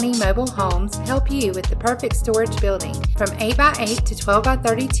Randolph County Mobile Homes help you with the perfect storage building. From 8x8 to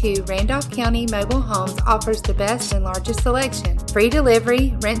 12x32, Randolph County Mobile Homes offers the best and largest selection. Free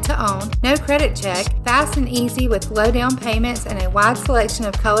delivery, rent to own, no credit check, fast and easy with low down payments and a wide selection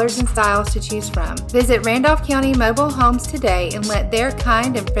of colors and styles to choose from. Visit Randolph County Mobile Homes today and let their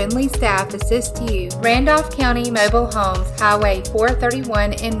kind and friendly staff assist you. Randolph County Mobile Homes, Highway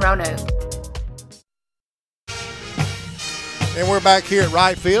 431 in Roanoke. And we're back here at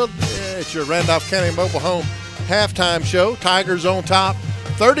right field. It's your Randolph County Mobile Home halftime show. Tigers on top,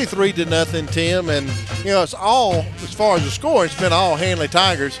 33-0, Tim. And, you know, it's all, as far as the score, it's been all Hanley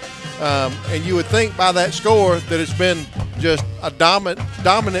Tigers. And you would think by that score that it's been just a dominant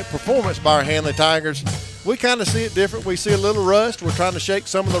performance by our Hanley Tigers. We kind of see it different. We see a little rust. We're trying to shake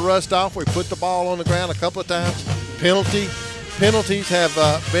some of the rust off. We put the ball on the ground a couple of times. Penalties have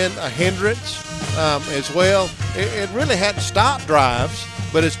been a hindrance as well. It really hadn't stopped drives,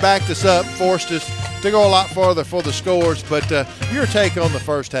 but it's backed us up, forced us to go a lot farther for the scores. But your take on the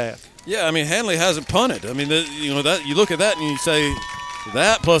first half? Yeah, I mean, Hanley hasn't punted. I mean, that you look at that and you say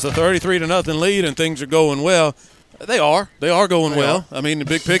that plus a 33-0 lead and things are going well. They are going well. I mean, the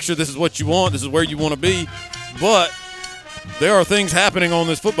big picture, this is what you want. This is where you want to be. But there are things happening on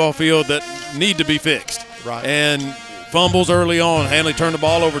this football field that need to be fixed. Right. And fumbles early on. Hanley turned the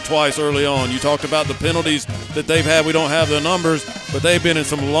ball over twice early on. You talked about the penalties that they've had. We don't have the numbers, but they've been in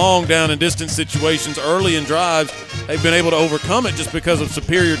some long down and distance situations early in drives. They've been able to overcome it just because of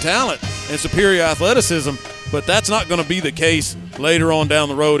superior talent and superior athleticism. But that's not going to be the case later on down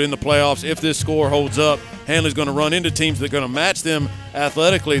the road in the playoffs if this score holds up. Hanley's going to run into teams that are going to match them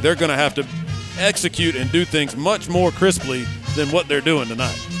athletically. They're going to have to execute and do things much more crisply than what they're doing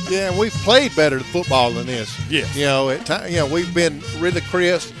tonight. Yeah, and we've played better football than this. Yes. We've been really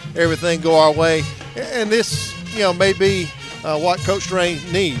crisp, everything go our way. And this, may be what Coach Strain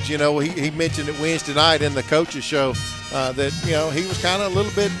needs. He mentioned it Wednesday night in the coaches show that, he was kind of a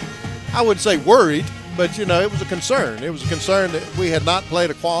little bit, I wouldn't say worried, but, it was a concern. It was a concern that we had not played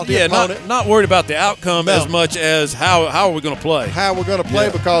a quality opponent. Not worried about the outcome as much as how are we going to play. How we're going to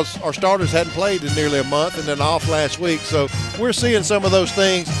play because our starters hadn't played in nearly a month and then off last week. So we're seeing some of those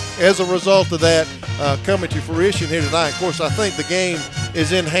things as a result of that coming to fruition here tonight. Of course, I think the game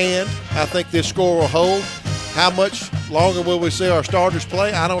is in hand. I think this score will hold. How much longer will we see our starters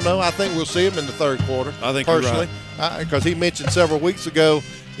play? I don't know. I think we'll see them in the third quarter. I think personally, you're right. Because he mentioned several weeks ago,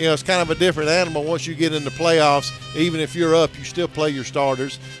 it's kind of a different animal once you get into playoffs. Even if you're up, you still play your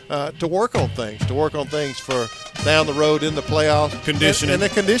starters to work on things for down the road in the playoffs. Conditioning. And the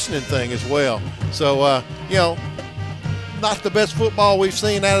conditioning thing as well. So, not the best football we've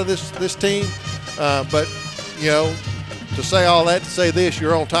seen out of this team. But, to say all that, to say this,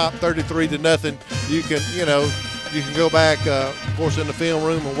 you're on top 33-0. You can go back, of course, in the film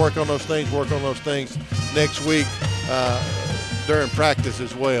room and work on those things next week. During practice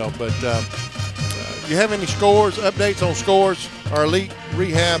as well. But you have any updates on scores, our elite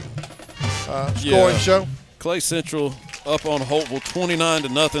rehab scoring show? Clay Central up on Holtville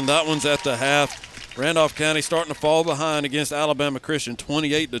 29-0. That one's at the half. Randolph County starting to fall behind against Alabama Christian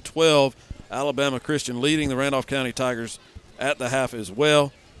 28-12. Alabama Christian leading the Randolph County Tigers at the half as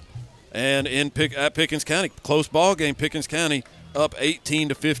well. And at Pickens County, close ball game. Pickens County up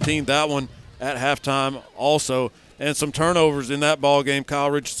 18-15. That one at halftime also. And some turnovers in that ball game.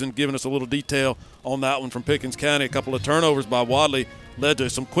 Kyle Richardson giving us a little detail on that one from Pickens County. A couple of turnovers by Wadley led to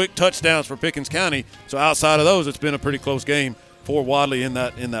some quick touchdowns for Pickens County. So outside of those, it's been a pretty close game for Wadley in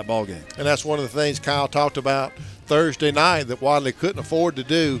that ball game. And that's one of the things Kyle talked about Thursday night that Wadley couldn't afford to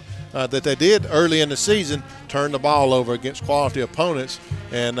do, that they did early in the season, turn the ball over against quality opponents.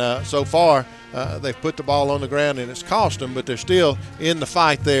 And so far, they've put the ball on the ground and it's cost them, but they're still in the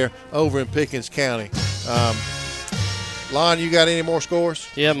fight there over in Pickens County. Lon, you got any more scores?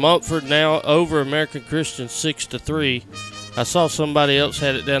 Yeah, Montford now over American Christian 6-3. I saw somebody else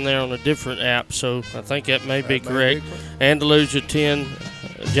had it down there on a different app, so I think that may be correct. Andalusia 10,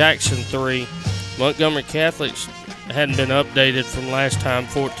 Jackson 3. Montgomery Catholics hadn't been updated from last time,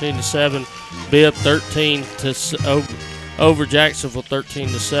 14-7. Bibb 13 over Jacksonville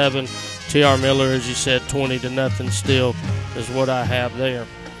 13-7. T.R. Miller, as you said, 20-0 still is what I have there.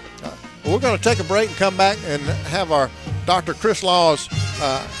 Well, we're going to take a break and come back and have our Dr. Chris Law's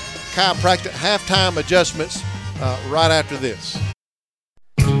chiropractic halftime adjustments right after this.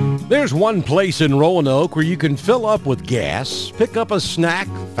 There's one place in Roanoke where you can fill up with gas, pick up a snack,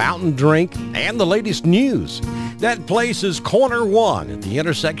 fountain drink, and the latest news. That place is Corner One at the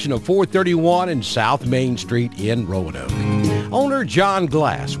intersection of 431 and South Main Street in Roanoke. Owner John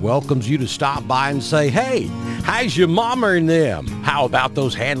Glass welcomes you to stop by and say, hey, how's your mama and them? How about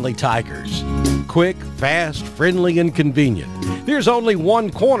those Handley Tigers? Quick, fast, friendly, and convenient. There's only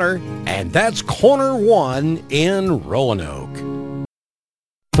one corner, and that's Corner One in Roanoke.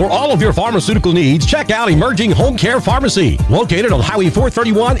 For all of your pharmaceutical needs, check out Emerging Home Care Pharmacy, located on Highway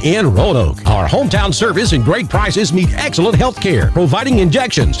 431 in Roanoke. Our hometown service and great prices meet excellent health care, providing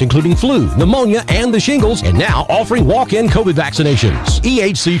injections including flu, pneumonia, and the shingles, and now offering walk-in COVID vaccinations.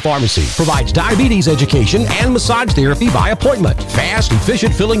 EHC Pharmacy provides diabetes education and massage therapy by appointment. Fast,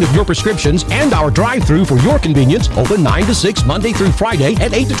 efficient filling of your prescriptions, and our drive-thru for your convenience, open 9 to 6 Monday through Friday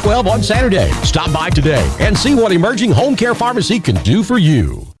and 8 to 12 on Saturday. Stop by today and see what Emerging Home Care Pharmacy can do for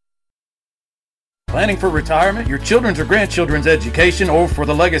you. Planning for retirement, your children's or grandchildren's education, or for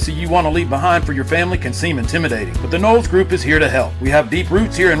the legacy you want to leave behind for your family can seem intimidating, but the Knowles Group is here to help. We have deep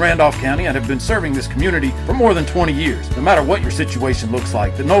roots here in Randolph County and have been serving this community for more than 20 years. No matter what your situation looks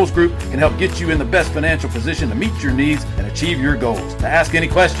like, the Knowles Group can help get you in the best financial position to meet your needs and achieve your goals. To ask any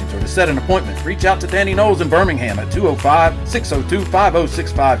questions or to set an appointment, reach out to Danny Knowles in Birmingham at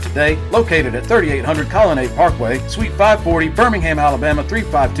 205-602-5065 today, located at 3800 Colonnade Parkway, Suite 540, Birmingham, Alabama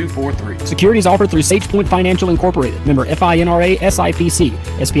 35243. Securities offered through Sage Point Financial Incorporated, member FINRA SIPC.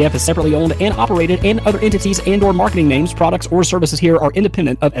 SPF is separately owned and operated, and other entities and/or marketing names, products, or services here are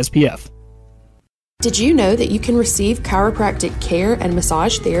independent of SPF. Did you know that you can receive chiropractic care and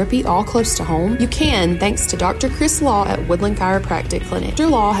massage therapy all close to home? You can, thanks to Dr. Chris Law at Woodland Chiropractic Clinic. Dr.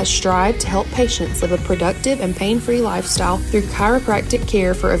 Law has strived to help patients live a productive and pain-free lifestyle through chiropractic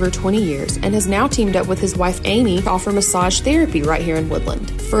care for over 20 years and has now teamed up with his wife Amy to offer massage therapy right here in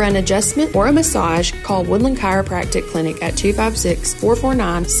Woodland. For an adjustment or a massage, call Woodland Chiropractic Clinic at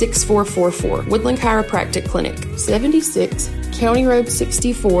 256-449-6444. Woodland Chiropractic Clinic, 76 County Road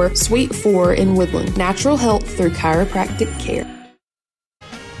 64, Suite 4 in Woodland. Natural health through chiropractic care.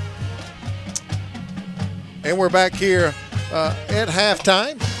 And we're back here at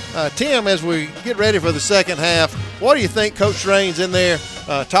halftime. Tim, as we get ready for the second half, what do you think Coach Rain's in there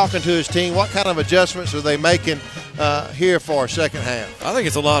talking to his team? What kind of adjustments are they making here for our second half? I think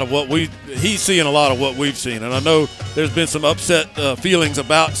it's a lot of he's seeing a lot of what we've seen. And I know there's been some upset feelings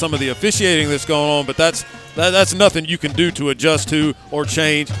about some of the officiating that's going on, but that's nothing you can do to adjust to or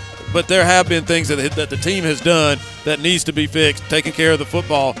change. But there have been things that the team has done that needs to be fixed, taking care of the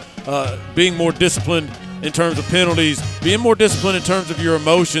football, being more disciplined in terms of penalties, being more disciplined in terms of your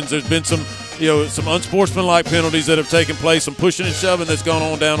emotions. There's been some unsportsmanlike penalties that have taken place, some pushing and shoving that's gone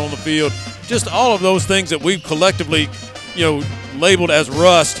on down on the field. Just all of those things that we've collectively, labeled as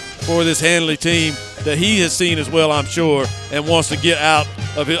rust for this Handley team that he has seen as well, I'm sure, and wants to get out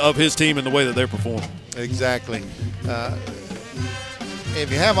of his team in the way that they're performing. Exactly. If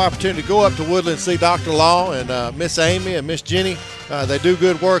you have opportunity to go up to Woodland and see Dr. Law and Miss Amy and Miss Jenny, they do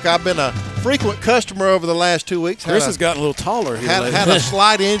good work. I've been a frequent customer over the last 2 weeks. Chris has gotten a little taller here lately. Had a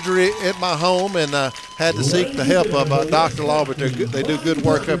slight injury at my home and had to seek the help of Dr. Law, but they do good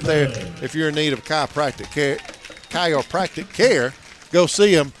work up there. If you're in need of chiropractic care, go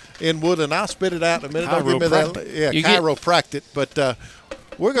see them in Woodland. I'll spit it out in a minute. Don't give me that. Yeah, chiropractic. But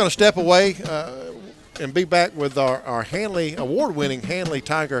we're going to step away and be back with our Handley, award-winning Handley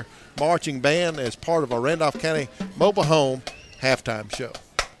Tiger Marching Band as part of our Randolph County Mobile Home halftime show.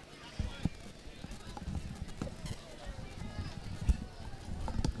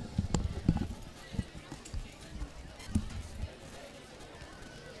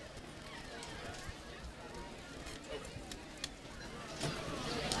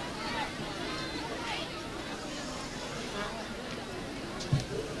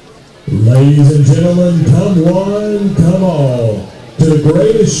 Ladies and gentlemen, come one, come all, to the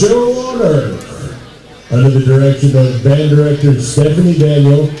greatest show on earth. Under the direction of Band Director Stephanie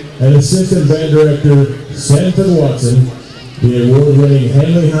Daniel and Assistant Band Director Sanford Watson, the award-winning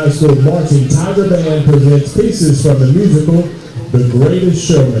Handley High School Marching Tiger Band presents pieces from the musical The Greatest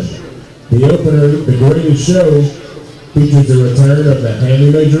Showman. The opener, The Greatest Show, features the return of the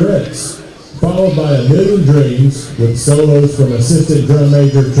Handley Majorettes, followed by A Million Dreams with solos from Assistant Drum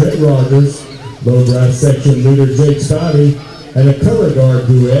Major Trent Rogers, Low Brass Section Leader Jake Scotty, and a color guard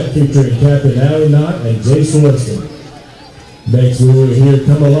duet featuring Captain Allie Knott and Jason Weston. Next we will hear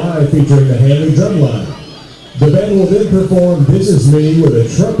Come Alive featuring the Handley Drumline. The band will then perform Business Meeting with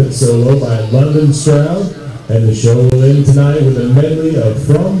a trumpet solo by London Stroud, and the show will end tonight with a medley of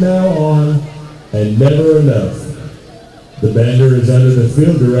From Now On and Never Enough. The bander is under the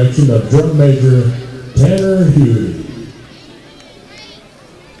field direction of Drum Major Tanner Huey.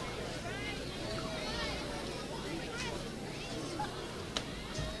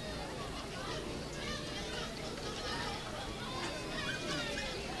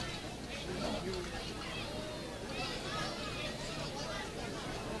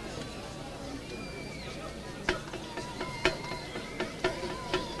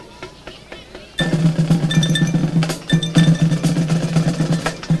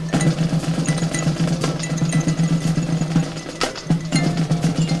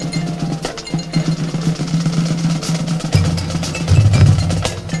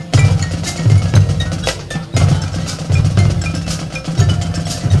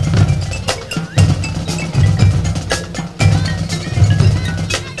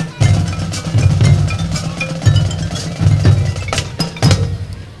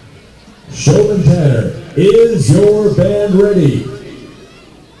 Showman Tanner, is your band ready?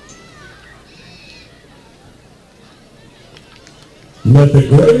 Let the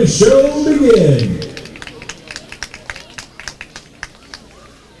greatest show begin.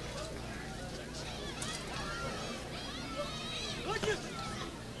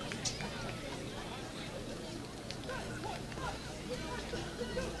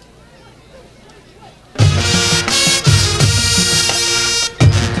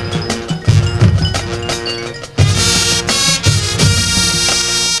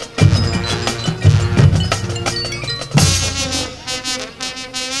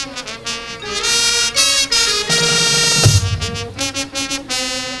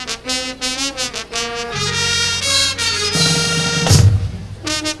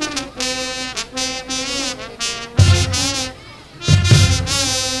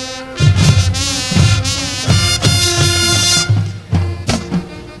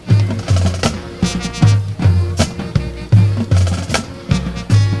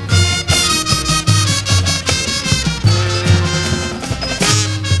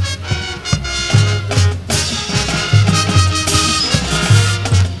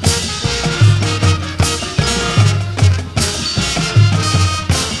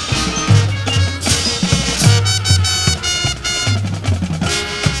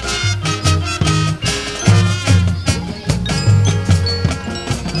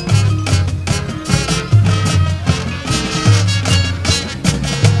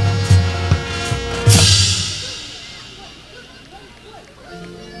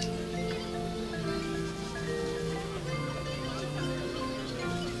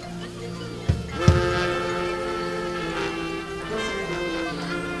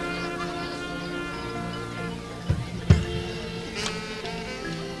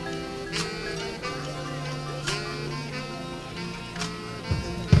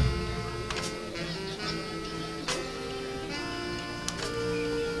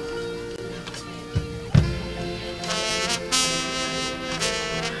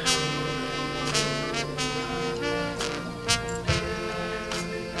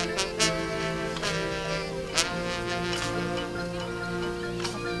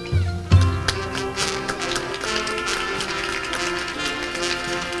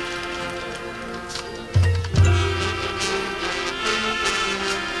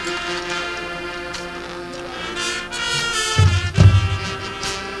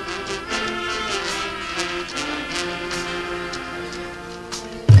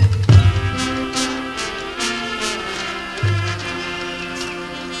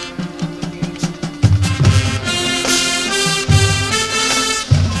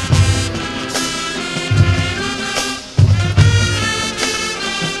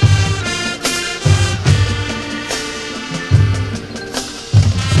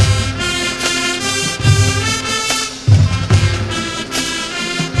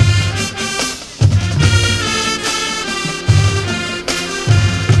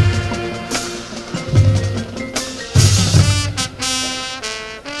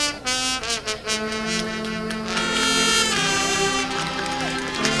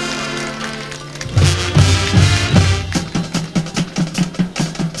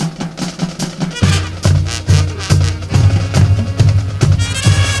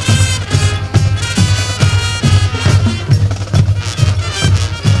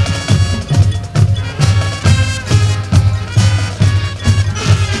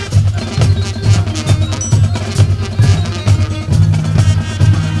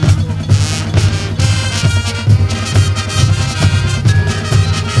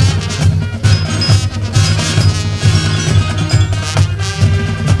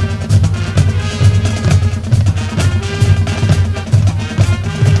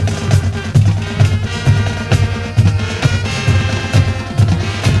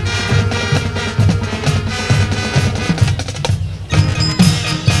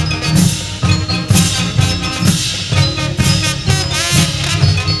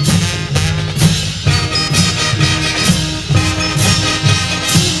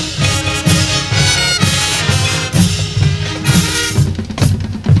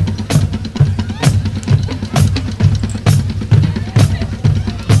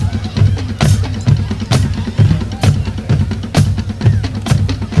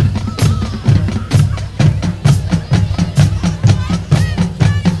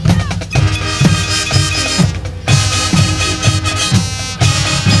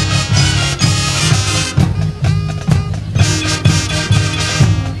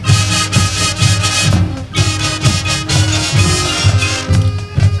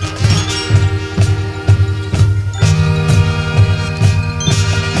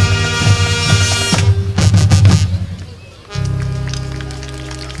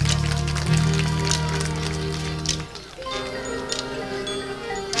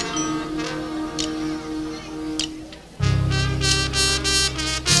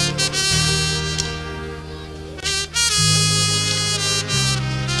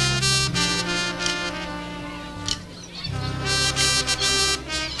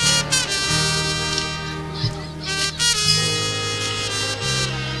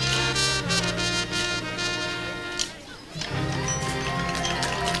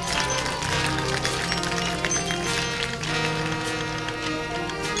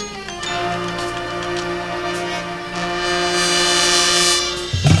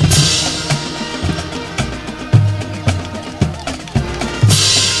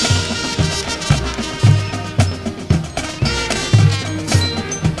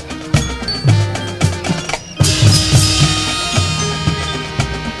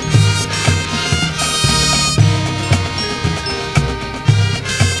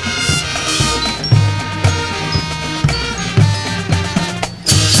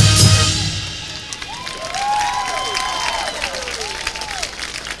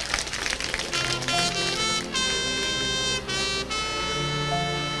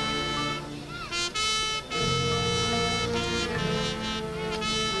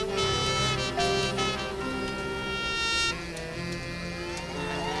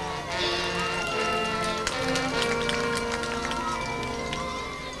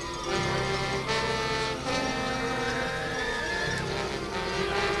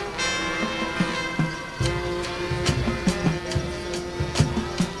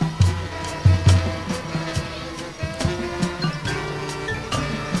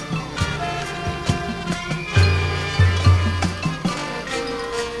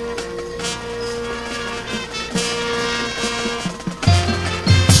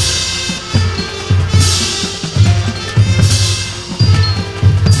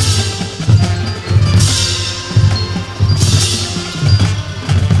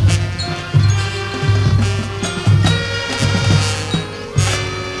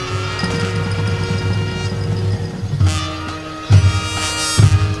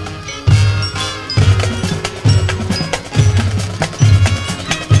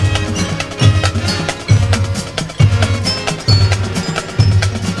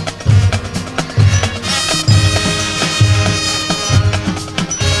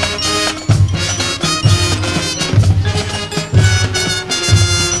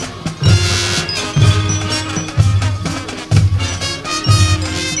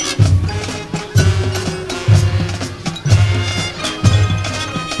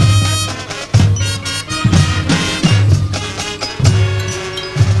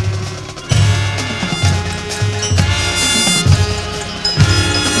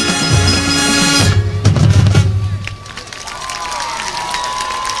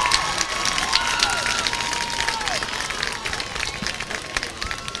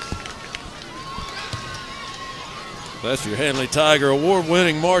 That's your Hanley Tiger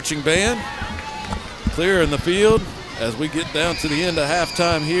award-winning marching band. Clear in the field as we get down to the end of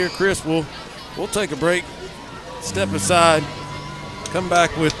halftime here. Chris, we'll take a break, step aside, come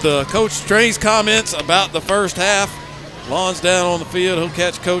back with Coach Strain's comments about the first half. Lon's down on the field. He'll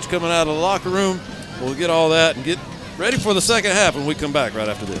catch Coach coming out of the locker room. We'll get all that and get ready for the second half when we come back right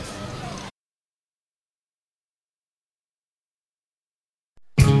after this.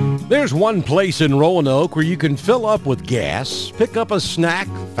 There's one place in Roanoke where you can fill up with gas, pick up a snack,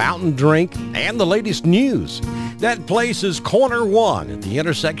 fountain drink, and the latest news. That place is Corner One at the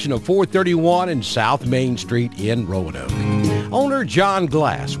intersection of 431 and South Main Street in Roanoke. Owner John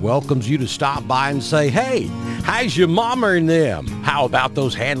Glass welcomes you to stop by and say, hey, how's your mama and them? How about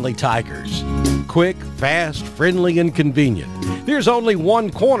those Hanley Tigers? Quick, fast, friendly, and convenient. There's only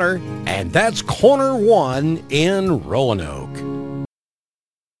one corner, and that's Corner One in Roanoke.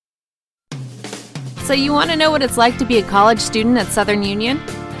 So you want to know what it's like to be a college student at Southern Union?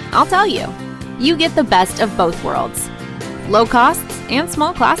 I'll tell you. You get the best of both worlds. Low costs and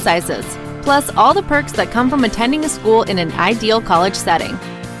small class sizes, plus all the perks that come from attending a school in an ideal college setting.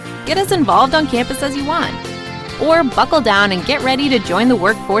 Get as involved on campus as you want, or buckle down and get ready to join the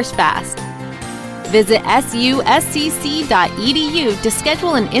workforce fast. Visit suscc.edu to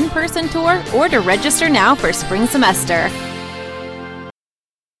schedule an in-person tour or to register now for spring semester.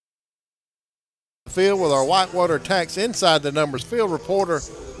 Field with our Whitewater Tax Inside the Numbers field reporter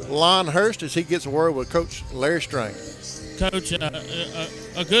Lon Hurst as he gets a word with Coach Larry Strain. Coach,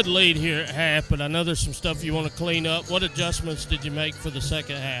 a good lead here at half, but I know there's some stuff you want to clean up. What adjustments did you make for the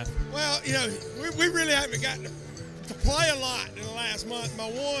second half? Well, we really haven't gotten to play a lot in the last month by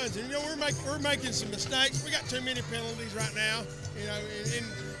ones, and we're making some mistakes. We got too many penalties right now, and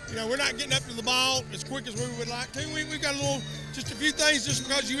we're not getting up to the ball as quick as we would like to. We've got just a few things just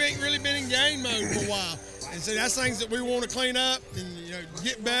because you ain't really been in game mode for a while. And so that's things that we want to clean up and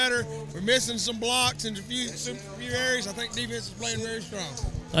get better. We're missing some blocks in a few areas. I think defense is playing very strong.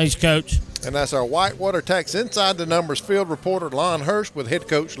 Thanks, Coach. And that's our Whitewater Tax Inside the Numbers field reporter Lon Hurst with head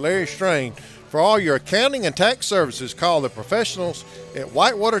coach Larry Strain. For all your accounting and tax services, call the professionals at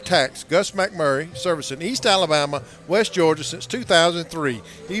Whitewater Tax. Gus McMurray, servicing East Alabama, West Georgia since 2003.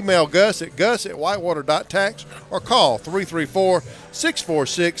 Email Gus at whitewater.tax or call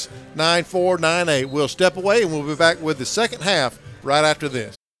 334-646-9498. We'll step away and we'll be back with the second half right after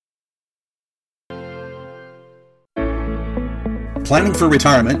this. Planning for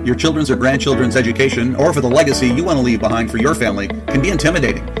retirement, your children's or grandchildren's education, or for the legacy you want to leave behind for your family can be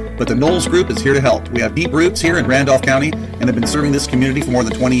intimidating. But the Knowles Group is here to help. We have deep roots here in Randolph County and have been serving this community for more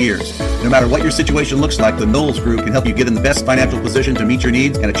than 20 years. No matter what your situation looks like, the Knowles Group can help you get in the best financial position to meet your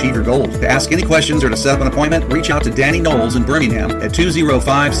needs and achieve your goals. To ask any questions or to set up an appointment, reach out to Danny Knowles in Birmingham at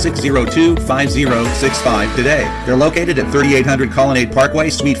 205-602-5065 today. They're located at 3800 Colonnade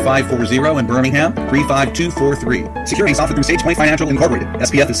Parkway, Suite 540 in Birmingham, 35243. Securing software through Sage Point Financial Incorporated.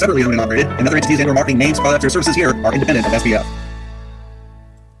 SPF is separately owned and operated, and other entities and/or marketing names, products, or services here are independent of SPF.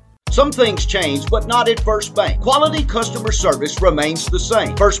 Some things change, but not at First Bank. Quality customer service remains the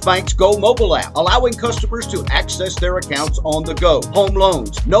same. First Bank's Go mobile app, allowing customers to access their accounts on the go. Home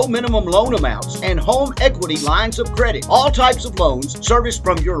loans, no minimum loan amounts, and home equity lines of credit. All types of loans serviced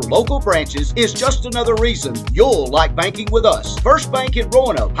from your local branches is just another reason you'll like banking with us. First Bank in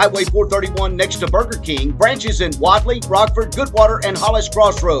Roanoke, Highway 431 next to Burger King, branches in Wadley, Rockford, Goodwater, and Hollis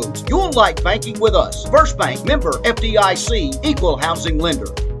Crossroads. You'll like banking with us. First Bank, member FDIC, equal housing lender.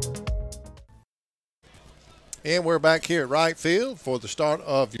 And we're back here at right field for the start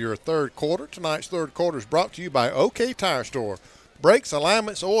of your third quarter. Tonight's third quarter is brought to you by OK Tire Store. Brakes,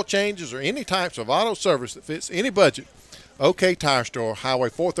 alignments, oil changes, or any types of auto service that fits any budget. OK Tire Store, Highway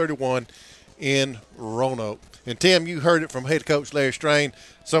 431 in Roanoke. And, Tim, you heard it from head coach Larry Strain.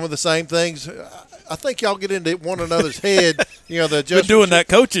 Some of the same things. I think y'all get into one another's head. The adjustments. Been doing that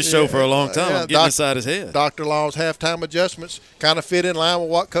coach's show for a long time. I'm getting inside his head. Dr. Law's halftime adjustments kind of fit in line with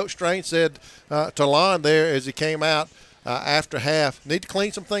what Coach Strain said to Lon there as he came out after half. Need to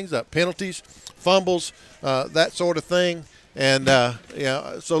clean some things up. Penalties, fumbles, that sort of thing. And,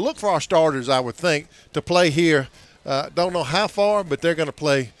 so look for our starters, I would think, to play here. Don't know how far, but they're going to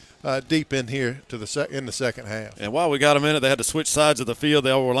play deep in here in the second half. And while we got a minute, they had to switch sides of the field.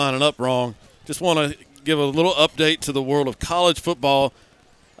 They all were lining up wrong. Just want to give a little update to the world of college football.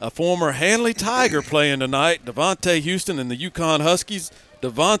 A former Hanley Tiger playing tonight, Devontae Houston and the UConn Huskies.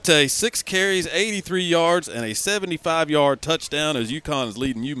 Devontae, 6 carries, 83 yards, and a 75-yard touchdown as UConn is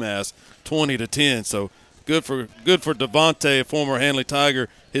leading UMass 20-10. So good for Devontae, a former Hanley Tiger.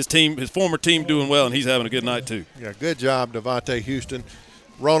 His former team doing well, and he's having a good night too. Yeah, good job, Devontae Houston.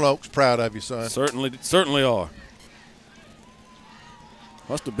 Roanoke's proud of you, son. Certainly are.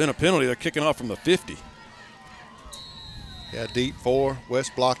 Must have been a penalty. They're kicking off from the 50. Yeah, deep for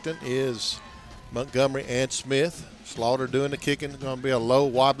West Blocton is Montgomery and Smith. Slaughter doing the kicking. It's going to be a low,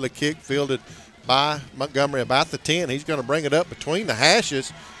 wobbly kick fielded by Montgomery about the 10. He's going to bring it up between the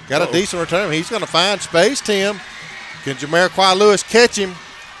hashes. Got a decent return. He's going to find space, Tim. Can Jamiroquai Lewis catch him?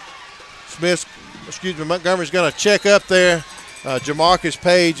 Montgomery's going to check up there. Jamarcus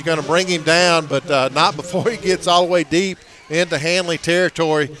Page is going to bring him down, but not before he gets all the way deep into Hanley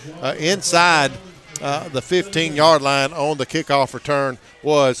territory. Inside the 15-yard line on the kickoff return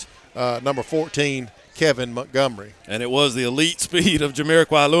was number 14, Kevin Montgomery. And it was the elite speed of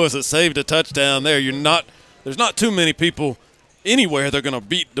Jamiroquai Lewis that saved a touchdown there. There's not too many people anywhere they're going to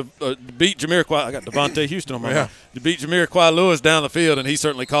beat Jamiroquai. I got Devontae Houston on my mind. To beat Jamiroquai Lewis down the field, and he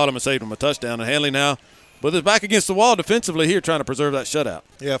certainly caught him and saved him a touchdown. And Hanley now with his back against the wall defensively here, trying to preserve that shutout.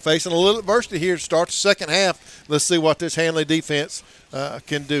 Yeah, facing a little adversity here to start the second half. Let's see what this Hanley defense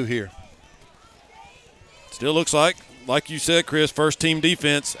can do here. Still looks like you said, Chris, first-team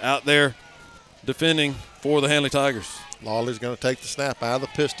defense out there defending for the Hanley Tigers. Lawley's going to take the snap out of the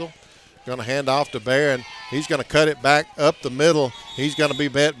pistol. Going to hand off to Barron. He's going to cut it back up the middle. He's going to be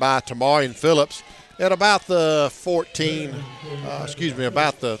met by Tamarian Phillips at about the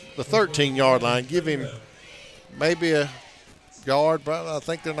 13-yard line. Give him maybe a yard, but I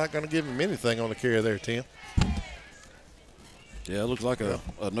think they're not going to give him anything on the carry there, Tim. Yeah, it looks like a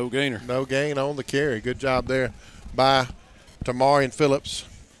no-gainer. No gain on the carry. Good job there by Tamarian Phillips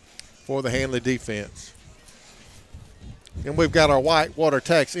for the Hanley defense. And we've got our Whitewater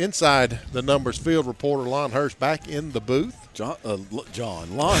Tax Inside the Numbers field reporter, Lon Hurst, back in the booth.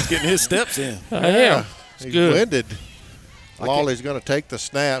 Lon's getting his steps in. Yeah, he's good. winded. Lawley's going to take the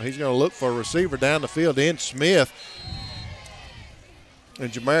snap. He's going to look for a receiver down the field in Smith.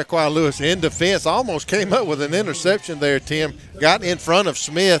 And Jamiroquai Lewis in defense almost came up with an interception there, Tim. Got in front of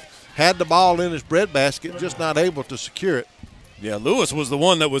Smith, had the ball in his breadbasket, just not able to secure it. Yeah, Lewis was the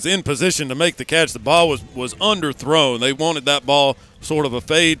one that was in position to make the catch. The ball was underthrown. They wanted that ball sort of a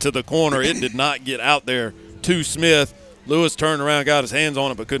fade to the corner. It did not get out there to Smith. Lewis turned around, got his hands on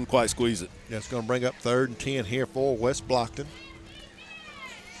it, but couldn't quite squeeze it. Yeah, it's going to bring up 3rd and 10 here for West Blocton.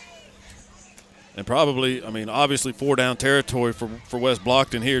 And probably, obviously 4-down territory for West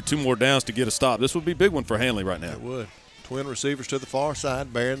Blocton here. 2 more downs to get a stop. This would be a big one for Hanley right now. It would. Twin receivers to the far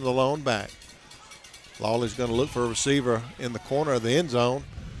side, Barron the lone back. Lawley's going to look for a receiver in the corner of the end zone.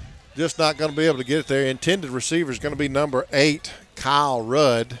 Just not going to be able to get it there. Intended receiver is going to be number 8, Kyle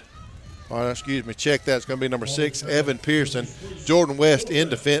Rudd. Check that. It's going to be number 6, Evan Pearson. Jordan West in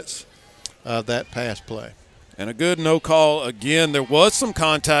defense of that pass play. And a good no call again. There was some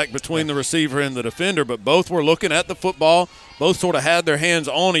contact between the receiver and the defender, but both were looking at the football. Both sort of had their hands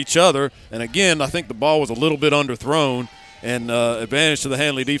on each other. And again, I think the ball was a little bit underthrown. And advantage to the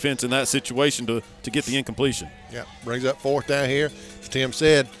Hanley defense in that situation to get the incompletion. Yeah, brings up 4th down here. As Tim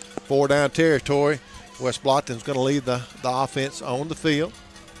said, 4-down territory. West Blocton's going to lead the offense on the field.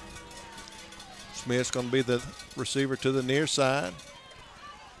 Smith's going to be the receiver to the near side.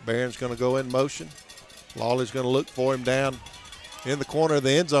 Barron's going to go in motion. Lawley's going to look for him down in the corner of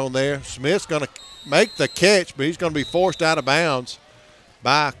the end zone there. Smith's going to make the catch, but he's going to be forced out of bounds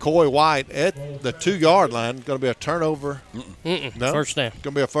by Coy White at the 2-yard line. Going to be a turnover. No? First down.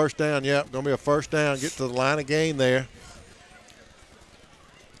 Going to be a first down, Going to be a first down. Get to the line of gain there.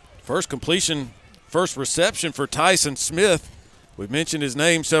 First completion, first reception for Tyson Smith. We've mentioned his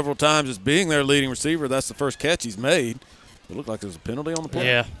name several times as being their leading receiver. That's the first catch he's made. It looked like there was a penalty on the play.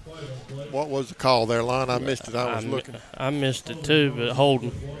 Yeah. What was the call there, Lon? I missed it. I was looking. I missed it too, but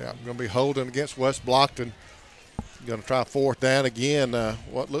holding. Yeah, going to be holding against West Blocton. Going to try 4th down again.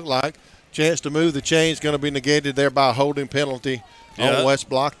 What looked like chance to move the chains going to be negated there by a holding penalty on West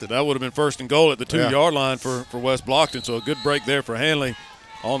Blocton. That would have been 1st and goal at the 2-yard line for West Blocton. So a good break there for Hanley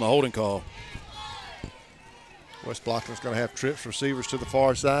on the holding call. West Blocton's going to have trips receivers to the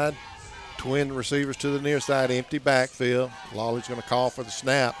far side, twin receivers to the near side, empty backfield. Lawley's going to call for the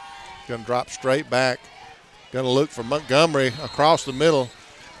snap. Going to drop straight back. Going to look for Montgomery across the middle.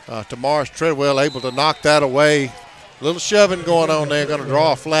 Tamaris Treadwell able to knock that away. A little shoving going on there. Going to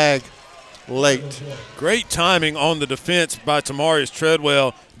draw a flag late. Great timing on the defense by Tamaris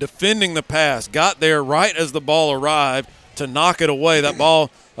Treadwell, defending the pass. Got there right as the ball arrived to knock it away. That ball,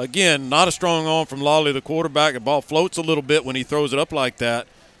 again, not a strong arm from Lawley, the quarterback. The ball floats a little bit when he throws it up like that.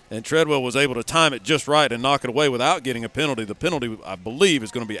 And Treadwell was able to time it just right and knock it away without getting a penalty. The penalty, I believe, is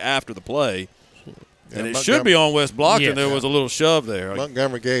going to be after the play. And it should be on West Blocton. Yes. There was a little shove there.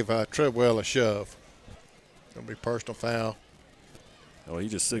 Montgomery gave Treadwell a shove. Going to be personal foul. Oh, he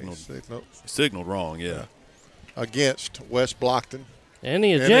just signaled wrong, yeah. Against West Blocton. And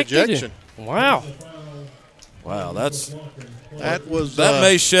he ejected him. Wow. Wow, that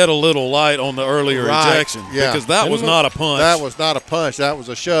may may shed a little light on the earlier ejection because that was not a punch. That was not a punch. That was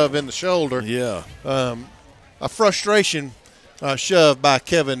a shove in the shoulder. Yeah. A frustration shove by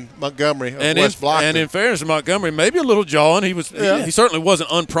Kevin Montgomery of West Blocton. And in fairness to Montgomery, maybe a little jawing. He certainly wasn't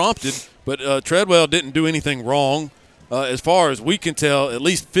unprompted, but Treadwell didn't do anything wrong as far as we can tell, at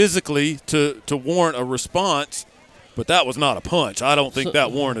least physically, to warrant a response. But that was not a punch. I don't think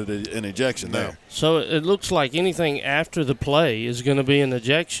that warranted an ejection there. So it looks like anything after the play is going to be an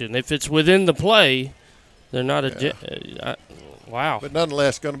ejection. If it's within the play, they're not wow. But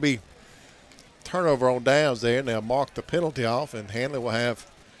nonetheless, going to be turnover on downs there, and they'll mark the penalty off, and Hanley will have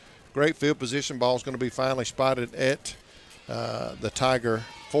great field position. Ball's going to be finally spotted at the Tiger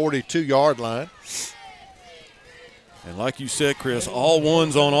 42-yard line. And like you said, Chris, all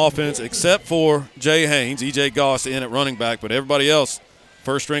ones on offense except for Jay Haynes, E.J. Goss in at running back, but everybody else,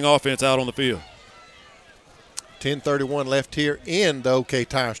 first-string offense out on the field. 10:31 left here in the OK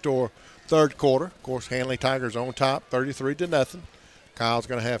Tire Store third quarter. Of course, Hanley Tigers on top, 33-0. Kyle's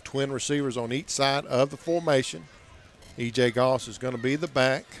going to have twin receivers on each side of the formation. E.J. Goss is going to be the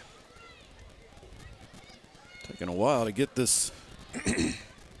back. Taking a while to get this. Going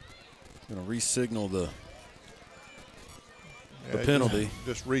to re-signal the penalty.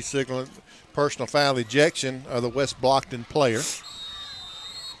 Just re-signaling personal foul ejection of the West Blocton player.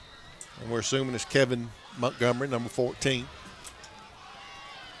 And we're assuming it's Kevin Montgomery, number 14.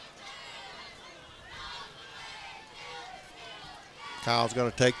 Kyle's going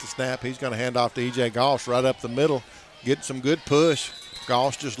to take the snap. He's going to hand off to E.J. Goss right up the middle. Getting some good push.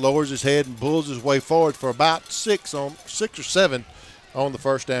 Goss just lowers his head and pulls his way forward for about 6 or 7 on the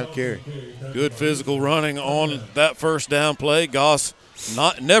first down carry. Good physical running on that first down play. Goss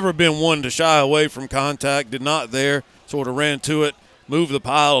never been one to shy away from contact. Did not there. Sort of ran to it, moved the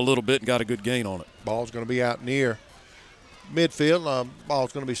pile a little bit, and got a good gain on it. Ball's going to be out near midfield.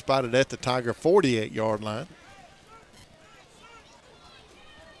 Ball's going to be spotted at the Tiger 48-yard line.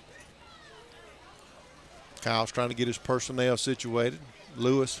 Kyle's trying to get his personnel situated.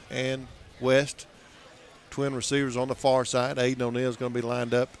 Lewis and West, twin receivers on the far side. Aiden O'Neill is going to be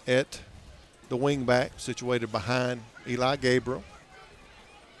lined up at the wing back, situated behind Eli Gabriel.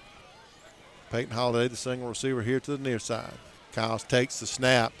 Peyton Holiday, the single receiver, here to the near side. Kyles takes the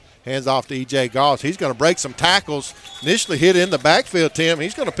snap, hands off to E.J. Goss. He's going to break some tackles. Initially hit in the backfield, Tim.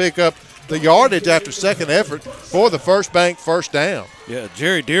 He's going to pick up the yardage after second effort for the First Bank first down. Yeah,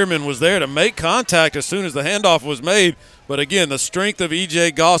 Jerry Dearman was there to make contact as soon as the handoff was made. But, again, the strength of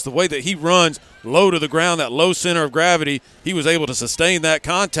E.J. Goss, the way that he runs low to the ground, that low center of gravity, he was able to sustain that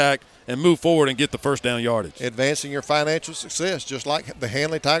contact and move forward and get the first down yardage. Advancing your financial success, just like the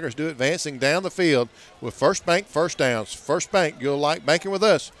Hanley Tigers do, advancing down the field with First Bank first downs. First Bank, you'll like banking with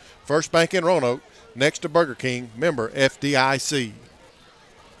us. First Bank in Roanoke, next to Burger King, member FDIC.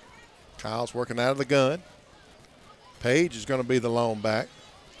 Kyle's working out of the gun. Page is going to be the lone back.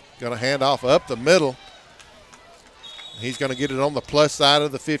 Going to hand off up the middle. He's going to get it on the plus side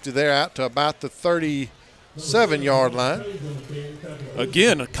of the 50 there, out to about the 37-yard line.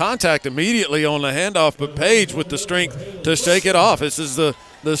 Again, a contact immediately on the handoff, but Page with the strength to shake it off. This is the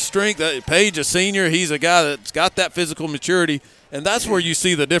strength. Page, a senior, he's a guy that's got that physical maturity, and that's where you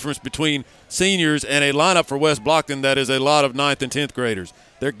see the difference between seniors and a lineup for West Blocton that is a lot of 9th and 10th graders.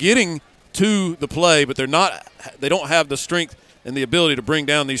 They're getting to the play, but they don't have the strength and the ability to bring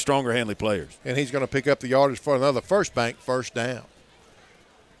down these stronger Hanley players. And he's going to pick up the yardage for another First Bank first down.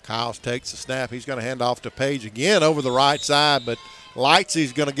 Kyles takes the snap. He's going to hand off to Page again over the right side, but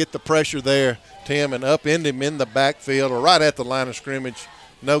Lightsey's going to get the pressure there, Tim, and upend him in the backfield or right at the line of scrimmage.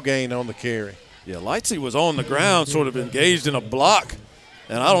 No gain on the carry. Yeah, Lightsey was on the ground, sort of engaged in a block,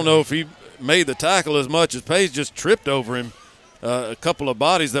 and I don't know if he made the tackle as much as Page just tripped over him. A couple of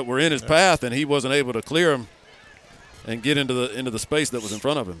bodies that were in his path, and he wasn't able to clear them and get into the space that was in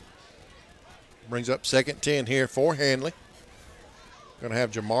front of him. Brings up 2nd 10 here for Hanley. Going to have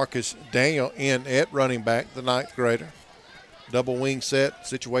Jamarcus Daniel in at running back, the 9th grader. Double wing set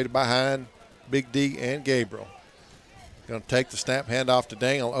situated behind Big D and Gabriel. Going to take the snap, hand off to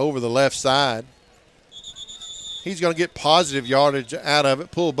Daniel over the left side. He's going to get positive yardage out of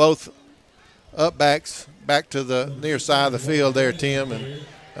it, pull both up backs back to the near side of the field there, Tim, and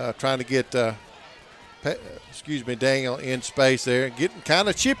trying to get Daniel in space there. Getting kind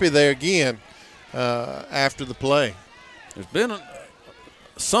of chippy there again after the play. There's been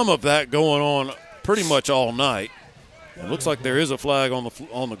some of that going on pretty much all night. It looks like there is a flag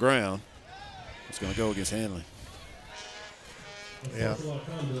on the ground. It's going to go against Hanley. Yeah.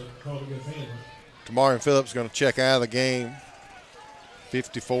 Tamarian Phillips going to check out of the game.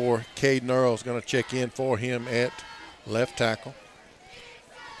 54, Caden Earl is going to check in for him at left tackle.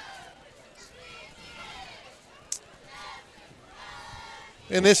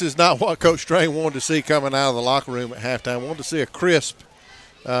 And this is not what Coach Strain wanted to see coming out of the locker room at halftime. Wanted to see a crisp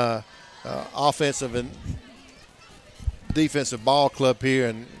offensive and defensive ball club here,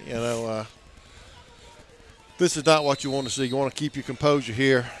 and this is not what you want to see. You want to keep your composure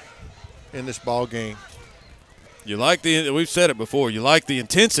here in this ball game. You like we've said it before, you like the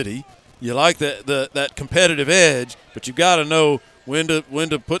intensity, you like that competitive edge, but you got to know when to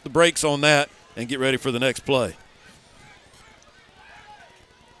put the brakes on that and get ready for the next play.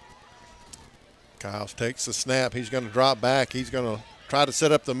 Kyles takes the snap. He's going to drop back. He's going to try to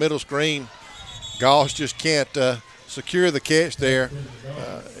set up the middle screen. Goss just can't secure the catch there.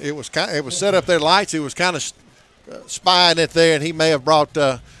 It was set up there. Lights, he was kind of spying it there, and he may have brought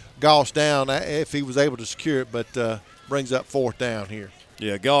Goss down if he was able to secure it, but brings up 4th down here.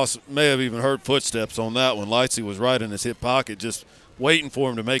 Yeah, Goss may have even heard footsteps on that one. Lightsey was right in his hip pocket, just waiting for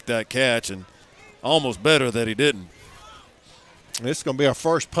him to make that catch, and almost better that he didn't. This is going to be our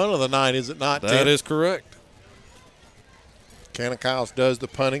first punt of the night, is it not, Tim? That is correct. Cannon Kyles does the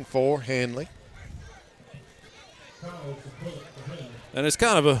punting for Hanley. And it's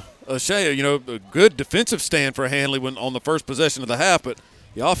kind of a shame, a good defensive stand for Hanley when on the first possession of the half, but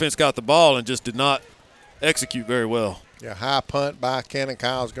the offense got the ball and just did not execute very well. Yeah, high punt by Cannon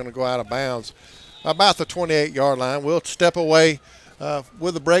Kyles going to go out of bounds about the 28-yard line. We'll step away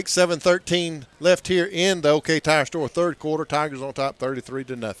with a break. 7:13 left here in the OK Tire Store third quarter. Tigers on top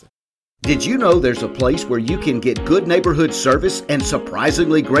 33-0. Did you know there's a place where you can get good neighborhood service and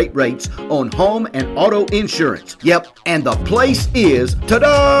surprisingly great rates on home and auto insurance? Yep, and the place is,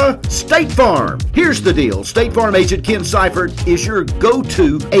 ta-da, State Farm. Here's the deal. State Farm agent Ken Seifert is your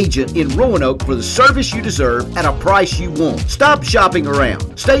go-to agent in Roanoke for the service you deserve at a price you want. Stop shopping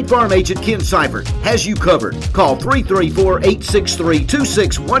around. State Farm agent Ken Seifert has you covered. Call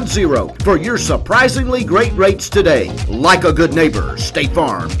 334-863-2610 for your surprisingly great rates today. Like a good neighbor, State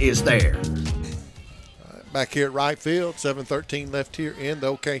Farm is there. Back here at right field, 7:13 left here in the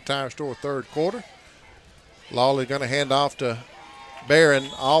OK Tire Store third quarter. Lawley going to hand off to Barron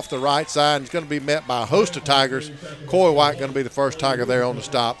off the right side. He's going to be met by a host of Tigers. Coy White going to be the first Tiger there on the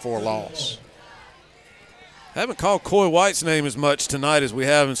stop for a loss. Haven't called Coy White's name as much tonight as we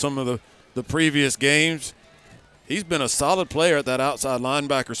have in some of the previous games. He's been a solid player at that outside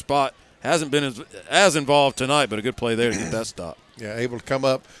linebacker spot. Hasn't been as involved tonight, but a good play there to get that stop. Yeah, able to come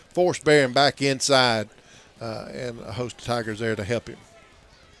up, force Barron back inside, and a host of Tigers there to help him.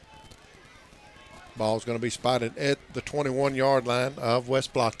 Ball's going to be spotted at the 21-yard line of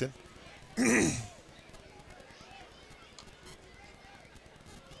West Blocton.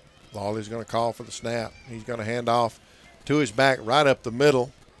 Lawley's going to call for the snap. He's going to hand off to his back right up the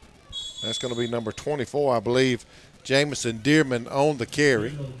middle. That's going to be number 24, I believe. Jamison Dearman on the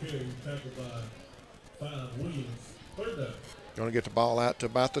carry. Going to get the ball out to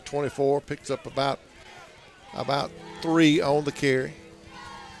about the 24. Picks up about 3 on the carry.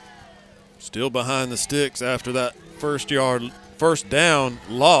 Still behind the sticks after that first down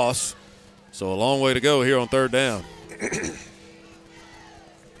loss. So a long way to go here on third down.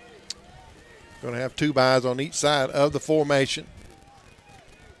 Going to have 2 buys on each side of the formation.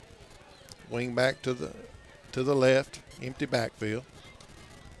 Wing back to the left, empty backfield.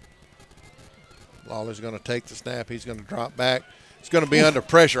 Lawler's going to take the snap. He's going to drop back. He's going to be under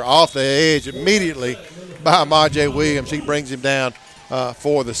pressure off the edge immediately by Amaje Williams. He brings him down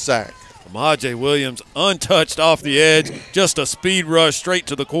for the sack. Amaje Williams untouched off the edge, just a speed rush straight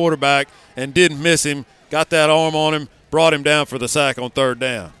to the quarterback and didn't miss him. Got that arm on him, brought him down for the sack on third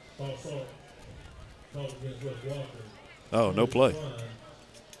down. Oh, no play.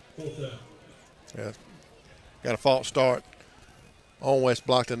 Yeah, got a false start on West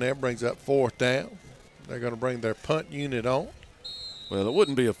Blocton there. Brings up 4th down. They're going to bring their punt unit on. Well, it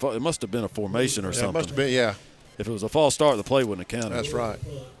wouldn't be it must have been a formation or something. It must have been, yeah. If it was a false start, the play wouldn't have counted. That's right.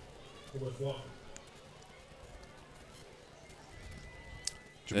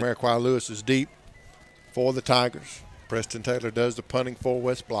 Jamiroquai Lewis is deep for the Tigers. Preston Taylor does the punting for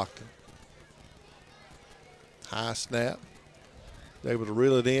West Blocton. High snap. Able to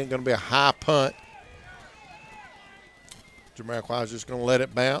reel it in. Going to be a high punt. Jamiroquai is just going to let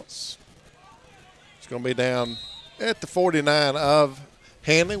it bounce. It's going to be down at the 49 of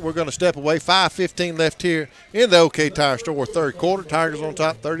Hanley. We're going to step away. 5:15 left here in the OK Tire Store third quarter. Tigers on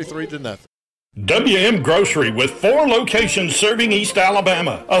top 33-0. WM Grocery with 4 locations serving East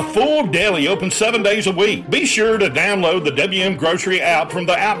Alabama. A full deli open 7 days a week. Be sure to download the WM Grocery app from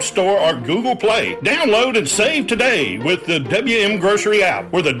the App Store or Google Play. Download and save today with the WM Grocery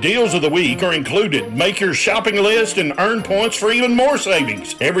app, where the deals of the week are included. Make your shopping list and earn points for even more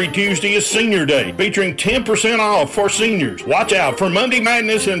savings. Every Tuesday is Senior Day, featuring 10% off for seniors. Watch out for Monday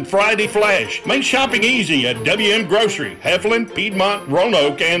Madness and Friday Flash. Make shopping easy at WM Grocery, Heflin, Piedmont,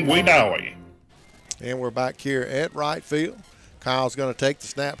 Roanoke, and Wedowee. And we're back here at right field. Kyle's going to take the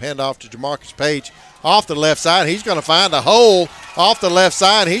snap, hand off to Jamarcus Page off the left side. He's going to find a hole off the left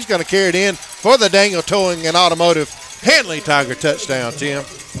side. He's going to carry it in for the Daniel Towing and Automotive Handley Tiger touchdown, Tim.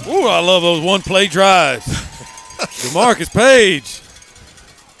 Ooh, I love those one-play drives. Jamarcus Page.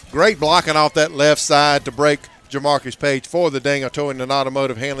 Great blocking off that left side to break Jamarcus Page for the Daniel Towing and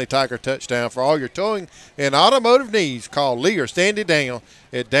Automotive Handley Tiger touchdown. For all your towing and automotive needs, call Lee or Sandy Daniel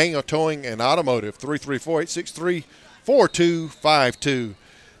at Daniel Towing and Automotive, 334-863-4252.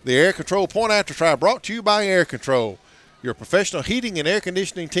 The Air Control Point After Try brought to you by Air Control, your professional heating and air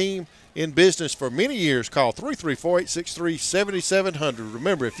conditioning team in business for many years. Call 334-863-7700.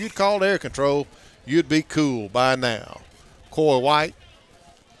 Remember, if you'd called Air Control, you'd be cool by now. Coy White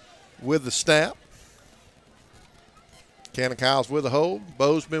with the snap. Cannon Kyle's with the hold.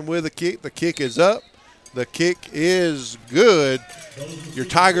 Bozeman with the kick. The kick is up. The kick is good. Your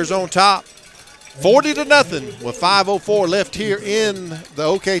Tigers on top, 40-0 with 5:04 left here in the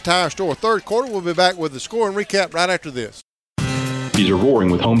OK Tire Store third quarter. We'll be back with the scoring recap right after this. These are roaring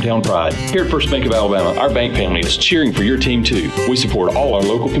with hometown pride. Here at First Bank of Alabama, our bank family is cheering for your team too. We support all our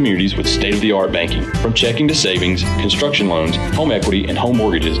local communities with state-of-the-art banking. From checking to savings, construction loans, home equity, and home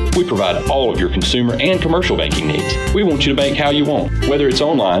mortgages, we provide all of your consumer and commercial banking needs. We want you to bank how you want. Whether it's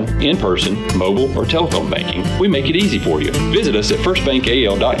online, in person, mobile, or telephone banking, we make it easy for you. Visit us at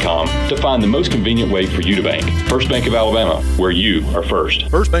firstbankal.com to find the most convenient way for you to bank. First Bank of Alabama, where you are first.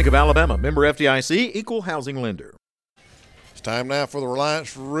 First Bank of Alabama, member FDIC, equal housing lender. Time now for the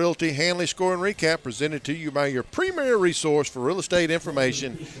Reliance Realty Handley scoring recap, presented to you by your premier resource for real estate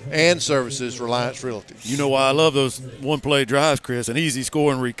information and services, Reliance Realty. You know why I love those one-play drives, Chris. An easy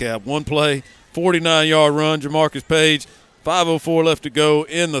scoring recap. One play, 49-yard run, Jamarcus Page, 5:04 left to go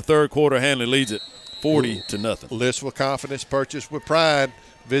in the third quarter. Handley leads it 40-0. List with confidence, purchase with pride.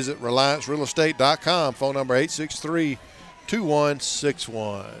 Visit RelianceRealEstate.com. Phone number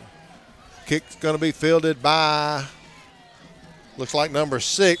 863-2161. Kick's going to be fielded by, looks like number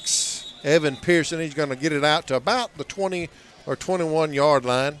 6, Evan Pearson. He's going to get it out to about the 20 or 21-yard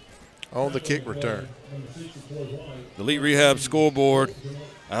line on the kick return. The Elite Rehab scoreboard,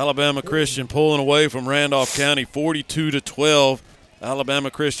 Alabama Christian pulling away from Randolph County 42-12. Alabama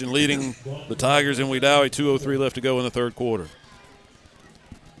Christian leading the Tigers in Wedowee, 2:03 left to go in the third quarter.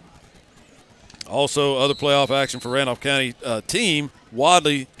 Also, other playoff action for Randolph County team,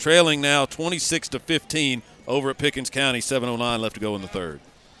 Wadley trailing now 26-15 over at Pickens County, 7:09 left to go in the third.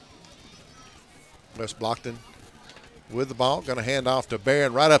 West Blocton with the ball, going to hand off to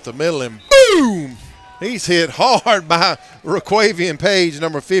Barron right up the middle, and boom! He's hit hard by Raquavian Page,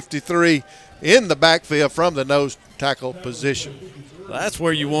 number 53, in the backfield from the nose tackle position. That's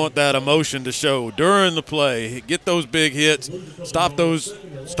where you want that emotion to show during the play. Get those big hits, stop those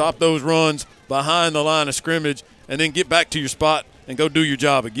runs behind the line of scrimmage, and then get back to your spot and go do your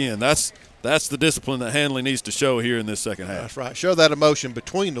job again. That's the discipline that Handley needs to show here in this second half. That's right. Show that emotion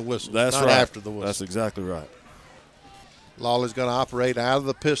between the whistles, not after the whistle. That's exactly right. Lawley's going to operate out of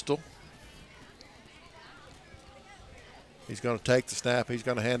the pistol. He's going to take the snap. He's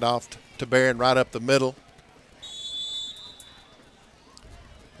going to hand off to Barron right up the middle.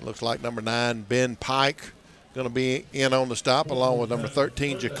 It looks like number 9, Ben Pike, going to be in on the stop, along with number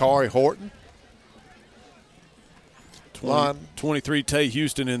 13, Jakari Horton. 23, Tay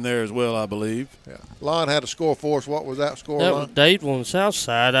Houston in there as well, I believe. Yeah. Lon had a score for us. What was that score, That Lon? was Dade on the south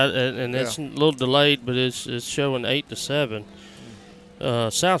side, and it's a little delayed, but it's showing 8-7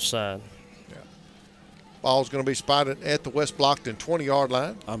 south side. Yeah. Ball's going to be spotted at the West Blocton 20-yard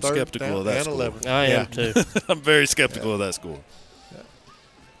line. I'm skeptical of that score. 11. I am too. I'm very skeptical of that score. Yeah.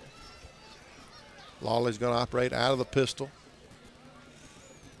 Lawley's going to operate out of the pistol.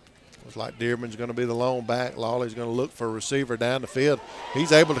 Looks like Dearman's going to be the lone back. Lawley's going to look for a receiver down the field.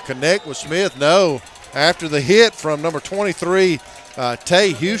 He's able to connect with Smith. No. After the hit from number 23,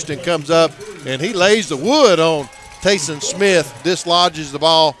 Tay Houston comes up, and he lays the wood on Tayson Smith, dislodges the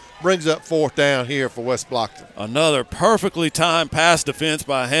ball, brings up fourth down here for West Blocton. Another perfectly timed pass defense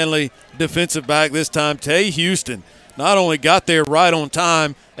by Handley, defensive back this time. Tay Houston not only got there right on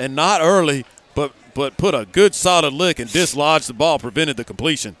time and not early, but put a good solid lick and dislodged the ball, prevented the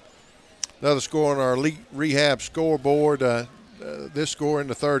completion. Another score on our Elite Rehab scoreboard. This score in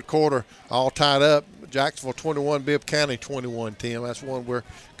the third quarter, all tied up. Jacksonville 21, Bibb County 21, Tim. That's one we're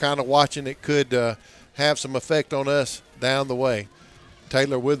kind of watching. It could have some effect on us down the way.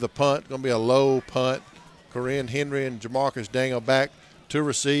 Taylor with the punt. Going to be a low punt. Corinne Henry and Jamarcus Daniel back to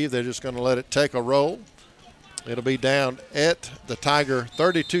receive. They're just going to let it take a roll. It'll be down at the Tiger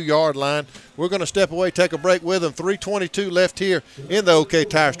 32-yard line. We're going to step away, take a break with them. 3:22 left here in the OK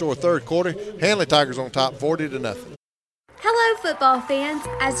Tire Store third quarter. Handley Tigers on top 40-0. Hello, football fans.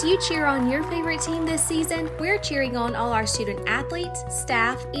 As you cheer on your favorite team this season, we're cheering on all our student athletes,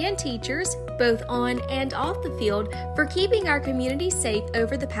 staff, and teachers, both on and off the field, for keeping our community safe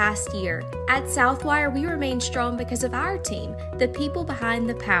over the past year. At Southwire, we remain strong because of our team, the people behind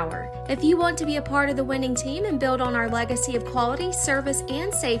the power. If you want to be a part of the winning team and build on our legacy of quality, service,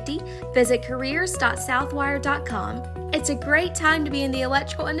 and safety, visit careers.southwire.com. It's a great time to be in the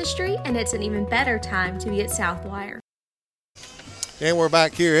electrical industry, and it's an even better time to be at Southwire. And we're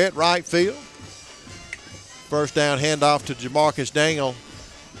back here at right field. First down handoff to Jamarcus Daniel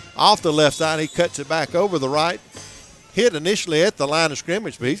off the left side. He cuts it back over the right. Hit initially at the line of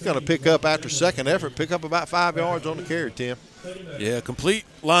scrimmage, but he's going to pick up after second effort, pick up about 5 yards on the carry, Tim. Yeah, complete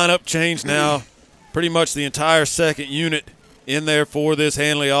lineup change now. Pretty much the entire second unit in there for this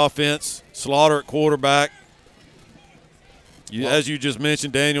Handley offense. Slaughter at quarterback. As you just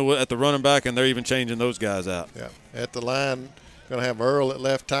mentioned, Daniel at the running back, and they're even changing those guys out. Yeah, at the line. Going to have Earl at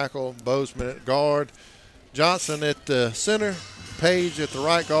left tackle, Bozeman at guard, Johnson at the center, Page at the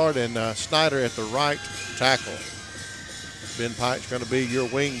right guard, and Snyder at the right tackle. Ben Pike's going to be your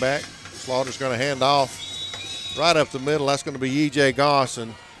wing back. Slaughter's going to hand off right up the middle. That's going to be E.J. Goss,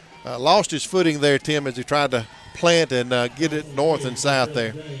 and lost his footing there, Tim, as he tried to plant and get it north and south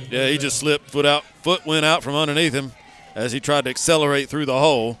there. Yeah, he just slipped, foot went out from underneath him as he tried to accelerate through the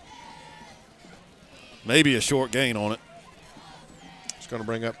hole. Maybe a short gain on it. Going to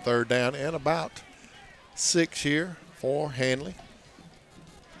bring up third down and about 6 here for Handley.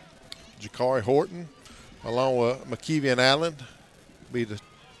 Jakari Horton along with McKeevian Allen be the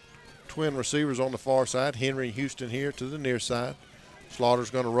twin receivers on the far side. Henry and Houston here to the near side. Slaughter's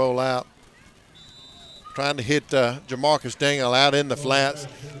going to roll out. Trying to hit Jamarcus Daniel out in the flats.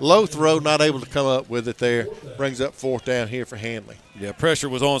 Low throw, not able to come up with it there. Brings up fourth down here for Handley. Yeah, pressure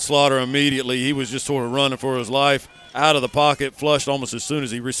was on Slaughter immediately. He was just sort of running for his life. Out of the pocket, flushed almost as soon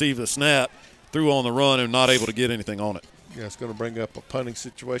as he received the snap, threw on the run and not able to get anything on it. Yeah, it's going to bring up a punting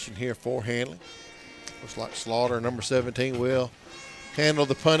situation here for Handley. Looks like Slaughter, number 17, will handle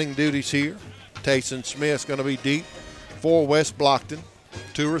the punting duties here. Tayson Smith's going to be deep for West Blocton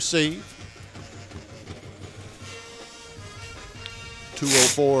to receive.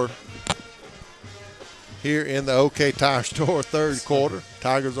 2:04 here in the OK Tire Store third quarter.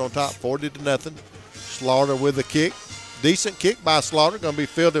 Tigers on top 40-0. Slaughter with the kick. Decent kick by Slaughter. Going to be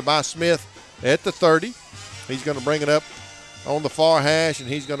fielded by Smith at the 30. He's going to bring it up on the far hash, and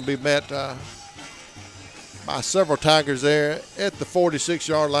he's going to be met by several Tigers there at the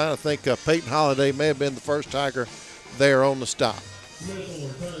 46-yard line. I think Peyton Holiday may have been the first Tiger there on the stop.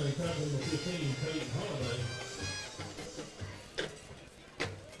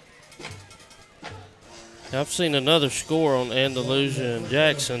 I've seen another score on Andalusia and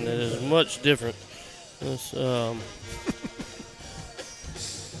Jackson that is much different. We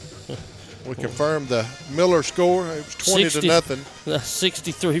confirmed the Miller score. It was 20-0.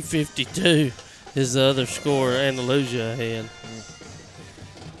 63-52 is the other score Andalusia had.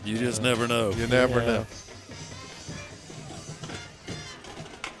 You just never know. You never know.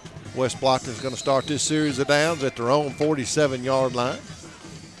 West Blocton's going to start this series of downs at their own 47-yard line.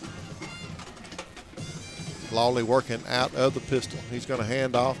 Lawley working out of the pistol. He's going to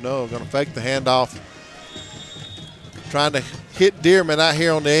hand off. No, going to fake the handoff. Trying to hit Dearman out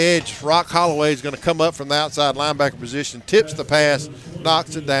here on the edge. Rock Holloway is going to come up from the outside linebacker position, tips the pass,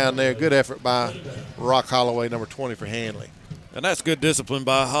 knocks it down there. Good effort by Rock Holloway, number 20 for Handley. And that's good discipline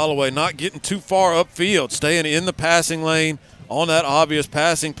by Holloway, not getting too far upfield, staying in the passing lane on that obvious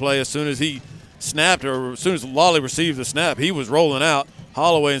passing play. As soon as he snapped, or as soon as Lawley received the snap, he was rolling out.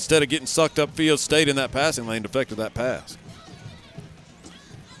 Holloway, instead of getting sucked upfield, stayed in that passing lane, deflected that pass.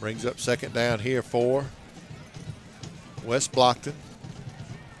 Brings up second down here for West Blocton.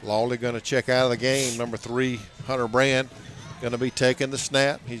 Lawley going to check out of the game. Number 3, Hunter Brand, going to be taking the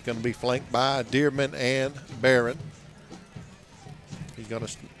snap. He's going to be flanked by Dearman and Barron. He's going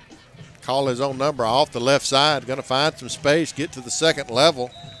to call his own number off the left side. Going to find some space, get to the second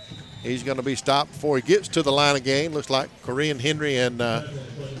level. He's going to be stopped before he gets to the line of game. Looks like Corinne Henry and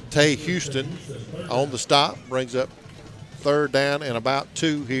Tay Houston on the stop. Brings up third down and about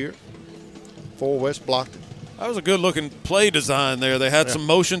 2 here for West Blocton. That was a good-looking play design there. They had some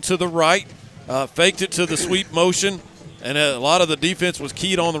motion to the right, faked it to the sweep motion, and a lot of the defense was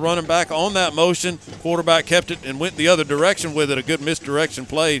keyed on the running back on that motion. Quarterback kept it and went the other direction with it, a good misdirection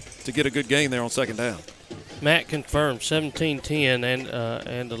play to get a good gain there on second down. Matt confirmed 17-10 and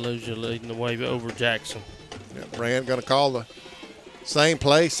Andalusia leading the way over Jackson. Yeah, Brand going to call the same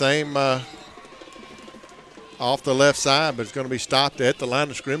play, same off the left side, but it's going to be stopped at the line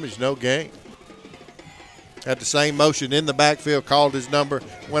of scrimmage, no gain. Had the same motion in the backfield, called his number,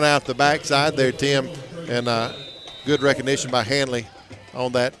 went out the backside there, Tim, and good recognition by Hanley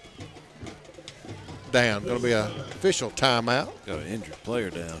on that down. Going to be an official timeout. Got an injured player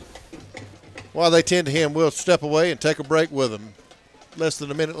down. While they tend to him, we'll step away and take a break with them. Less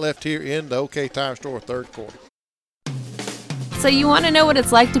than a minute left here in the OK Tire Store third quarter. So you want to know what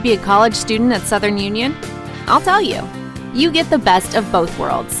it's like to be a college student at Southern Union? I'll tell you. You get the best of both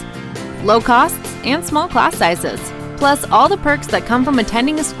worlds. Low costs and small class sizes, plus all the perks that come from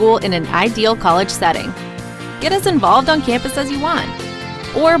attending a school in an ideal college setting. Get as involved on campus as you want,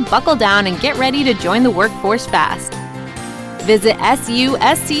 or buckle down and get ready to join the workforce fast. Visit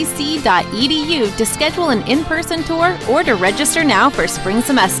suscc.edu to schedule an in-person tour or to register now for spring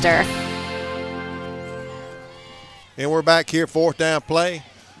semester. And we're back here, fourth down play.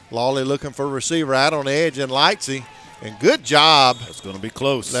 Lawley looking for a receiver out on the edge in Lightsey. And good job. It's going to be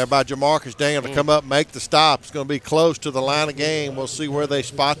close. There by Jamarcus Daniel to come up and make the stop. It's going to be close to the line of game. We'll see where they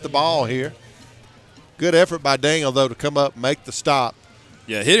spot the ball here. Good effort by Daniel, though, to come up and make the stop.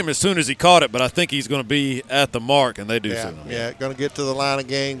 Yeah, hit him as soon as he caught it, but I think he's going to be at the mark, and they do so. Yeah, going to get to the line of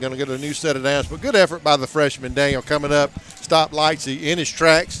game, going to get a new set of downs. But good effort by the freshman, Daniel, coming up, stop Lightsey in his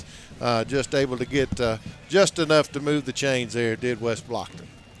tracks, just able to get just enough to move the chains there, did West Blocton.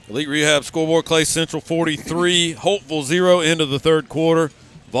 Elite Rehab scoreboard, Clay Central 43, Hopeful 0 into the third quarter.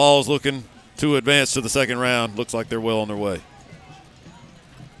 Vols looking to advance to the second round. Looks like they're well on their way.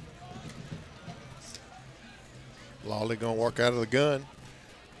 Lawley going to work out of the gun.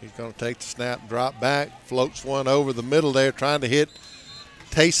 He's going to take the snap, drop back, floats one over the middle there, trying to hit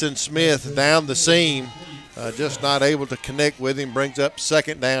Tayson Smith down the seam. Just not able to connect with him. Brings up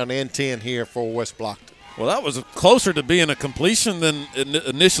second down and 10 here for West Blocton. Well, that was closer to being a completion than it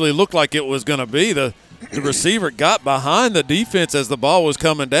initially looked like it was going to be. The receiver got behind the defense as the ball was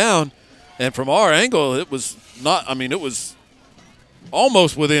coming down, and from our angle, it was not – I mean, it was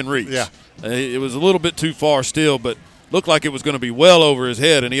almost within reach. Yeah. It was a little bit too far still, but looked like it was going to be well over his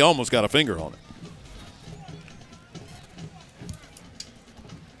head, and he almost got a finger on it.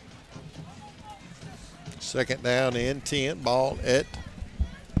 Second down and 10, ball at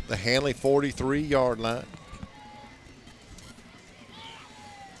the Hanley 43-yard line.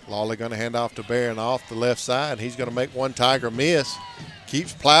 Lawley going to hand off to Barron off the left side. He's going to make one Tiger miss.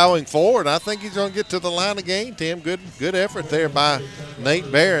 Keeps plowing forward. I think he's going to get to the line of game, Tim. Good effort there by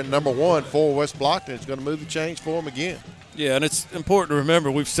Nate Barron, number one for West Blocton. It's going to move the chains for him again. Yeah, and it's important to remember,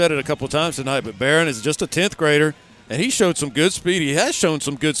 we've said it a couple of times tonight, but Barron is just a 10th grader, and he showed some good speed. He has shown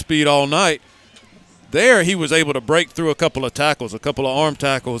some good speed all night. There he was able to break through a couple of tackles, a couple of arm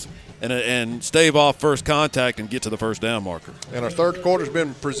tackles, and stave off first contact and get to the first down marker. And our third quarter has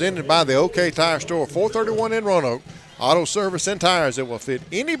been presented by the OK Tire Store, 431 in Roanoke. Auto service and tires that will fit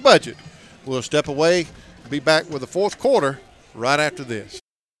any budget. We'll step away, be back with the fourth quarter right after this.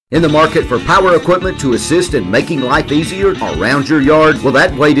 In the market for power equipment to assist in making life easier around your yard? Well,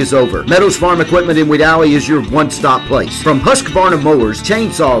 that wait is over. Meadows Farm Equipment in Wedowee is your one-stop place. From Husqvarna mowers,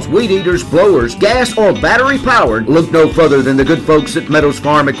 chainsaws, weed eaters, blowers, gas or battery powered, look no further than the good folks at Meadows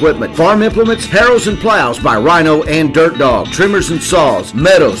Farm Equipment. Farm implements, harrows and plows by Rhino and Dirt Dog, trimmers and saws.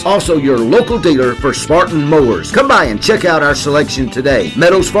 Meadows, also your local dealer for Spartan mowers. Come by and check out our selection today.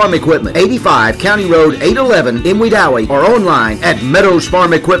 Meadows Farm Equipment, 85 County Road 811 in Wedowee, or online at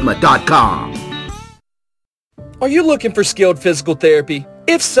meadowsfarmequipment.com. Are you looking for skilled physical therapy?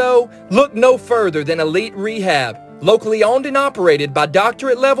 If so, look no further than Elite Rehab. Locally owned and operated by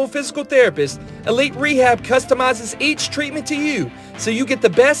doctorate-level physical therapists, Elite Rehab customizes each treatment to you so you get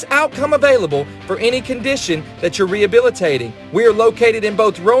the best outcome available for any condition that you're rehabilitating. We are located in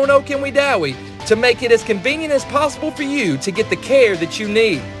both Roanoke and Wedowee to make it as convenient as possible for you to get the care that you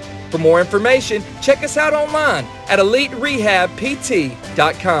need. For more information, check us out online at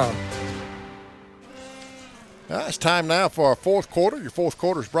EliteRehabPT.com. It's time now for our fourth quarter. Your fourth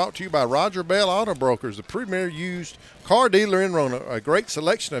quarter is brought to you by Roger Bell Auto Brokers, the premier used car dealer in Roanoke. A great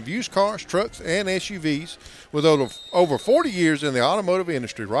selection of used cars, trucks, and SUVs with over 40 years in the automotive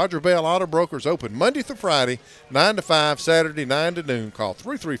industry. Roger Bell Auto Brokers open Monday through Friday, 9 to 5, Saturday 9 to noon. Call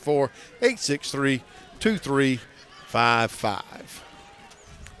 334-863-2355.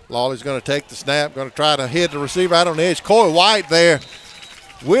 Lawley's going to take the snap, going to try to hit the receiver out on the edge. Coy White there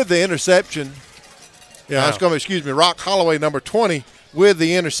with the interception. Yeah, that's going to be, Rock Holloway, number 20, with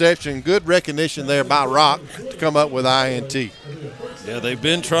the interception. Good recognition there by Rock to come up with INT. Yeah, they've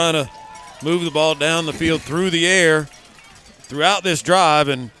been trying to move the ball down the field through the air throughout this drive,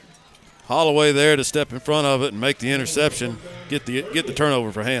 and Holloway there to step in front of it and make the interception, get the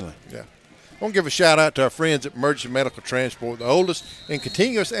turnover for Hanley. Yeah. I want to give a shout-out to our friends at Emergency Medical Transport, the oldest and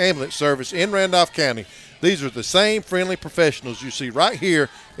continuous ambulance service in Randolph County. These are the same friendly professionals you see right here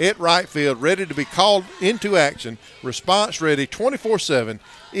at Wright Field, ready to be called into action, response ready 24/7,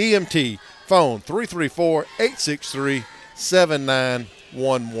 EMT, phone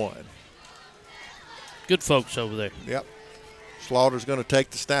 334-863-7911. Good folks over there. Yep. Slaughter's going to take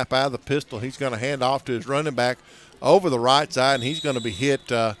the snap out of the pistol. He's going to hand off to his running back over the right side, and he's going to be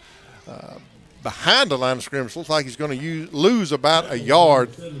hit behind the line of scrimmage. Looks like he's going to lose about a yard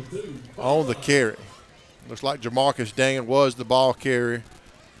on the carry. Looks like Jamarcus Daniel was the ball carrier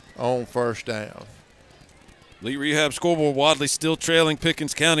on first down. Elite Rehab scoreboard, Wadley still trailing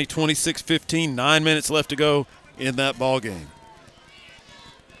Pickens County 26-15. 9 minutes left to go in that ball game.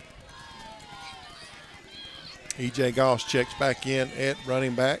 E.J. Goss checks back in at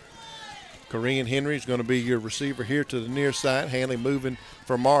running back. Korean Henry is going to be your receiver here to the near side. Hanley moving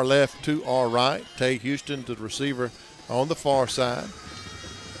from our left to our right. Tay Houston to the receiver on the far side.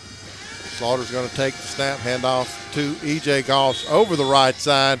 Slaughter's going to take the snap, hand off to E.J. Goss over the right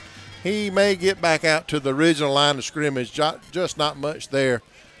side. He may get back out to the original line of scrimmage. Just not much there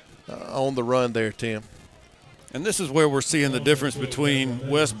on the run there, Tim. And this is where we're seeing the difference between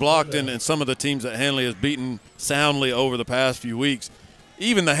West Blocton and some of the teams that Hanley has beaten soundly over the past few weeks.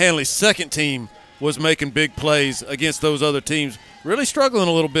 Even the Hanley second team was making big plays against those other teams, really struggling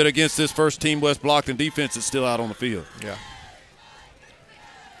a little bit against this first team West Blocton defense that's still out on the field. Yeah.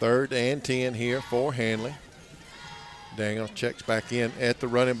 3rd and 10 here for Hanley. Daniel checks back in at the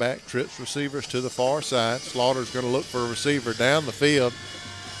running back, trips receivers to the far side. Slaughter's going to look for a receiver down the field,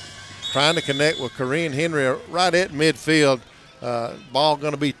 trying to connect with Korean Henry right at midfield. Ball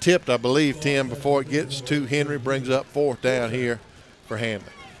going to be tipped, I believe, Tim, before it gets to Henry. Brings up 4th down here for Hanley.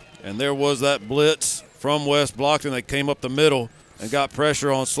 And there was that blitz from West Blocton that came up the middle and got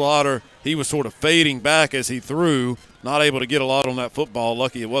pressure on Slaughter. He was sort of fading back as he threw, not able to get a lot on that football.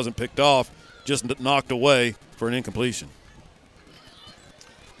 Lucky it wasn't picked off, just knocked away for an incompletion.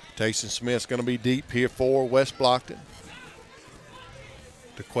 Tayson Smith's going to be deep here for West Blocton.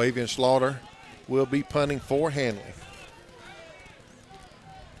 DeQuavian Slaughter will be punting for Hanley.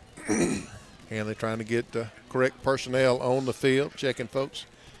 Hanley trying to get the correct personnel on the field, checking folks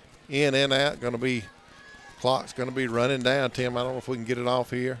in and out. Clock's going to be running down, Tim. I don't know if we can get it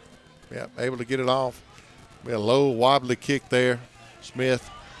off here. Yeah, able to get it off. Be a low, wobbly kick there. Smith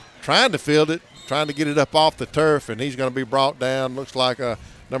trying to field it, trying to get it up off the turf, and he's going to be brought down. Looks like a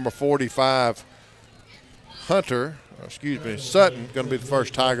number 45 Sutton going to be the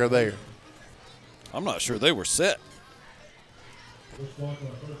first Tiger there. I'm not sure they were set.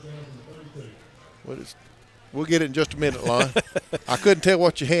 We'll get it in just a minute, Lon. I couldn't tell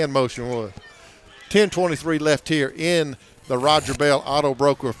what your hand motion was. 10:23 left here in the Roger Bell Auto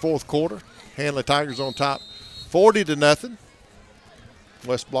Broker 4th quarter. Hanley Tigers on top, 40-0.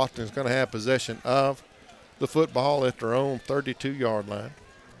 West Blocton is going to have possession of the football at their own 32-yard line.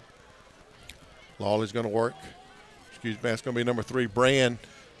 Lawley's going to work. That's going to be number 3, Brand,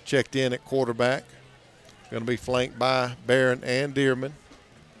 checked in at quarterback. Going to be flanked by Barron and Dearman.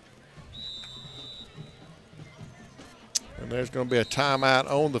 And there's going to be a timeout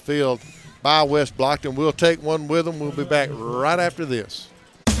on the field by West Blocton. We'll take one with them. We'll be back right after this.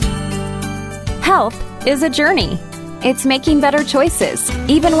 Health is a journey. It's making better choices,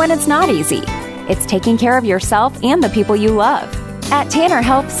 even when it's not easy. It's taking care of yourself and the people you love. At Tanner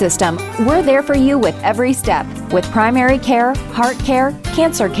Health System, we're there for you with every step, with primary care, heart care,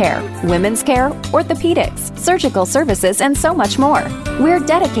 cancer care, women's care, orthopedics, surgical services, and so much more. We're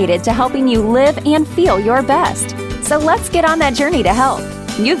dedicated to helping you live and feel your best. So let's get on that journey to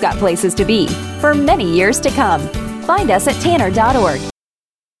health. You've got places to be for many years to come. Find us at tanner.org.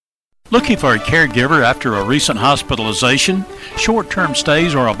 Looking for a caregiver after a recent hospitalization? Short-term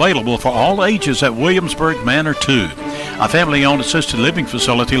stays are available for all ages at Williamsburg Manor 2, a family-owned assisted living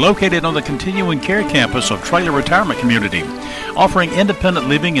facility located on the continuing care campus of Trailer Retirement Community, offering independent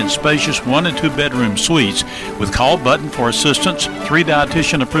living in spacious 1- and 2-bedroom suites with call button for assistance, 3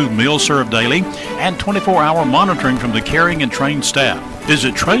 dietitian-approved meals served daily, and 24-hour monitoring from the caring and trained staff.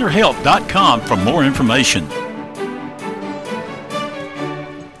 Visit trailerhealth.com for more information.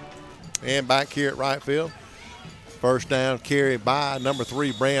 And back here at right field, First down carry by number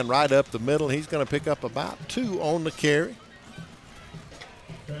 3, Brand, right up the middle. He's going to pick up about 2 on the carry.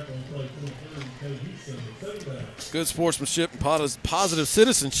 Good sportsmanship and positive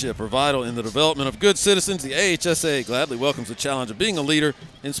citizenship are vital in the development of good citizens. The AHSA gladly welcomes the challenge of being a leader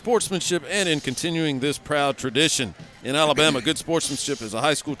in sportsmanship and in continuing this proud tradition. In Alabama, good sportsmanship is a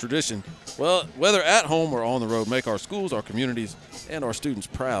high school tradition. Well, whether at home or on the road, make our schools, our communities, and our students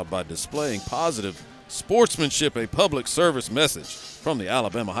proud by displaying positive sportsmanship, a public service message from the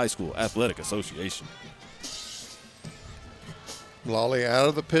Alabama High School Athletic Association. Lawley out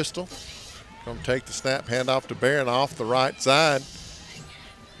of the pistol. Going to take the snap, hand off to Barron off the right side.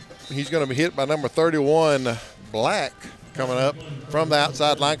 He's going to be hit by number 31, Black, coming up from the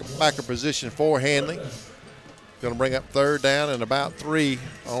outside linebacker position for Hanley. Going to bring up third down and about 3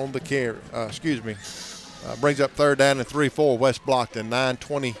 on the carry. Brings up third down and 3 for West Blocton.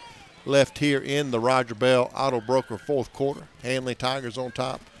 9:20 left here in the Roger Bell Auto Broker fourth quarter. Hanley Tigers on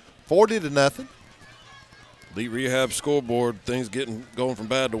top, 40-0. Elite Rehab scoreboard, things going from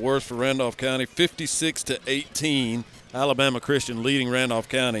bad to worse for Randolph County. 56-18. Alabama Christian leading Randolph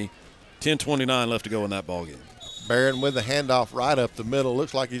County. 10:29 left to go in that ballgame. Barron with the handoff right up the middle.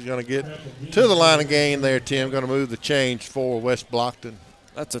 Looks like he's going to get to the line of gain there, Tim. Going to move the change for West Blocton.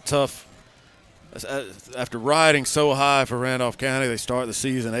 That's a tough. After riding so high for Randolph County, they start the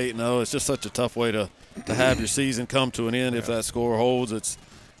season 8-0. It's just such a tough way to have your season come to an end if that score holds. It's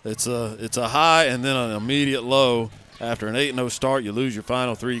a high and then an immediate low. After an 8-0 start, you lose your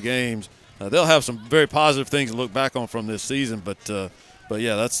final 3 games. They'll have some very positive things to look back on from this season, but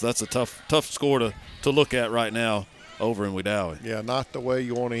yeah, that's a tough score to look at right now over in Wedowee. Yeah, not the way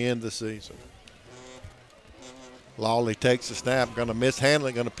you want to end the season. Lawley takes the snap, going to mishandle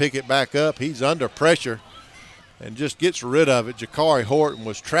it, going to pick it back up. He's under pressure and just gets rid of it. Jakari Horton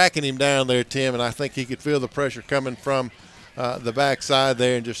was tracking him down there, Tim, and I think he could feel the pressure coming from the backside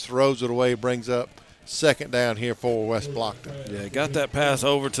there and just throws it away, brings up second down here for West Blocton. Yeah, got that pass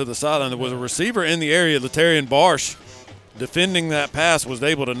over to the sideline. There was a receiver in the area, Latarian Barsh, defending that pass, was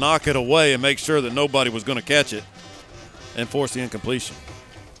able to knock it away and make sure that nobody was going to catch it and force the incompletion.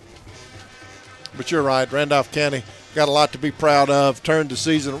 But you're right, Randolph County got a lot to be proud of. Turned the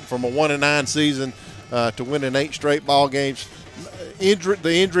season from a 1-9 season to winning 8 straight ball games. The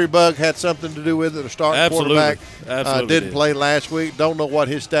injury bug had something to do with it. The starting quarterback didn't play last week. Don't know what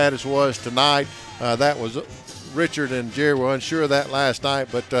his status was tonight. That was Richard and Jerry were unsure of that last night,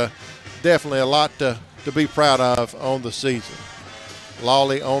 but definitely a lot to be proud of on the season.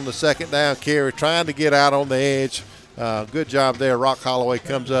 Lawley on the second down carry, trying to get out on the edge. Good job there. Rock Holloway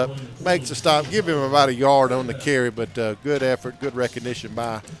comes up, makes a stop, give him about a yard on the carry, but good effort, good recognition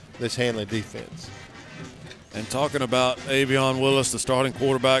by this Hanley defense. And talking about Avion Willis, the starting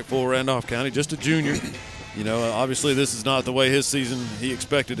quarterback for Randolph County, just a junior. You know, obviously this is not the way his season he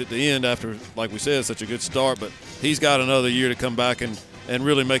expected it to end after, like we said, such a good start. But he's got another year to come back and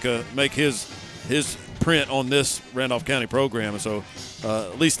really make his print on this Randolph County program. And so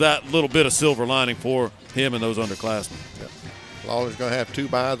at least that little bit of silver lining for him and those underclassmen. Yeah. Lawler's going to have 2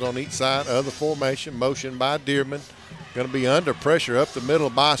 buys on each side of the formation. Motion by Dearman. Going to be under pressure up the middle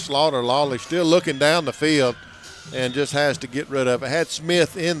by Slaughter. Lawley still looking down the field and just has to get rid of it. Had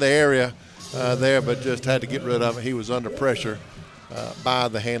Smith in the area there, but just had to get rid of it. He was under pressure by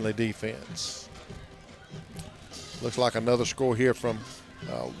the Hanley defense. Looks like another score here from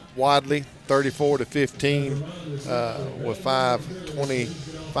Wadley, 34-15 with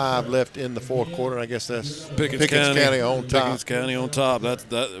 5:25 left in the fourth quarter. I guess that's Pickens County on top. Pickens County on top.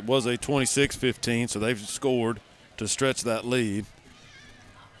 That was a 26-15, so they've scored to stretch that lead.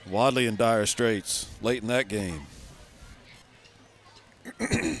 Wadley in dire straits late in that game.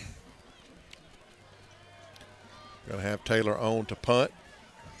 Going to have Taylor on to punt.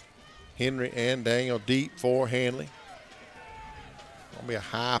 Henry and Daniel deep for Hanley. Going to be a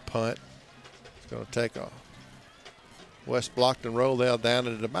high punt. It's going to take a West Blocton roll there down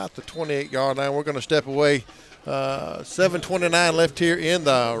at about the 28-yard line. We're going to step away. 7:29 left here in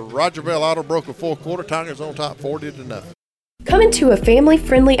the Roger Bell Auto Broker fourth quarter. Tigers on top, 40-0. Come into a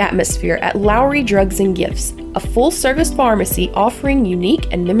family-friendly atmosphere at Lowry Drugs and Gifts, a full-service pharmacy offering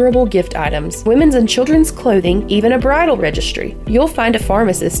unique and memorable gift items, women's and children's clothing, even a bridal registry. You'll find a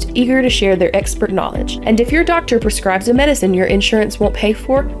pharmacist eager to share their expert knowledge. And if your doctor prescribes a medicine your insurance won't pay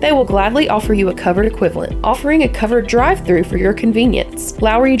for, they will gladly offer you a covered equivalent, offering a covered drive-through for your convenience.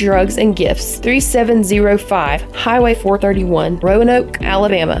 Lowry Drugs and Gifts, 3705 Highway 431, Roanoke,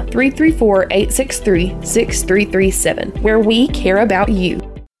 Alabama, 334-863-6337, where we care about you.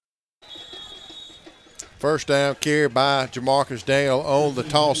 First down carry by Jamarcus Daniel on the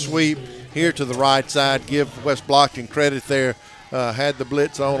toss sweep here to the right side. Give West Blocton credit there. Had the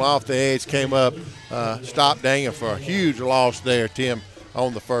blitz on off the edge, came up, stopped Daniel for a huge loss there, Tim,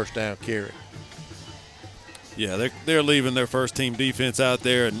 on the first down carry. Yeah, they're leaving their first team defense out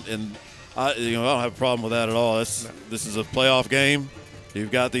there, and I don't have a problem with that at all. This is a playoff game.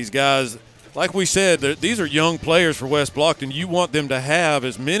 You've got these guys, like we said, these are young players for West Blocton. You want them to have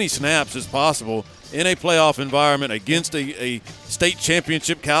as many snaps as possible in a playoff environment against a state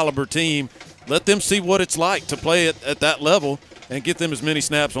championship caliber team. Let them see what it's like to play at that level and get them as many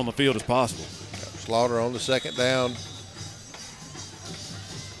snaps on the field as possible. Slaughter on the second down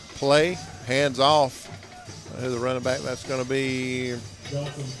play, hands off. Who's the running back? That's going to be.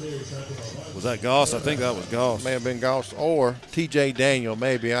 Was that Goss? I think that was Goss. May have been Goss or T.J. Daniel,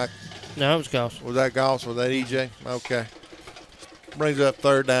 maybe. No, it was Goss. Was that Goss? Was that E.J.? Okay. Brings up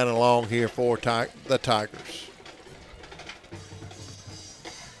third down and long here for the Tigers.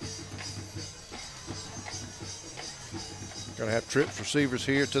 Going to have trips receivers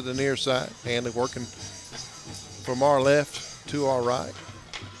here to the near side. Hanley working from our left to our right.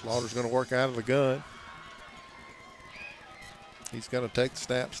 Slaughter's going to work out of the gun. He's going to take the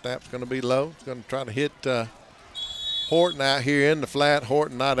snap. Snap's going to be low. He's going to try to hit Horton out here in the flat.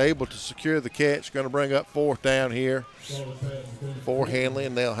 Horton not able to secure the catch. Going to bring up fourth down here for Hanley,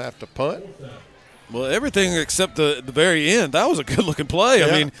 and they'll have to punt. Well, everything except the very end. That was a good-looking play. Yeah.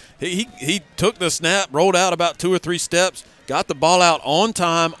 I mean, he took the snap, rolled out about 2 or 3 steps, got the ball out on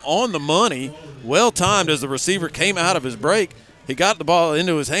time, on the money, well-timed as the receiver came out of his break. He got the ball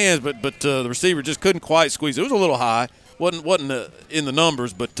into his hands, but the receiver just couldn't quite squeeze it. It was a little high. Wasn't in the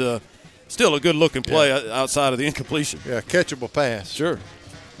numbers, but still a good-looking play outside of the incompletion. Yeah, catchable pass. Sure.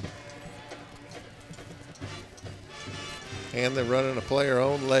 And they're running a player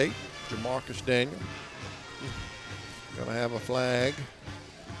on late, Jamarcus Daniel. Going to have a flag.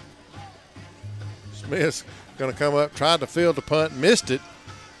 Smith's going to come up, tried to field the punt, missed it.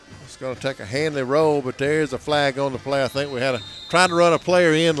 It's going to take a Hanley roll, but there's a flag on the play. I think we had trying to run a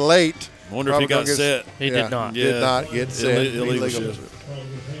player in late. I wonder if he got set. He did not. Yeah. Did not get set. Illegal shift.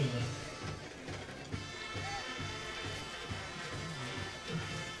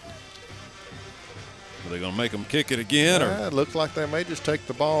 Are they going to make them kick it again? Or? It looks like they may just take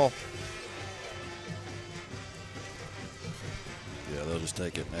the ball. Yeah, they'll just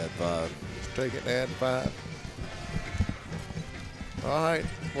take it and add 5. Just take it and add 5. All right,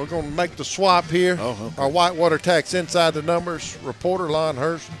 we're going to make the swap here. Oh, okay. Our Whitewater Tax Inside the Numbers reporter, Lon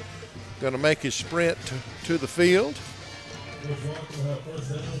Hurst, going to make his sprint to the field.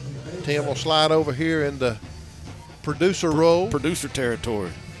 Tim will slide over here in the producer role. Producer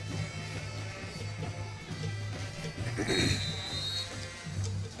territory.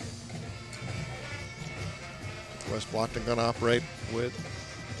 West Blocton going to operate with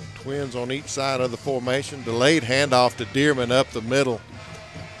twins on each side of the formation. Delayed handoff to Dearman up the middle.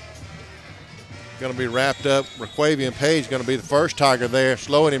 Going to be wrapped up. Raquavian Page going to be the first Tiger there,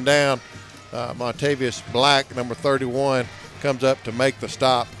 slowing him down. Montavious Black, number 31, comes up to make the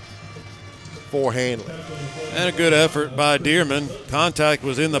stop for Hanley. And a good effort by Dearman. Contact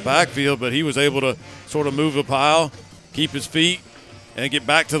was in the backfield, but he was able to sort of move the pile, keep his feet, and get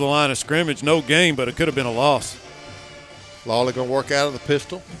back to the line of scrimmage. No gain, but it could have been a loss. Lawley going to work out of the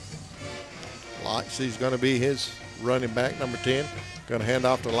pistol. Lightsey's going to be his running back, number 10. Going to hand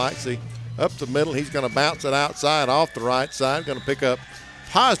off to Lightsey. Up the middle, he's going to bounce it outside off the right side. Going to pick up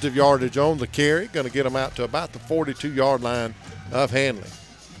positive yardage on the carry. Going to get him out to about the 42-yard line of Hanley.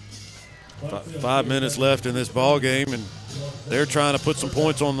 5 minutes left in this ball game, and they're trying to put some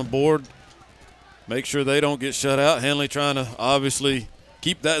points on the board, make sure they don't get shut out. Hanley trying to obviously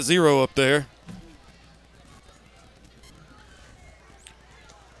keep that 0 up there.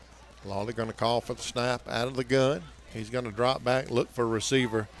 Lawley going to call for the snap out of the gun. He's going to drop back, look for a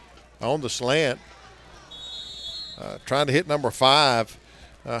receiver on the slant. Trying to hit number 5,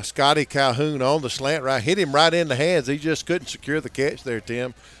 Scotty Calhoun on the slant right. Hit him right in the hands. He just couldn't secure the catch there,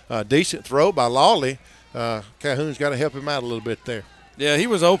 Tim. Decent throw by Lawley. Calhoun's got to help him out a little bit there. Yeah, he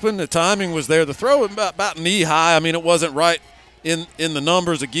was open. The timing was there. The throw was about knee high. I mean, it wasn't right in the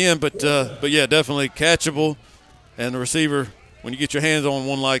numbers again, but yeah, definitely catchable. And the receiver, when you get your hands on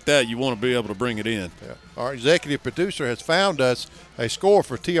one like that, you want to be able to bring it in. Yeah. Our executive producer has found us a score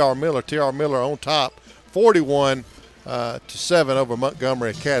for T.R. Miller. T.R. Miller on top, 41-7 over Montgomery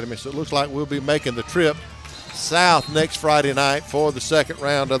Academy. So it looks like we'll be making the trip south next Friday night for the second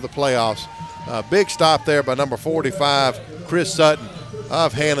round of the playoffs. Big stop there by number 45, Chris Sutton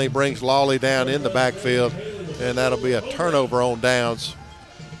of Hanley, brings Lawley down in the backfield, and that'll be a turnover on downs.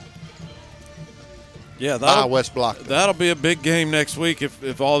 by West Blocton. That'll be a big game next week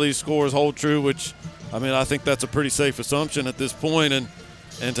if all these scores hold true, which, I mean, I think that's a pretty safe assumption at this point. And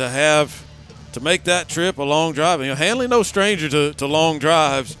to make that trip a long drive. Hanley no stranger to long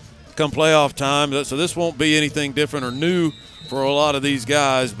drives come playoff time, so this won't be anything different or new for a lot of these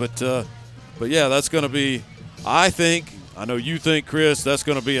guys. But yeah, that's going to be, I know you think, Chris, that's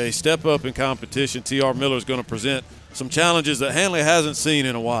going to be a step up in competition. T.R. Miller is going to present some challenges that Hanley hasn't seen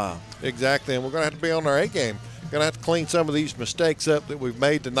in a while. Exactly, and we're going to have to be on our A game. Going to have to clean some of these mistakes up that we've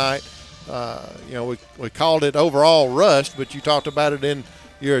made tonight. We called it overall rust, but you talked about it in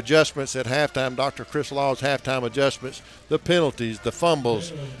your adjustments at halftime, Dr. Chris Law's halftime adjustments, the penalties, the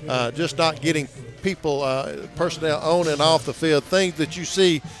fumbles, just not getting people, personnel on and off the field, things that you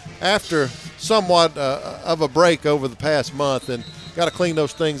see after somewhat of a break over the past month, and got to clean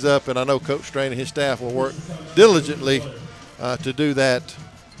those things up. And I know Coach Strain and his staff will work diligently to do that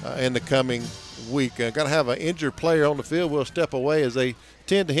in the coming week. Got to have an injured player on the field. We'll step away as they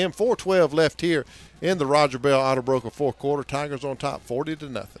tend to him. 4:12 left here in the Roger Bell Auto Broker fourth quarter. Tigers on top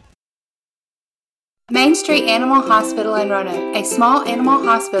 40-0. Main Street Animal Hospital in Roanoke, a small animal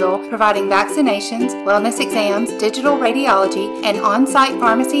hospital providing vaccinations, wellness exams, digital radiology, and on-site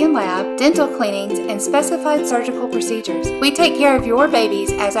pharmacy and lab, dental cleanings, and specified surgical procedures. We take care of your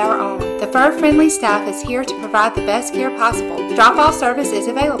babies as our own. The fur-friendly staff is here to provide the best care possible. Drop-off service is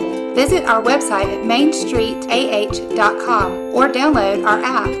available. Visit our website at mainstreetah.com or download our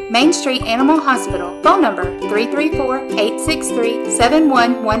app, Main Street Animal Hospital. Phone number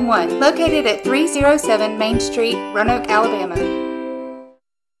 334-863-7111. Located at 307 Main Street, Roanoke, Alabama.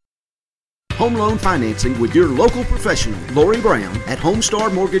 Home loan financing with your local professional, Lori Brown at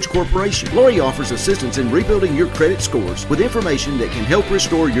Homestar Mortgage Corporation. Lori offers assistance in rebuilding your credit scores with information that can help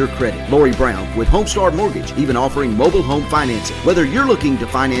restore your credit. Lori Brown with Homestar Mortgage, even offering mobile home financing. Whether you're looking to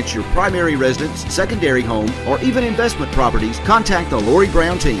finance your primary residence, secondary home, or even investment properties, contact the Lori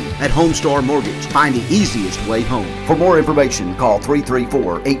Brown team at Homestar Mortgage. Find the easiest way home. For more information, call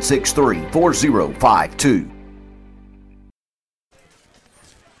 334-863-4052.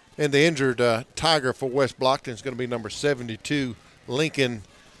 And the injured Tiger for West Blocton is going to be number 72, Lincoln.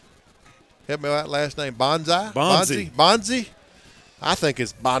 Help me out, last name, Bonzi? I think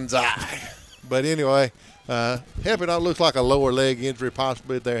it's Bonsai. But anyway, helping out, looks like a lower leg injury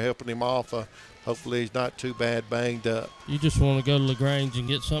possibly. They're helping him off. Hopefully he's not too bad banged up. You just want to go to LaGrange and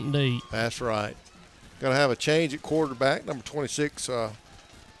get something to eat. That's right. Going to have a change at quarterback. Number 26,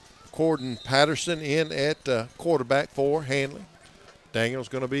 Corden Patterson in at quarterback for Hanley. Daniel's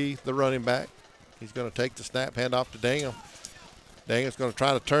going to be the running back. He's going to take the snap, hand off to Daniel. Daniel's going to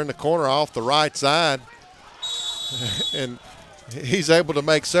try to turn the corner off the right side. And he's able to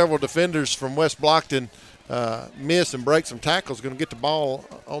make several defenders from West Blocton miss and break some tackles. Going to get the ball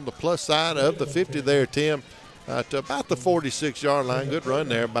on the plus side of the 50 there, Tim, to about the 46-yard line. Good run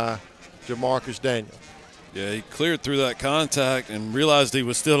there by Jamarcus Daniel. Yeah, he cleared through that contact and realized he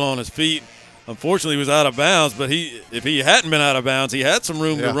was still on his feet. Unfortunately, he was out of bounds, but if he hadn't been out of bounds, he had some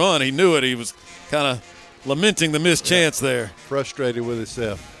room to run. He knew it. He was kind of lamenting the missed chance there. Frustrated with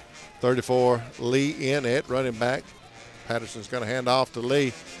himself. 34, Lee in at running back. Patterson's going to hand off to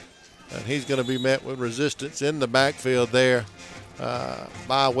Lee, and he's going to be met with resistance in the backfield there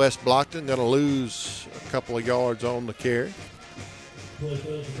by West Blocton. Going to lose a couple of yards on the carry.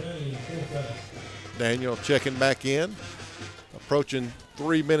 Daniel checking back in. Approaching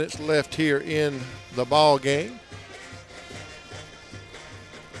 3 minutes left here in the ball game.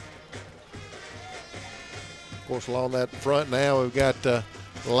 Of course, along that front now, we've got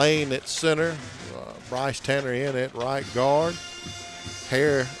Lane at center, Bryce Tanner in at right guard,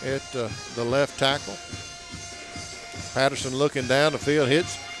 Hare at the left tackle. Patterson looking down the field,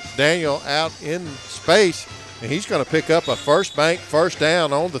 hits Daniel out in space, and he's going to pick up a first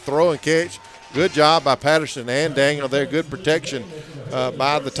down on the throw and catch. Good job by Patterson and Daniel there. Good protection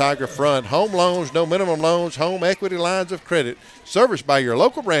by the Tiger front. Home loans, no minimum loans, home equity lines of credit. Serviced by your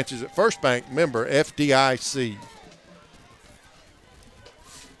local branches at First Bank, member FDIC.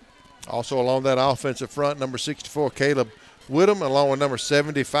 Also along that offensive front, number 64, Caleb Whittam, along with number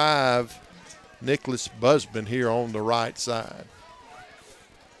 75, Nicholas Busman here on the right side.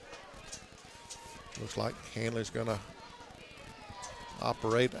 Looks like Hanley's going to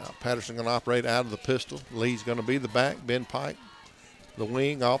operate. Patterson going to operate out of the pistol. Lee's going to be the back. Ben Pike, the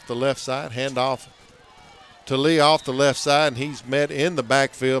wing off the left side. Hand off to Lee off the left side, and he's met in the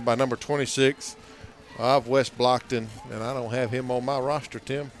backfield by number 26 of West Blocton. And I don't have him on my roster,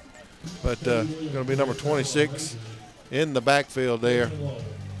 Tim, but going to be number 26 in the backfield there,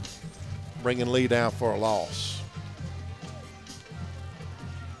 bringing Lee down for a loss.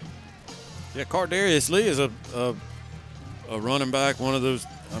 Yeah, Cardarius Lee is a running back, one of those.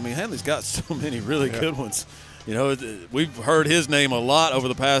 I mean, Hanley's got so many really good ones. You know, we've heard his name a lot over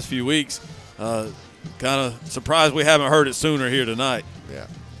the past few weeks. Kind of surprised we haven't heard it sooner here tonight. Yeah,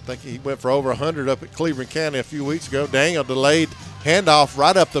 I think he went for over 100 up at Cleveland County a few weeks ago. Daniel delayed handoff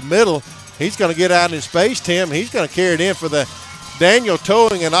right up the middle. He's going to get out in space, Tim. He's going to carry it in for the Daniel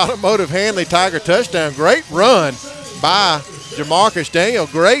Towing and Automotive Hanley Tiger touchdown. Great run by Jamarcus Daniel.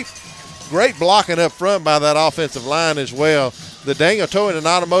 Great blocking up front by that offensive line as well. The Daniel Towing and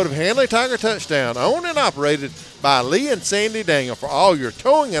Automotive Hanley Tiger touchdown, owned and operated by Lee and Sandy Daniel. For all your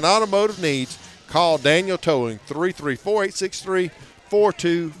towing and automotive needs, call Daniel Towing,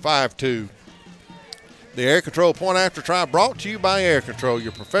 334-863-4252. The Air Control Point After Try brought to you by Air Control,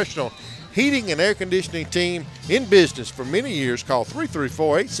 your professional heating and air conditioning team in business for many years. Call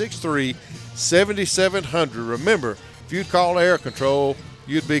 334-863-7700. Remember, if you'd call Air Control,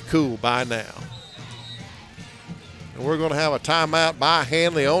 you'd be cool by now. And we're going to have a timeout by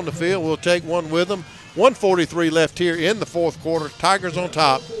Hanley on the field. We'll take one with them. 1:43 left here in the fourth quarter. Tigers on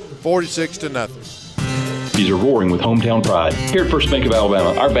top, 46-0. These are roaring with hometown pride. Here at First Bank of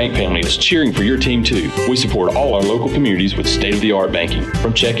Alabama, our bank family is cheering for your team too. We support all our local communities with state-of-the-art banking.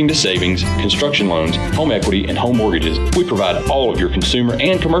 From checking to savings, construction loans, home equity, and home mortgages, we provide all of your consumer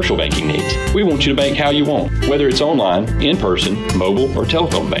and commercial banking needs. We want you to bank how you want. Whether it's online, in person, mobile, or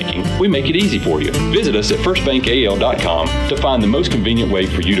telephone banking, we make it easy for you. Visit us at firstbankal.com to find the most convenient way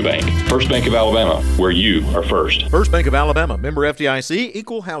for you to bank. First Bank of Alabama, where you are first. First Bank of Alabama, member FDIC,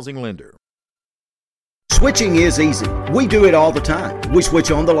 equal housing lender. Switching is easy. We do it all the time. We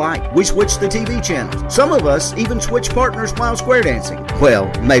switch on the light. We switch the TV channels. Some of us even switch partners while square dancing.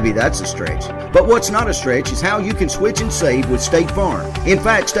 Well, maybe that's a stretch. But what's not a stretch is how you can switch and save with State Farm. In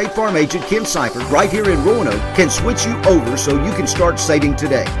fact, State Farm agent Ken Seifert right here in Roanoke can switch you over so you can start saving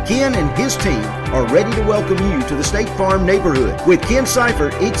today. Ken and his team are ready to welcome you to the State Farm neighborhood. With Ken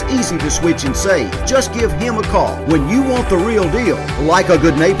Seifert, it's easy to switch and save. Just give him a call. When you want the real deal, like a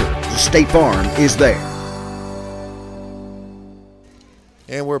good neighbor, State Farm is there.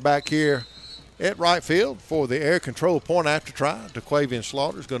 And we're back here at right field for the Air Control Point After Try. DeQuavian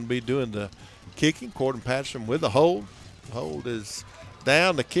Slaughter is going to be doing the kicking. Corden Patterson with the hold. The hold is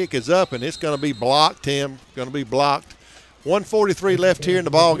down. The kick is up, and it's going to be blocked, Tim. Going to be blocked. 1:43 left here in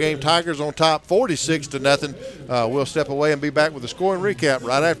the ball game. Tigers on top, 46-0. We'll step away and be back with the scoring recap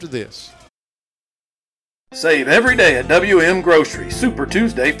right after this. Save every day at WM Grocery. Super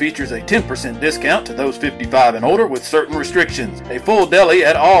Tuesday features a 10% discount to those 55 and older with certain restrictions. A full deli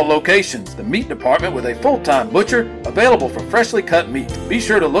at all locations. The meat department with a full-time butcher available for freshly cut meat. Be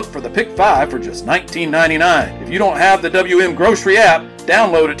sure to look for the Pick 5 for just $19.99. If you don't have the WM Grocery app,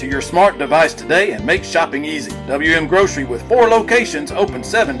 download it to your smart device today and make shopping easy. WM Grocery with 4 locations open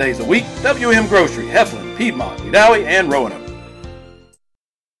 7 days a week. WM Grocery, Heflin, Piedmont, Wedowee, and Roanoke.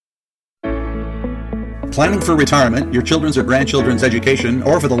 Planning for retirement, your children's or grandchildren's education,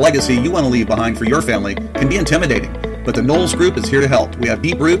 or for the legacy you want to leave behind for your family can be intimidating. But the Knowles Group is here to help. We have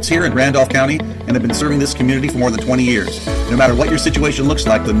deep roots here in Randolph County and have been serving this community for more than 20 years. No matter what your situation looks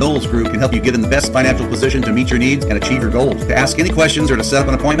like, the Knowles Group can help you get in the best financial position to meet your needs and achieve your goals. To ask any questions or to set up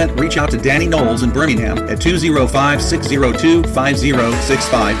an appointment, reach out to Danny Knowles in Birmingham at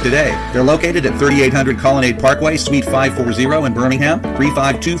 205-602-5065 today. They're located at 3800 Colonnade Parkway, Suite 540 in Birmingham,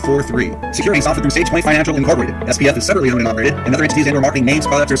 35243. Securing is offered through Sage Point Financial Incorporated. SPF is separately owned and operated, and other entities and/or marketing names,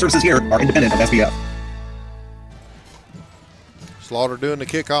 products, or services here are independent of SPF. Slaughter doing the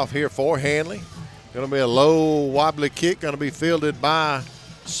kickoff here for Hanley. Going to be a low, wobbly kick. Going to be fielded by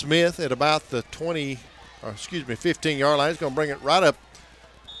Smith at about the 15-yard line. He's going to bring it right up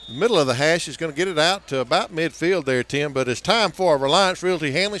the middle of the hash. He's going to get it out to about midfield there, Tim. But it's time for a Reliance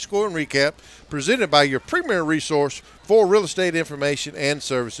Realty Hanley scoring recap presented by your premier resource for real estate information and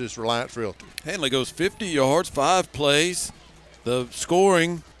services, Reliance Realty. Hanley goes 50 yards, 5 plays. The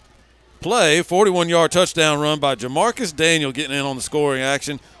scoring play, 41-yard touchdown run by Jamarcus Daniel getting in on the scoring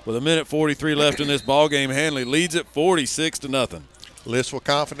action with 1:43 left in this ball game. Hanley leads it 46-0. List with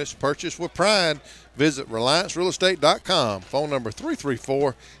confidence, purchase with pride. Visit RelianceRealEstate.com. Phone number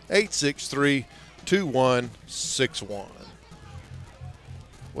 334-863-2161.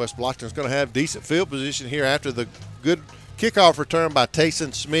 West Blocton's going to have decent field position here after the good kickoff return by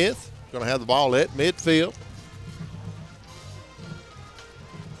Tayson Smith. Going to have the ball at midfield.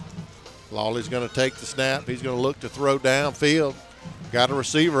 Lawley's going to take the snap. He's going to look to throw downfield. Got a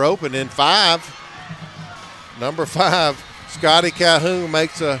receiver open in 5. Number 5, Scotty Calhoun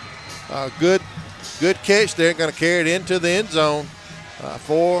makes a good catch there. Going to carry it into the end zone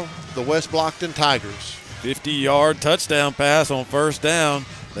for the West Blocton Tigers. 50-yard touchdown pass on first down.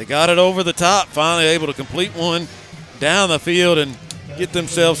 They got it over the top, finally able to complete one down the field and get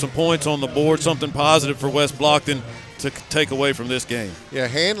themselves some points on the board, something positive for West Blocton to take away from this game. Yeah,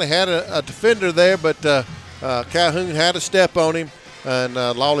 Hanley had a defender there, but Calhoun had a step on him, and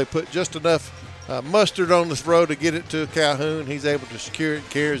Lawley put just enough mustard on the throw to get it to Calhoun. He's able to secure it,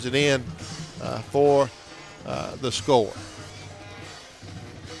 carries it in for the score.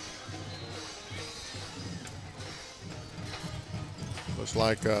 Looks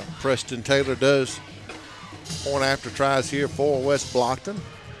like Preston Taylor does point after tries here for West Blocton.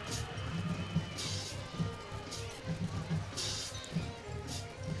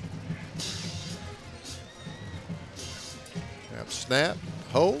 Snap,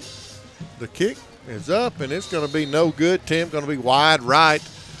 hold, the kick is up, and it's going to be no good. Tim, going to be wide right.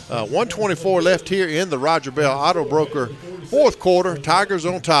 124 left here in the Roger Bell Auto Broker fourth quarter. Tigers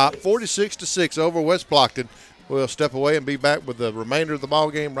on top, 46-6 over West Blocton. We'll step away and be back with the remainder of the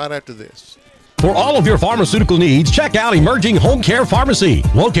ball game right after this. For all of your pharmaceutical needs, check out Emerging Home Care Pharmacy,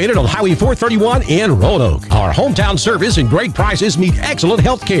 located on Highway 431 in Roanoke. Our hometown service and great prices meet excellent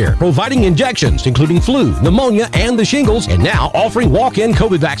health care, providing injections including flu, pneumonia, and the shingles, and now offering walk-in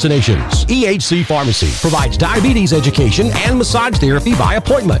COVID vaccinations. EHC Pharmacy provides diabetes education and massage therapy by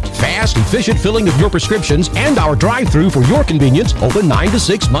appointment. Fast, efficient filling of your prescriptions and our drive-thru for your convenience, open 9 to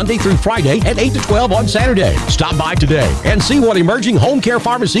 6 Monday through Friday and 8 to 12 on Saturday. Stop by today and see what Emerging Home Care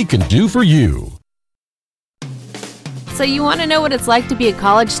Pharmacy can do for you. So you want to know what it's like to be a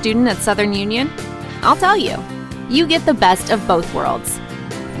college student at Southern Union? I'll tell you. You get the best of both worlds.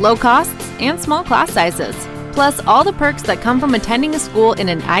 Low costs and small class sizes, plus all the perks that come from attending a school in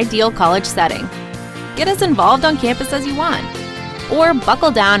an ideal college setting. Get as involved on campus as you want, or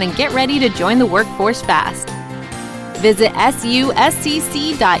buckle down and get ready to join the workforce fast. Visit suscc.edu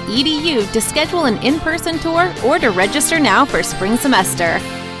to schedule an in-person tour or to register now for spring semester.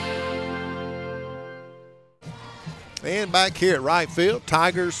 And back here at right field,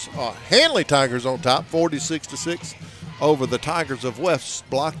 Hanley Tigers on top, 46-6 over the Tigers of West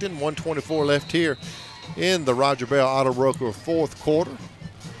Blocton. 124 left here in the Roger Bell Auto Broker fourth quarter.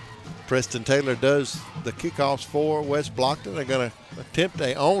 Preston Taylor does the kickoffs for West Blocton. They're going to attempt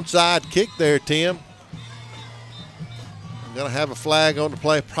an onside kick there, Tim. They're going to have a flag on the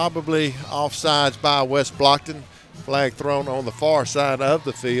play, probably offsides by West Blocton. Flag thrown on the far side of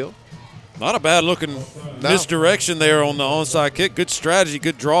the field. Not a bad-looking misdirection there on the onside kick. Good strategy,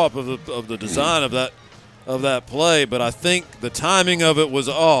 good draw-up of the design of that play, but I think the timing of it was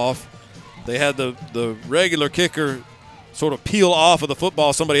off. They had the regular kicker sort of peel off of the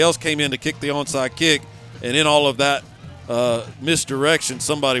football. Somebody else came in to kick the onside kick, and in all of that misdirection,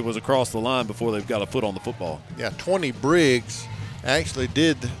 somebody was across the line before they've got a foot on the football. Yeah, 20 Briggs actually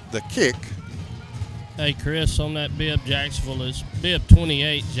did the kick. Hey, Chris, on that bib, Jacksonville is bib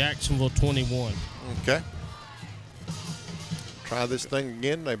 28, Jacksonville 21. Okay. Try this thing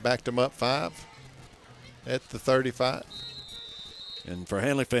again. They backed them up 5 at the 35. And for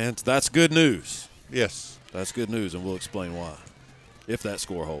Hanley fans, that's good news. Yes. That's good news, and we'll explain why, if that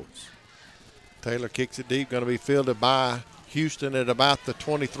score holds. Taylor kicks it deep, going to be fielded by Houston at about the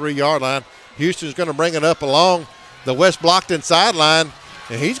 23-yard line. Houston's going to bring it up along the West Blocton sideline,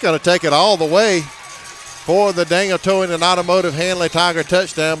 and he's going to take it all the way for the Daniel Towing and Automotive Hanley Tiger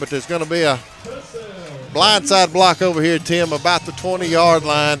touchdown, but there's going to be a blindside block over here, Tim, about the 20-yard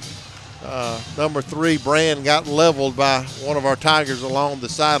line. Number 3, Brand, got leveled by one of our Tigers along the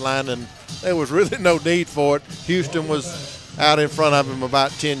sideline, and there was really no need for it. Houston was out in front of him about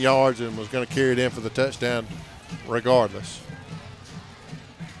 10 yards and was going to carry it in for the touchdown regardless.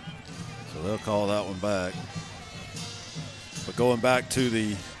 So they'll call that one back. But going back to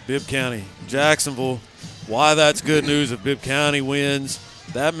the Bibb County, Jacksonville, why that's good news if Bibb County wins.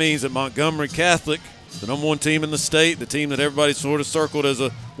 That means that Montgomery Catholic, the number 1 team in the state, the team that everybody sort of circled as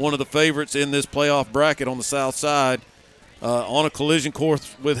one of the favorites in this playoff bracket on the south side, on a collision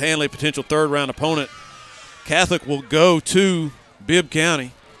course with Hanley, potential third-round opponent, Catholic will go to Bibb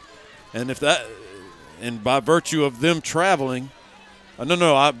County. And by virtue of them traveling,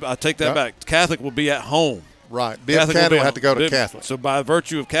 I take that back. Catholic will be at home. Right. Bibb County will have to go to Catholic. So by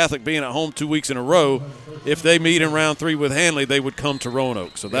virtue of Catholic being at home 2 weeks in a row, if they meet in round 3 with Hanley, they would come to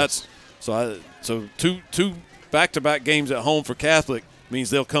Roanoke. So that's two back-to-back games at home for Catholic means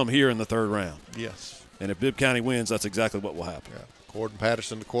they'll come here in the third round. Yes. And if Bibb County wins, that's exactly what will happen. Yeah. Gordon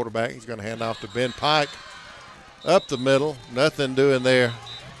Patterson, the quarterback, he's going to hand off to Ben Pike up the middle. Nothing doing there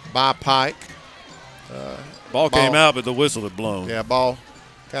by Pike. Ball came out, but the whistle had blown. Yeah, ball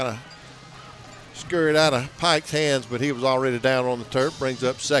kind of scurried out of Pike's hands, but he was already down on the turf. Brings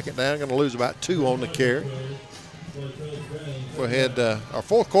up second down. Going to lose about 2 on the carry. Go ahead. Our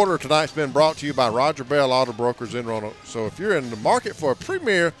fourth quarter tonight's been brought to you by Roger Bell Auto Brokers in Roanoke. So if you're in the market for a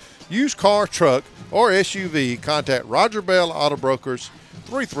premier used car, truck, or SUV, contact Roger Bell Auto Brokers,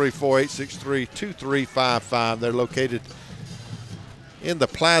 334-863-2355. They're located in the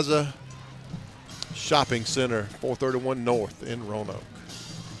Plaza Shopping Center, 431 North in Roanoke.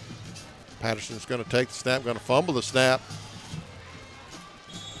 Patterson's going to take the snap, going to fumble the snap.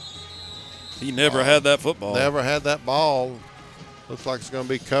 He never had that football. Never had that ball. Looks like it's going to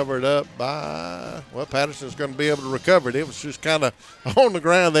be covered up by, well, Patterson's going to be able to recover it. It was just kind of on the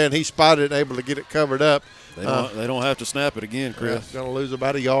ground there, and he spotted it and able to get it covered up. They don't have to snap it again, Chris. Going to lose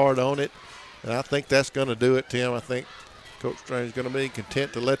about a yard on it, and I think that's going to do it, Tim. I think Coach Strange's going to be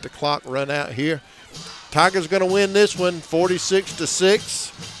content to let the clock run out here. Tigers going to win this one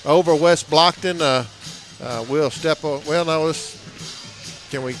 46-6 over West Blocton. We'll step up. Well, no,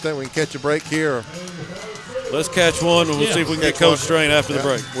 can we think we can catch a break here? Or? Let's catch one, and we'll see if we can get Coach Strain after the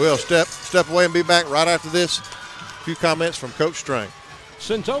break. We'll step away and be back right after this. A few comments from Coach Strain.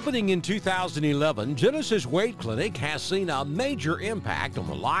 Since opening in 2011, Genesis Weight Clinic has seen a major impact on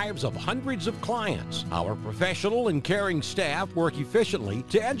the lives of hundreds of clients. Our professional and caring staff work efficiently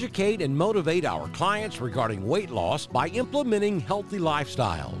to educate and motivate our clients regarding weight loss by implementing healthy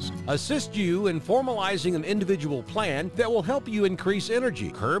lifestyles. Assist you in formalizing an individual plan that will help you increase energy,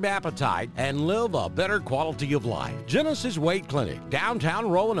 curb appetite, and live a better quality of life. Genesis Weight Clinic, downtown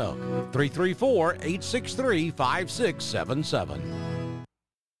Roanoke, 334-863-5677.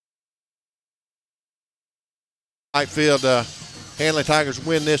 Field, Handley Tigers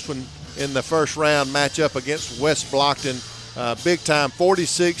win this one in the first round matchup against West Blocton. Big time,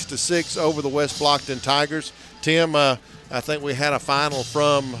 46-6 over the West Blocton Tigers. Tim, I think we had a final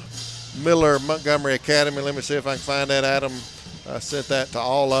from Miller Montgomery Academy. Let me see if I can find that. Adam sent that to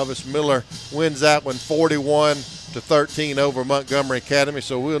all of us. Miller wins that one 41-13 over Montgomery Academy.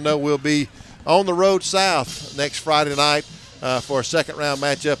 So we'll know we'll be on the road south next Friday night for a second round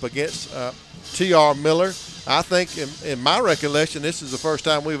matchup against T.R. Miller. I think, in my recollection, this is the first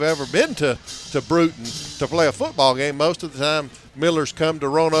time we've ever been to Bruton to play a football game. Most of the time, Miller's come to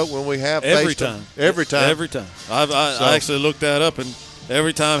Roanoke when we have Every time. I actually looked that up, and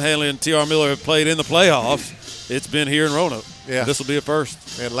every time Handley and T.R. Miller have played in the playoffs, it's been here in Roanoke. Yeah. This will be a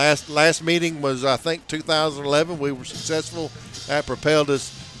first. And last meeting was, I think, 2011. We were successful. That propelled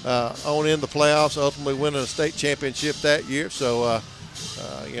us on in the playoffs, ultimately winning a state championship that year. So,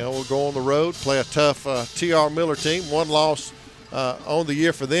 we'll go on the road, play a tough T.R. Miller team. One loss on the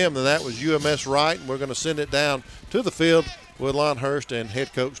year for them, and that was UMS Wright. And we're going to send it down to the field with Lon Hurst and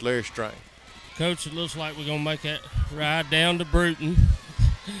head coach Larry Strain. Coach, it looks like we're going to make that ride down to Bruton.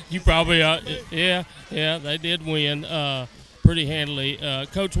 You probably yeah, they did win pretty handily.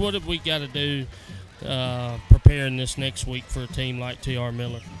 Coach, what have we got to do preparing this next week for a team like T.R.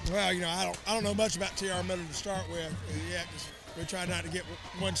 Miller? Well, I don't know much about T.R. Miller to start with. Yeah, we try not to get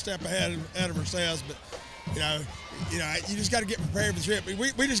one step ahead of ourselves, but you just got to get prepared for the trip.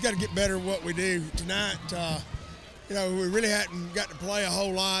 We just got to get better at what we do tonight. We really hadn't got to play a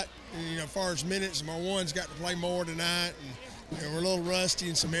whole lot. As far as minutes, my one's got to play more tonight, and we're a little rusty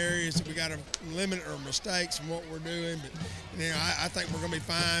in some areas that we got to limit our mistakes in what we're doing. But I think we're going to be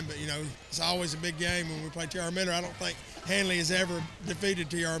fine. But it's always a big game when we play T.R. Miller. I don't think Handley has ever defeated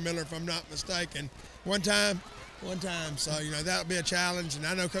T.R. Miller, if I'm not mistaken. One time. So, that'll be a challenge. And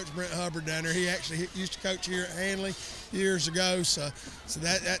I know Coach Brent Hubbard down there. He actually used to coach here at Handley years ago. So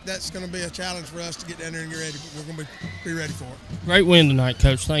that's going to be a challenge for us to get down there and get ready. We're going to be ready for it. Great win tonight,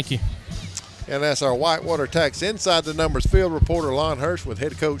 Coach. Thank you. And that's our Whitewater Tax Inside the Numbers field reporter, Lon Hurst, with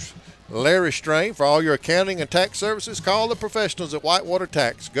head coach Larry Strain. For all your accounting and tax services, call the professionals at Whitewater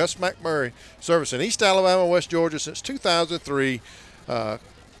Tax. Gus McMurray, service in East Alabama, West Georgia since 2003.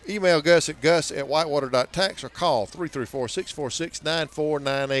 Email Gus at gus@whitewater.tax or call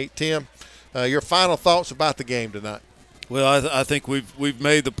 334-646-9498. Tim, your final thoughts about the game tonight? Well, I think we've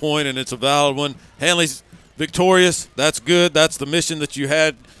made the point, and it's a valid one. Handley's victorious. That's good. That's the mission that you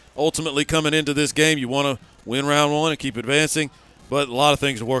had ultimately coming into this game. You want to win round one and keep advancing, but a lot of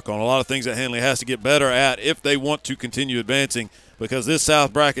things to work on, a lot of things that Handley has to get better at if they want to continue advancing, because this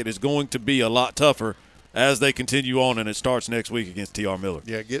South bracket is going to be a lot tougher as they continue on, and it starts next week against T.R. Miller.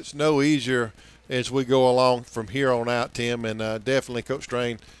 Yeah, it gets no easier as we go along from here on out, Tim, and definitely Coach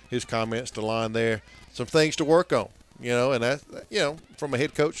Strain, his comments to line there. Some things to work on, and that, from a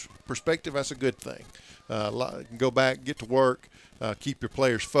head coach perspective, that's a good thing. Go back, get to work, keep your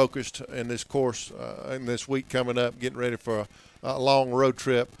players focused in this course, in this week coming up, getting ready for a long road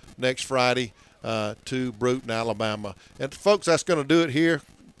trip next Friday to Bruton, Alabama. And, folks, that's going to do it here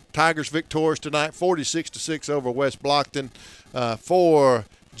Tigers victorious tonight, 46-6 over West Blocton. For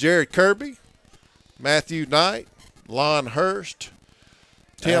Jared Kirby, Matthew Knight, Lon Hurst,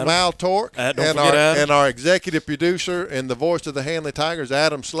 Tim Altork, and our executive producer and the voice of the Handley Tigers,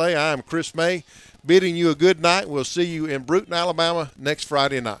 Adam Slay. I am Chris May, bidding you a good night. We'll see you in Brewton, Alabama next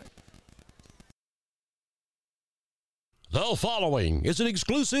Friday night. The following is an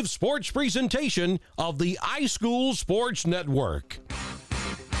exclusive sports presentation of the iSchool Sports Network.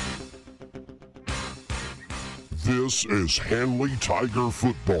 This is Handley Tiger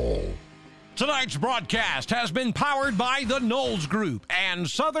Football. Tonight's broadcast has been powered by the Knowles Group and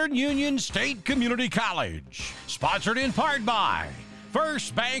Southern Union State Community College. Sponsored in part by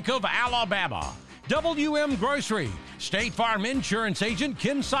First Bank of Alabama, WM Grocery, State Farm Insurance Agent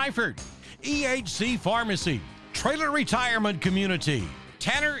Ken Seifert, EHC Pharmacy, Trailer Retirement Community,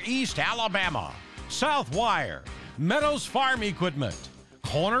 Tanner East Alabama, Southwire, Meadows Farm Equipment,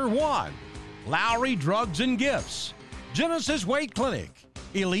 Corner One, Lowry Drugs and Gifts, Genesis Weight Clinic,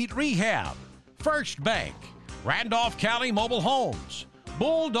 Elite Rehab, First Bank, Randolph County Mobile Homes,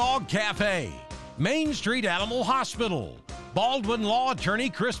 Bulldog Cafe, Main Street Animal Hospital, Baldwin Law Attorney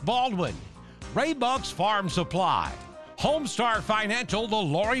Chris Baldwin, Ray Buck's Farm Supply, Homestar Financial, the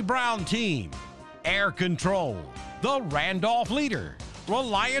Lori Brown Team, Air Control, the Randolph Leader,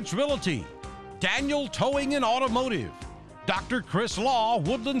 Reliance Realty, Daniel Towing and Automotive, Dr. Chris Law,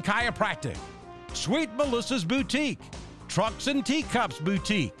 Woodland Chiropractic, Sweet Melissa's Boutique, Trucks and Teacups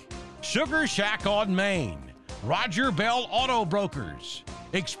Boutique, Sugar Shack on Main, Roger Bell Auto Brokers,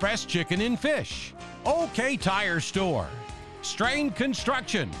 Express Chicken and Fish, OK Tire Store, Strain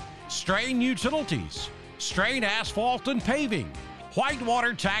Construction, Strain Utilities, Strain Asphalt and Paving,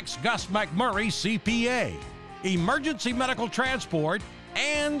 Whitewater Tax Gus McMurray CPA, Emergency Medical Transport,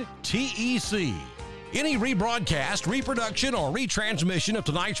 and TEC. Any rebroadcast, reproduction, or retransmission of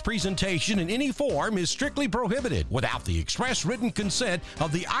tonight's presentation in any form is strictly prohibited without the express written consent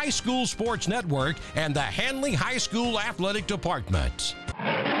of the iSchool Sports Network and the Handley High School Athletic Department.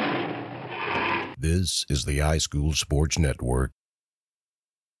 This is the iSchool Sports Network.